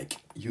like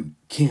you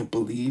can't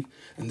believe,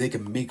 and they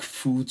can make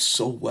food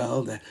so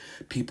well that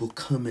people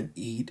come and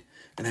eat.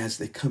 And as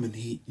they come and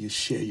eat, you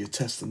share your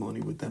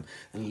testimony with them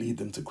and lead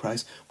them to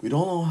Christ. We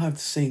don't all have the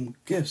same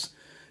gifts.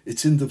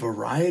 It's in the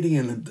variety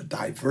and in the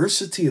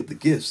diversity of the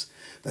gifts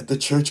that the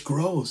church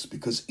grows,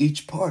 because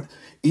each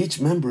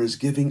member is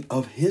giving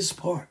of his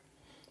part.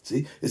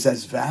 See, it's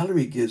as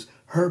Valerie gives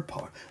her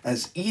part,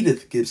 as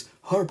Edith gives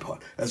her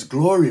part, as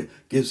Gloria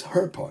gives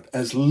her part,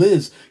 as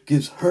Liz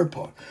gives her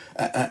part,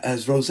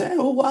 as Roseanne.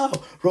 Oh, wow,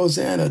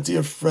 Roseanne, a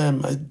dear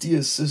friend, my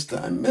dear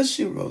sister. I miss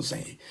you,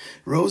 Roseanne.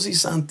 Rosie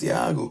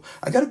Santiago.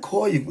 I got to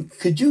call you.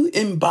 Could you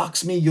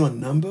inbox me your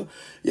number?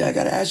 Yeah, I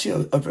got to ask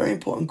you a very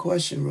important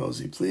question,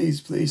 Rosie. Please,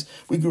 please.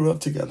 We grew up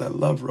together. I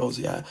love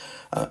Rosie. I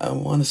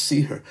want to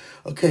see her.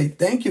 Okay,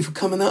 thank you for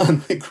coming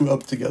on. We grew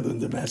up together in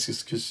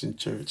Damascus Christian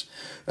Church.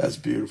 That's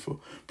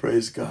beautiful.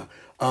 Praise God.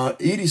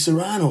 Edie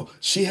Serrano,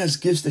 she has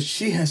gifts that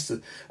she has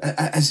to,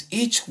 as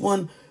each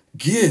one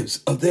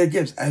gives of their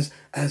gifts,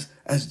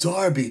 as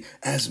Darby,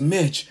 as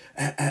Mitch,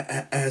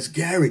 as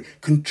Gary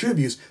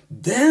contributes,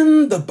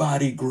 then the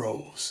body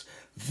grows.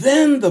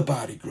 Then the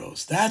body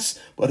grows. That's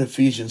what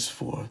Ephesians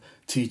 4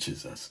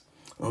 teaches us.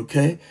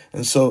 Okay?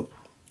 And so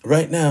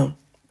right now,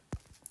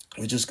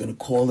 we're just going to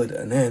call it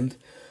an end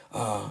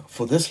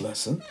for this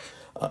lesson.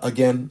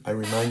 Again, I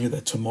remind you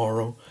that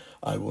tomorrow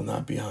I will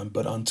not be on,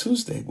 but on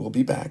Tuesday we'll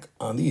be back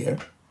on the air.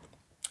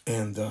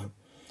 And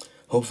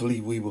hopefully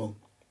we will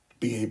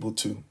be able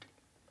to,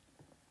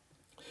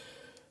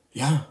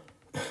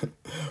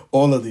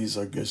 all of these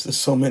are gifts. There's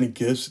so many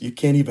gifts. You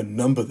can't even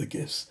number the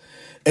gifts.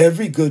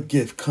 Every good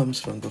gift comes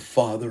from the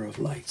Father of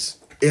lights.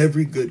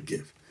 Every good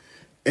gift.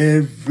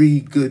 Every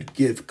good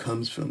gift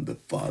comes from the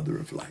Father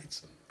of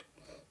lights.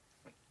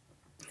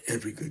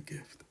 Every good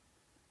gift.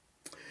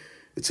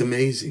 It's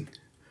amazing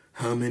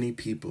how many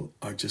people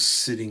are just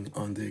sitting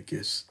on their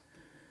gifts.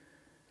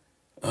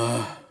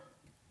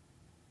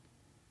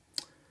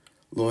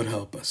 Lord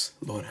help us.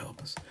 Lord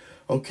help us.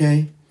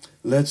 Okay,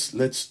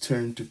 let's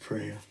turn to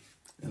prayer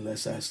and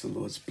let's ask the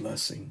Lord's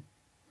blessing.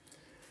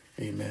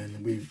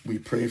 Amen. We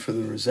pray for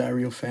the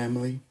Rosario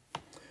family,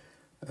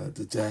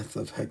 the death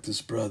of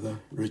Hector's brother,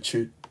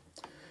 Richard.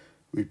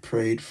 We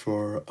prayed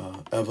for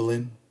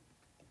Evelyn.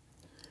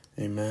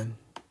 Amen.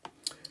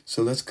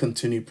 So let's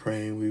continue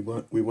praying.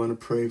 We want to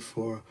pray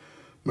for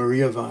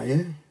Maria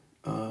Valle,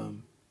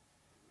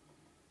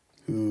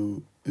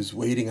 who is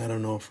waiting. I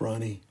don't know if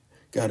Ronnie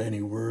got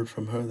any word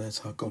from her. That's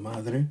her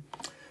comadre.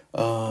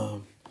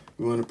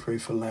 We want to pray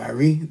for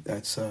Larry.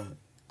 That's a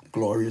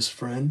glorious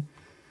friend.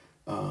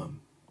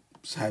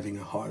 Is having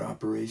a heart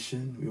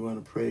operation. We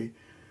want to pray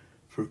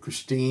for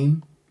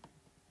Christine,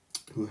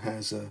 who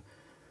has a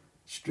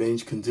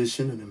strange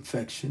condition, an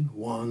infection.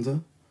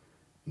 Wanda,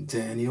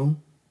 Daniel,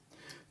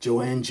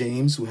 Joanne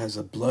James, who has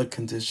a blood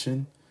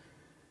condition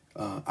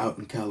out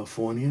in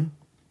California.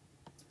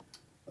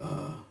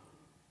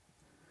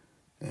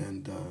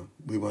 And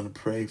we want to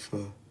pray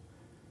for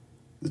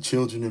the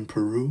children in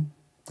Peru.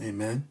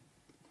 Amen.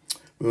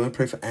 We want to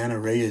pray for Anna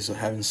Reyes. I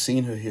haven't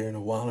seen her here in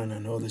a while, and I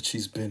know that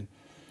she's been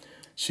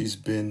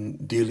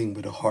dealing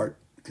with a heart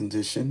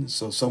condition.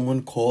 So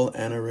someone call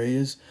Anna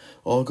Reyes.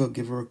 Olga,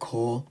 give her a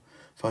call.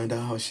 Find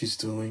out how she's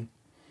doing.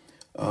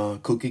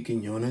 Cookie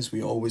Quinones,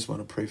 we always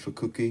want to pray for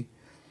Cookie.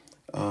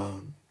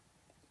 Amen.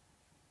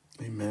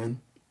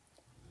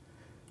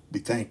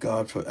 We thank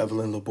God for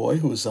Evelyn LeBoy,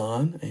 who is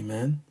on.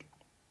 Amen.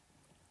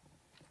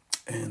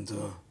 And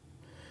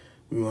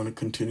we want to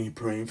continue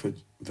praying for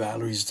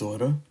Valerie's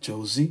daughter,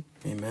 Josie.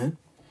 Amen.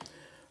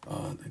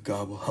 That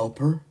God will help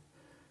her.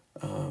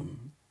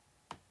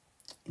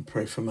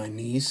 Pray for my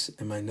niece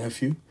and my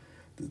nephew,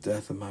 the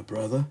death of my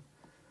brother.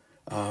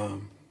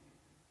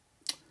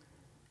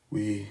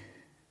 We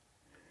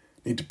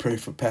need to pray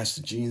for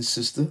Pastor Jean's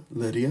sister,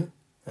 Lydia.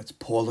 That's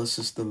Paula's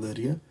sister,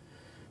 Lydia.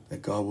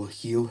 That God will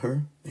heal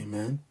her.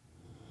 Amen.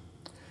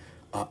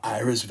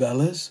 Iris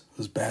Velez,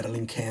 who's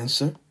battling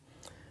cancer.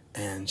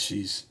 And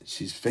she's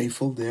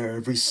faithful there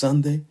every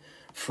Sunday.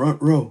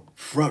 Front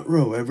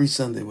row every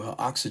Sunday with her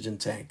oxygen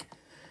tank.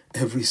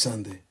 Every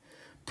Sunday.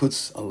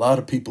 Puts a lot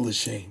of people to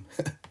shame.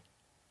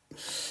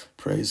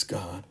 Praise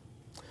God.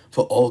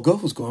 For Olga,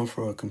 who's going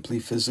for a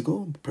complete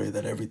physical, pray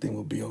that everything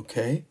will be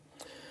okay.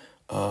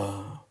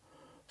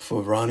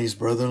 For Ronnie's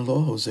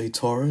brother-in-law, Jose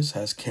Torres,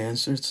 has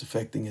cancer. It's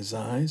affecting his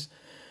eyes.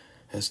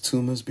 Has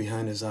tumors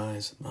behind his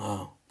eyes.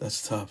 Wow,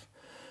 that's tough.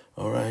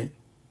 All right.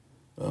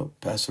 Well,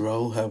 Pastor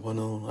Raul had one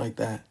on like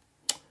that.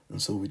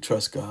 And so we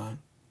trust God.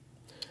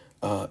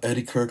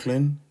 Eddie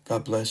Kirkland,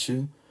 God bless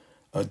you.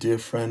 A dear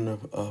friend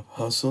of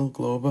Hustle,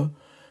 Glover,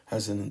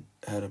 had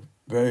a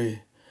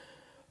very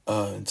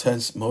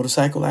intense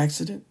motorcycle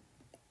accident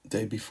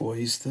day before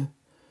Easter.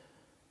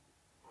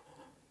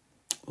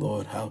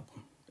 Lord, help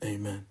him.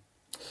 Amen.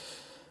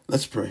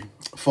 Let's pray.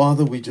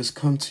 Father, we just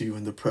come to you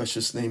in the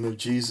precious name of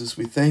Jesus.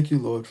 We thank you,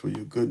 Lord, for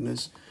your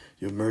goodness,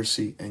 your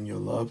mercy, and your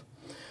love.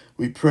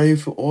 We pray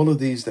for all of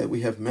these that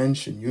we have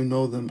mentioned. You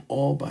know them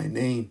all by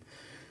name.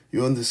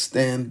 You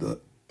understand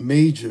the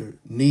major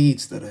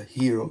needs that are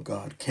here, oh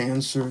God.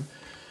 Cancer,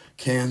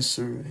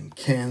 and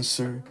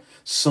cancer.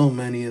 So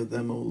many of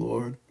them, oh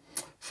Lord.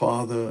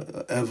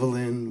 Father,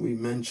 Evelyn, we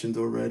mentioned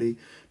already.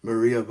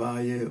 Maria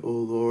Valle, oh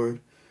Lord.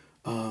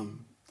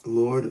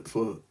 Lord,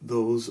 for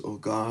those, oh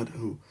God,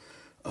 who,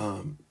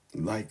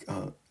 like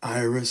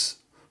Iris,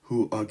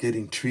 who are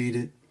getting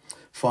treated.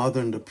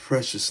 Father, in the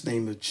precious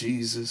name of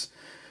Jesus.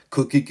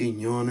 Cookie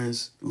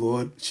Quinones,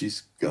 Lord,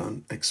 she's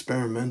gone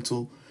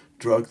experimental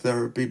drug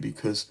therapy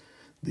because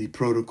the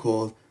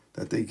protocol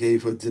that they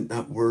gave her did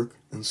not work.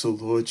 And so,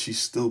 Lord, she's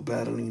still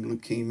battling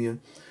leukemia.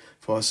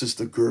 For our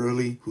sister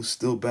Gurley, who's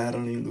still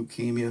battling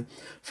leukemia.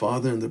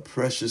 Father, in the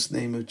precious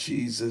name of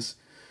Jesus,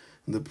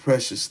 in the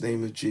precious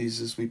name of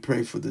Jesus, we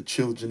pray for the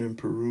children in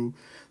Peru,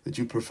 that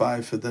you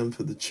provide for them,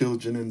 for the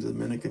children in the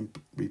Dominican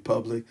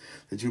Republic,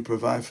 that you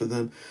provide for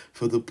them,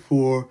 for the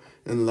poor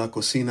in La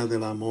Cocina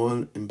del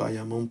Amor in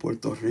Bayamón,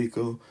 Puerto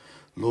Rico.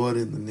 Lord,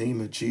 in the name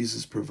of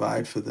Jesus,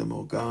 provide for them,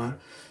 oh God.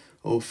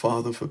 Oh,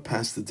 Father, for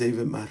Pastor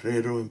David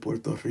Marrero in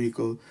Puerto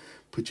Rico,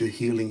 put your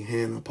healing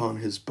hand upon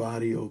his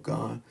body, oh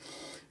God.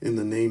 In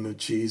the name of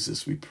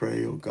Jesus, we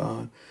pray, oh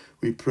God.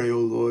 We pray, oh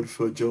Lord,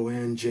 for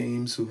Joanne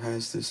James, who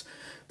has this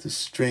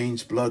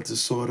strange blood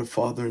disorder.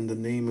 Father, in the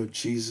name of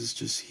Jesus,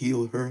 just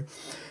heal her.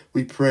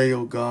 We pray,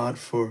 oh God,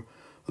 for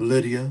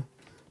Lydia,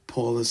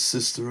 Paula's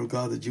sister, oh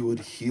God, that you would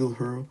heal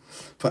her.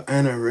 For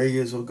Anna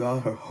Reyes, oh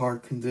God, her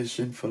heart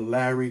condition. For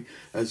Larry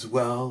as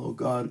well, oh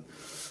God.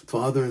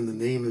 Father, in the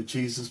name of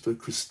Jesus, for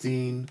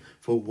Christine,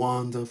 for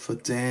Wanda, for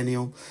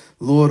Daniel.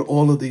 Lord,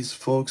 all of these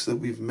folks that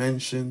we've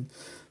mentioned,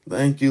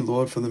 thank you,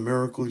 Lord, for the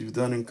miracle you've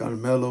done in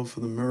Carmelo, for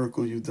the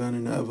miracle you've done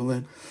in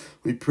Evelyn.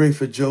 We pray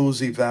for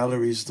Josie,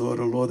 Valerie's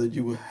daughter, Lord, that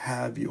you will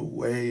have your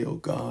way, oh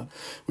God.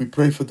 We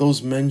pray for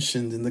those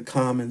mentioned in the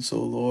comments,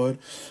 oh Lord,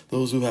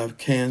 those who have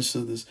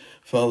cancer, this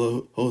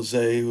fellow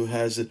Jose who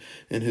has it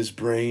in his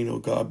brain, oh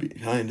God,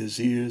 behind his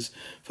ears,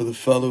 for the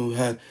fellow who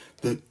had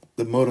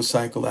the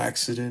motorcycle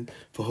accident,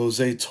 for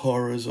Jose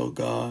Torres, oh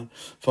God.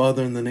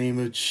 Father, in the name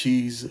of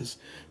Jesus,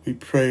 we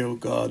pray, oh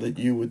God, that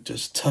you would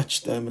just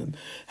touch them and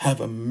have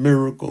a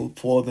miracle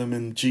for them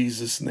in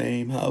Jesus'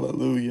 name.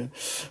 Hallelujah.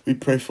 We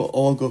pray for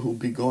Olga, who'll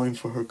be going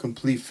for her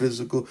complete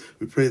physical.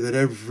 We pray that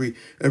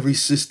every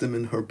system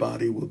in her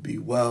body will be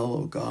well,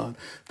 oh God.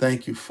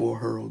 Thank you for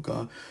her, oh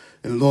God.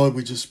 And Lord,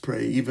 we just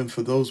pray, even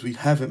for those we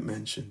haven't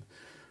mentioned,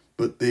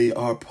 but they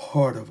are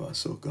part of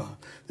us, oh God,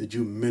 that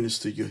you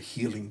minister your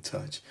healing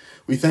touch.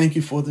 We thank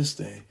you for this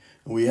day,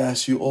 and we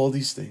ask you all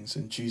these things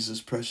in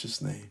Jesus'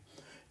 precious name.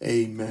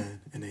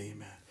 Amen and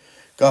amen.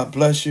 God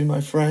bless you,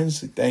 my friends.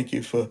 Thank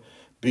you for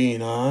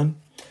being on,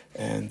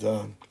 and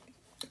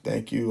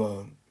thank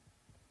you,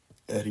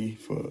 Eddie,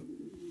 for,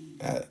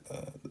 let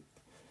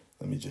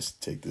me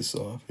just take this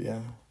off, yeah.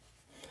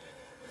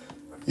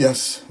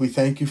 Yes, we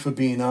thank you for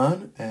being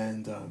on,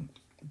 and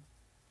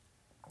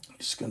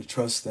just going to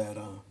trust that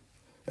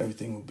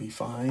everything will be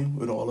fine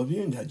with all of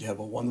you, and that you have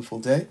a wonderful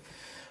day.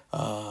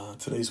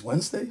 Today's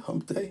Wednesday,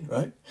 hump day,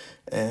 right?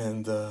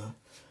 And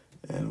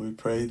we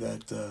pray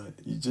that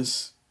you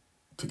just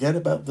forget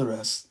about the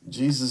rest.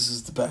 Jesus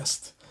is the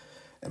best.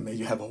 And may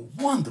you have a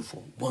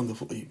wonderful,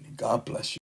 wonderful evening. God bless you.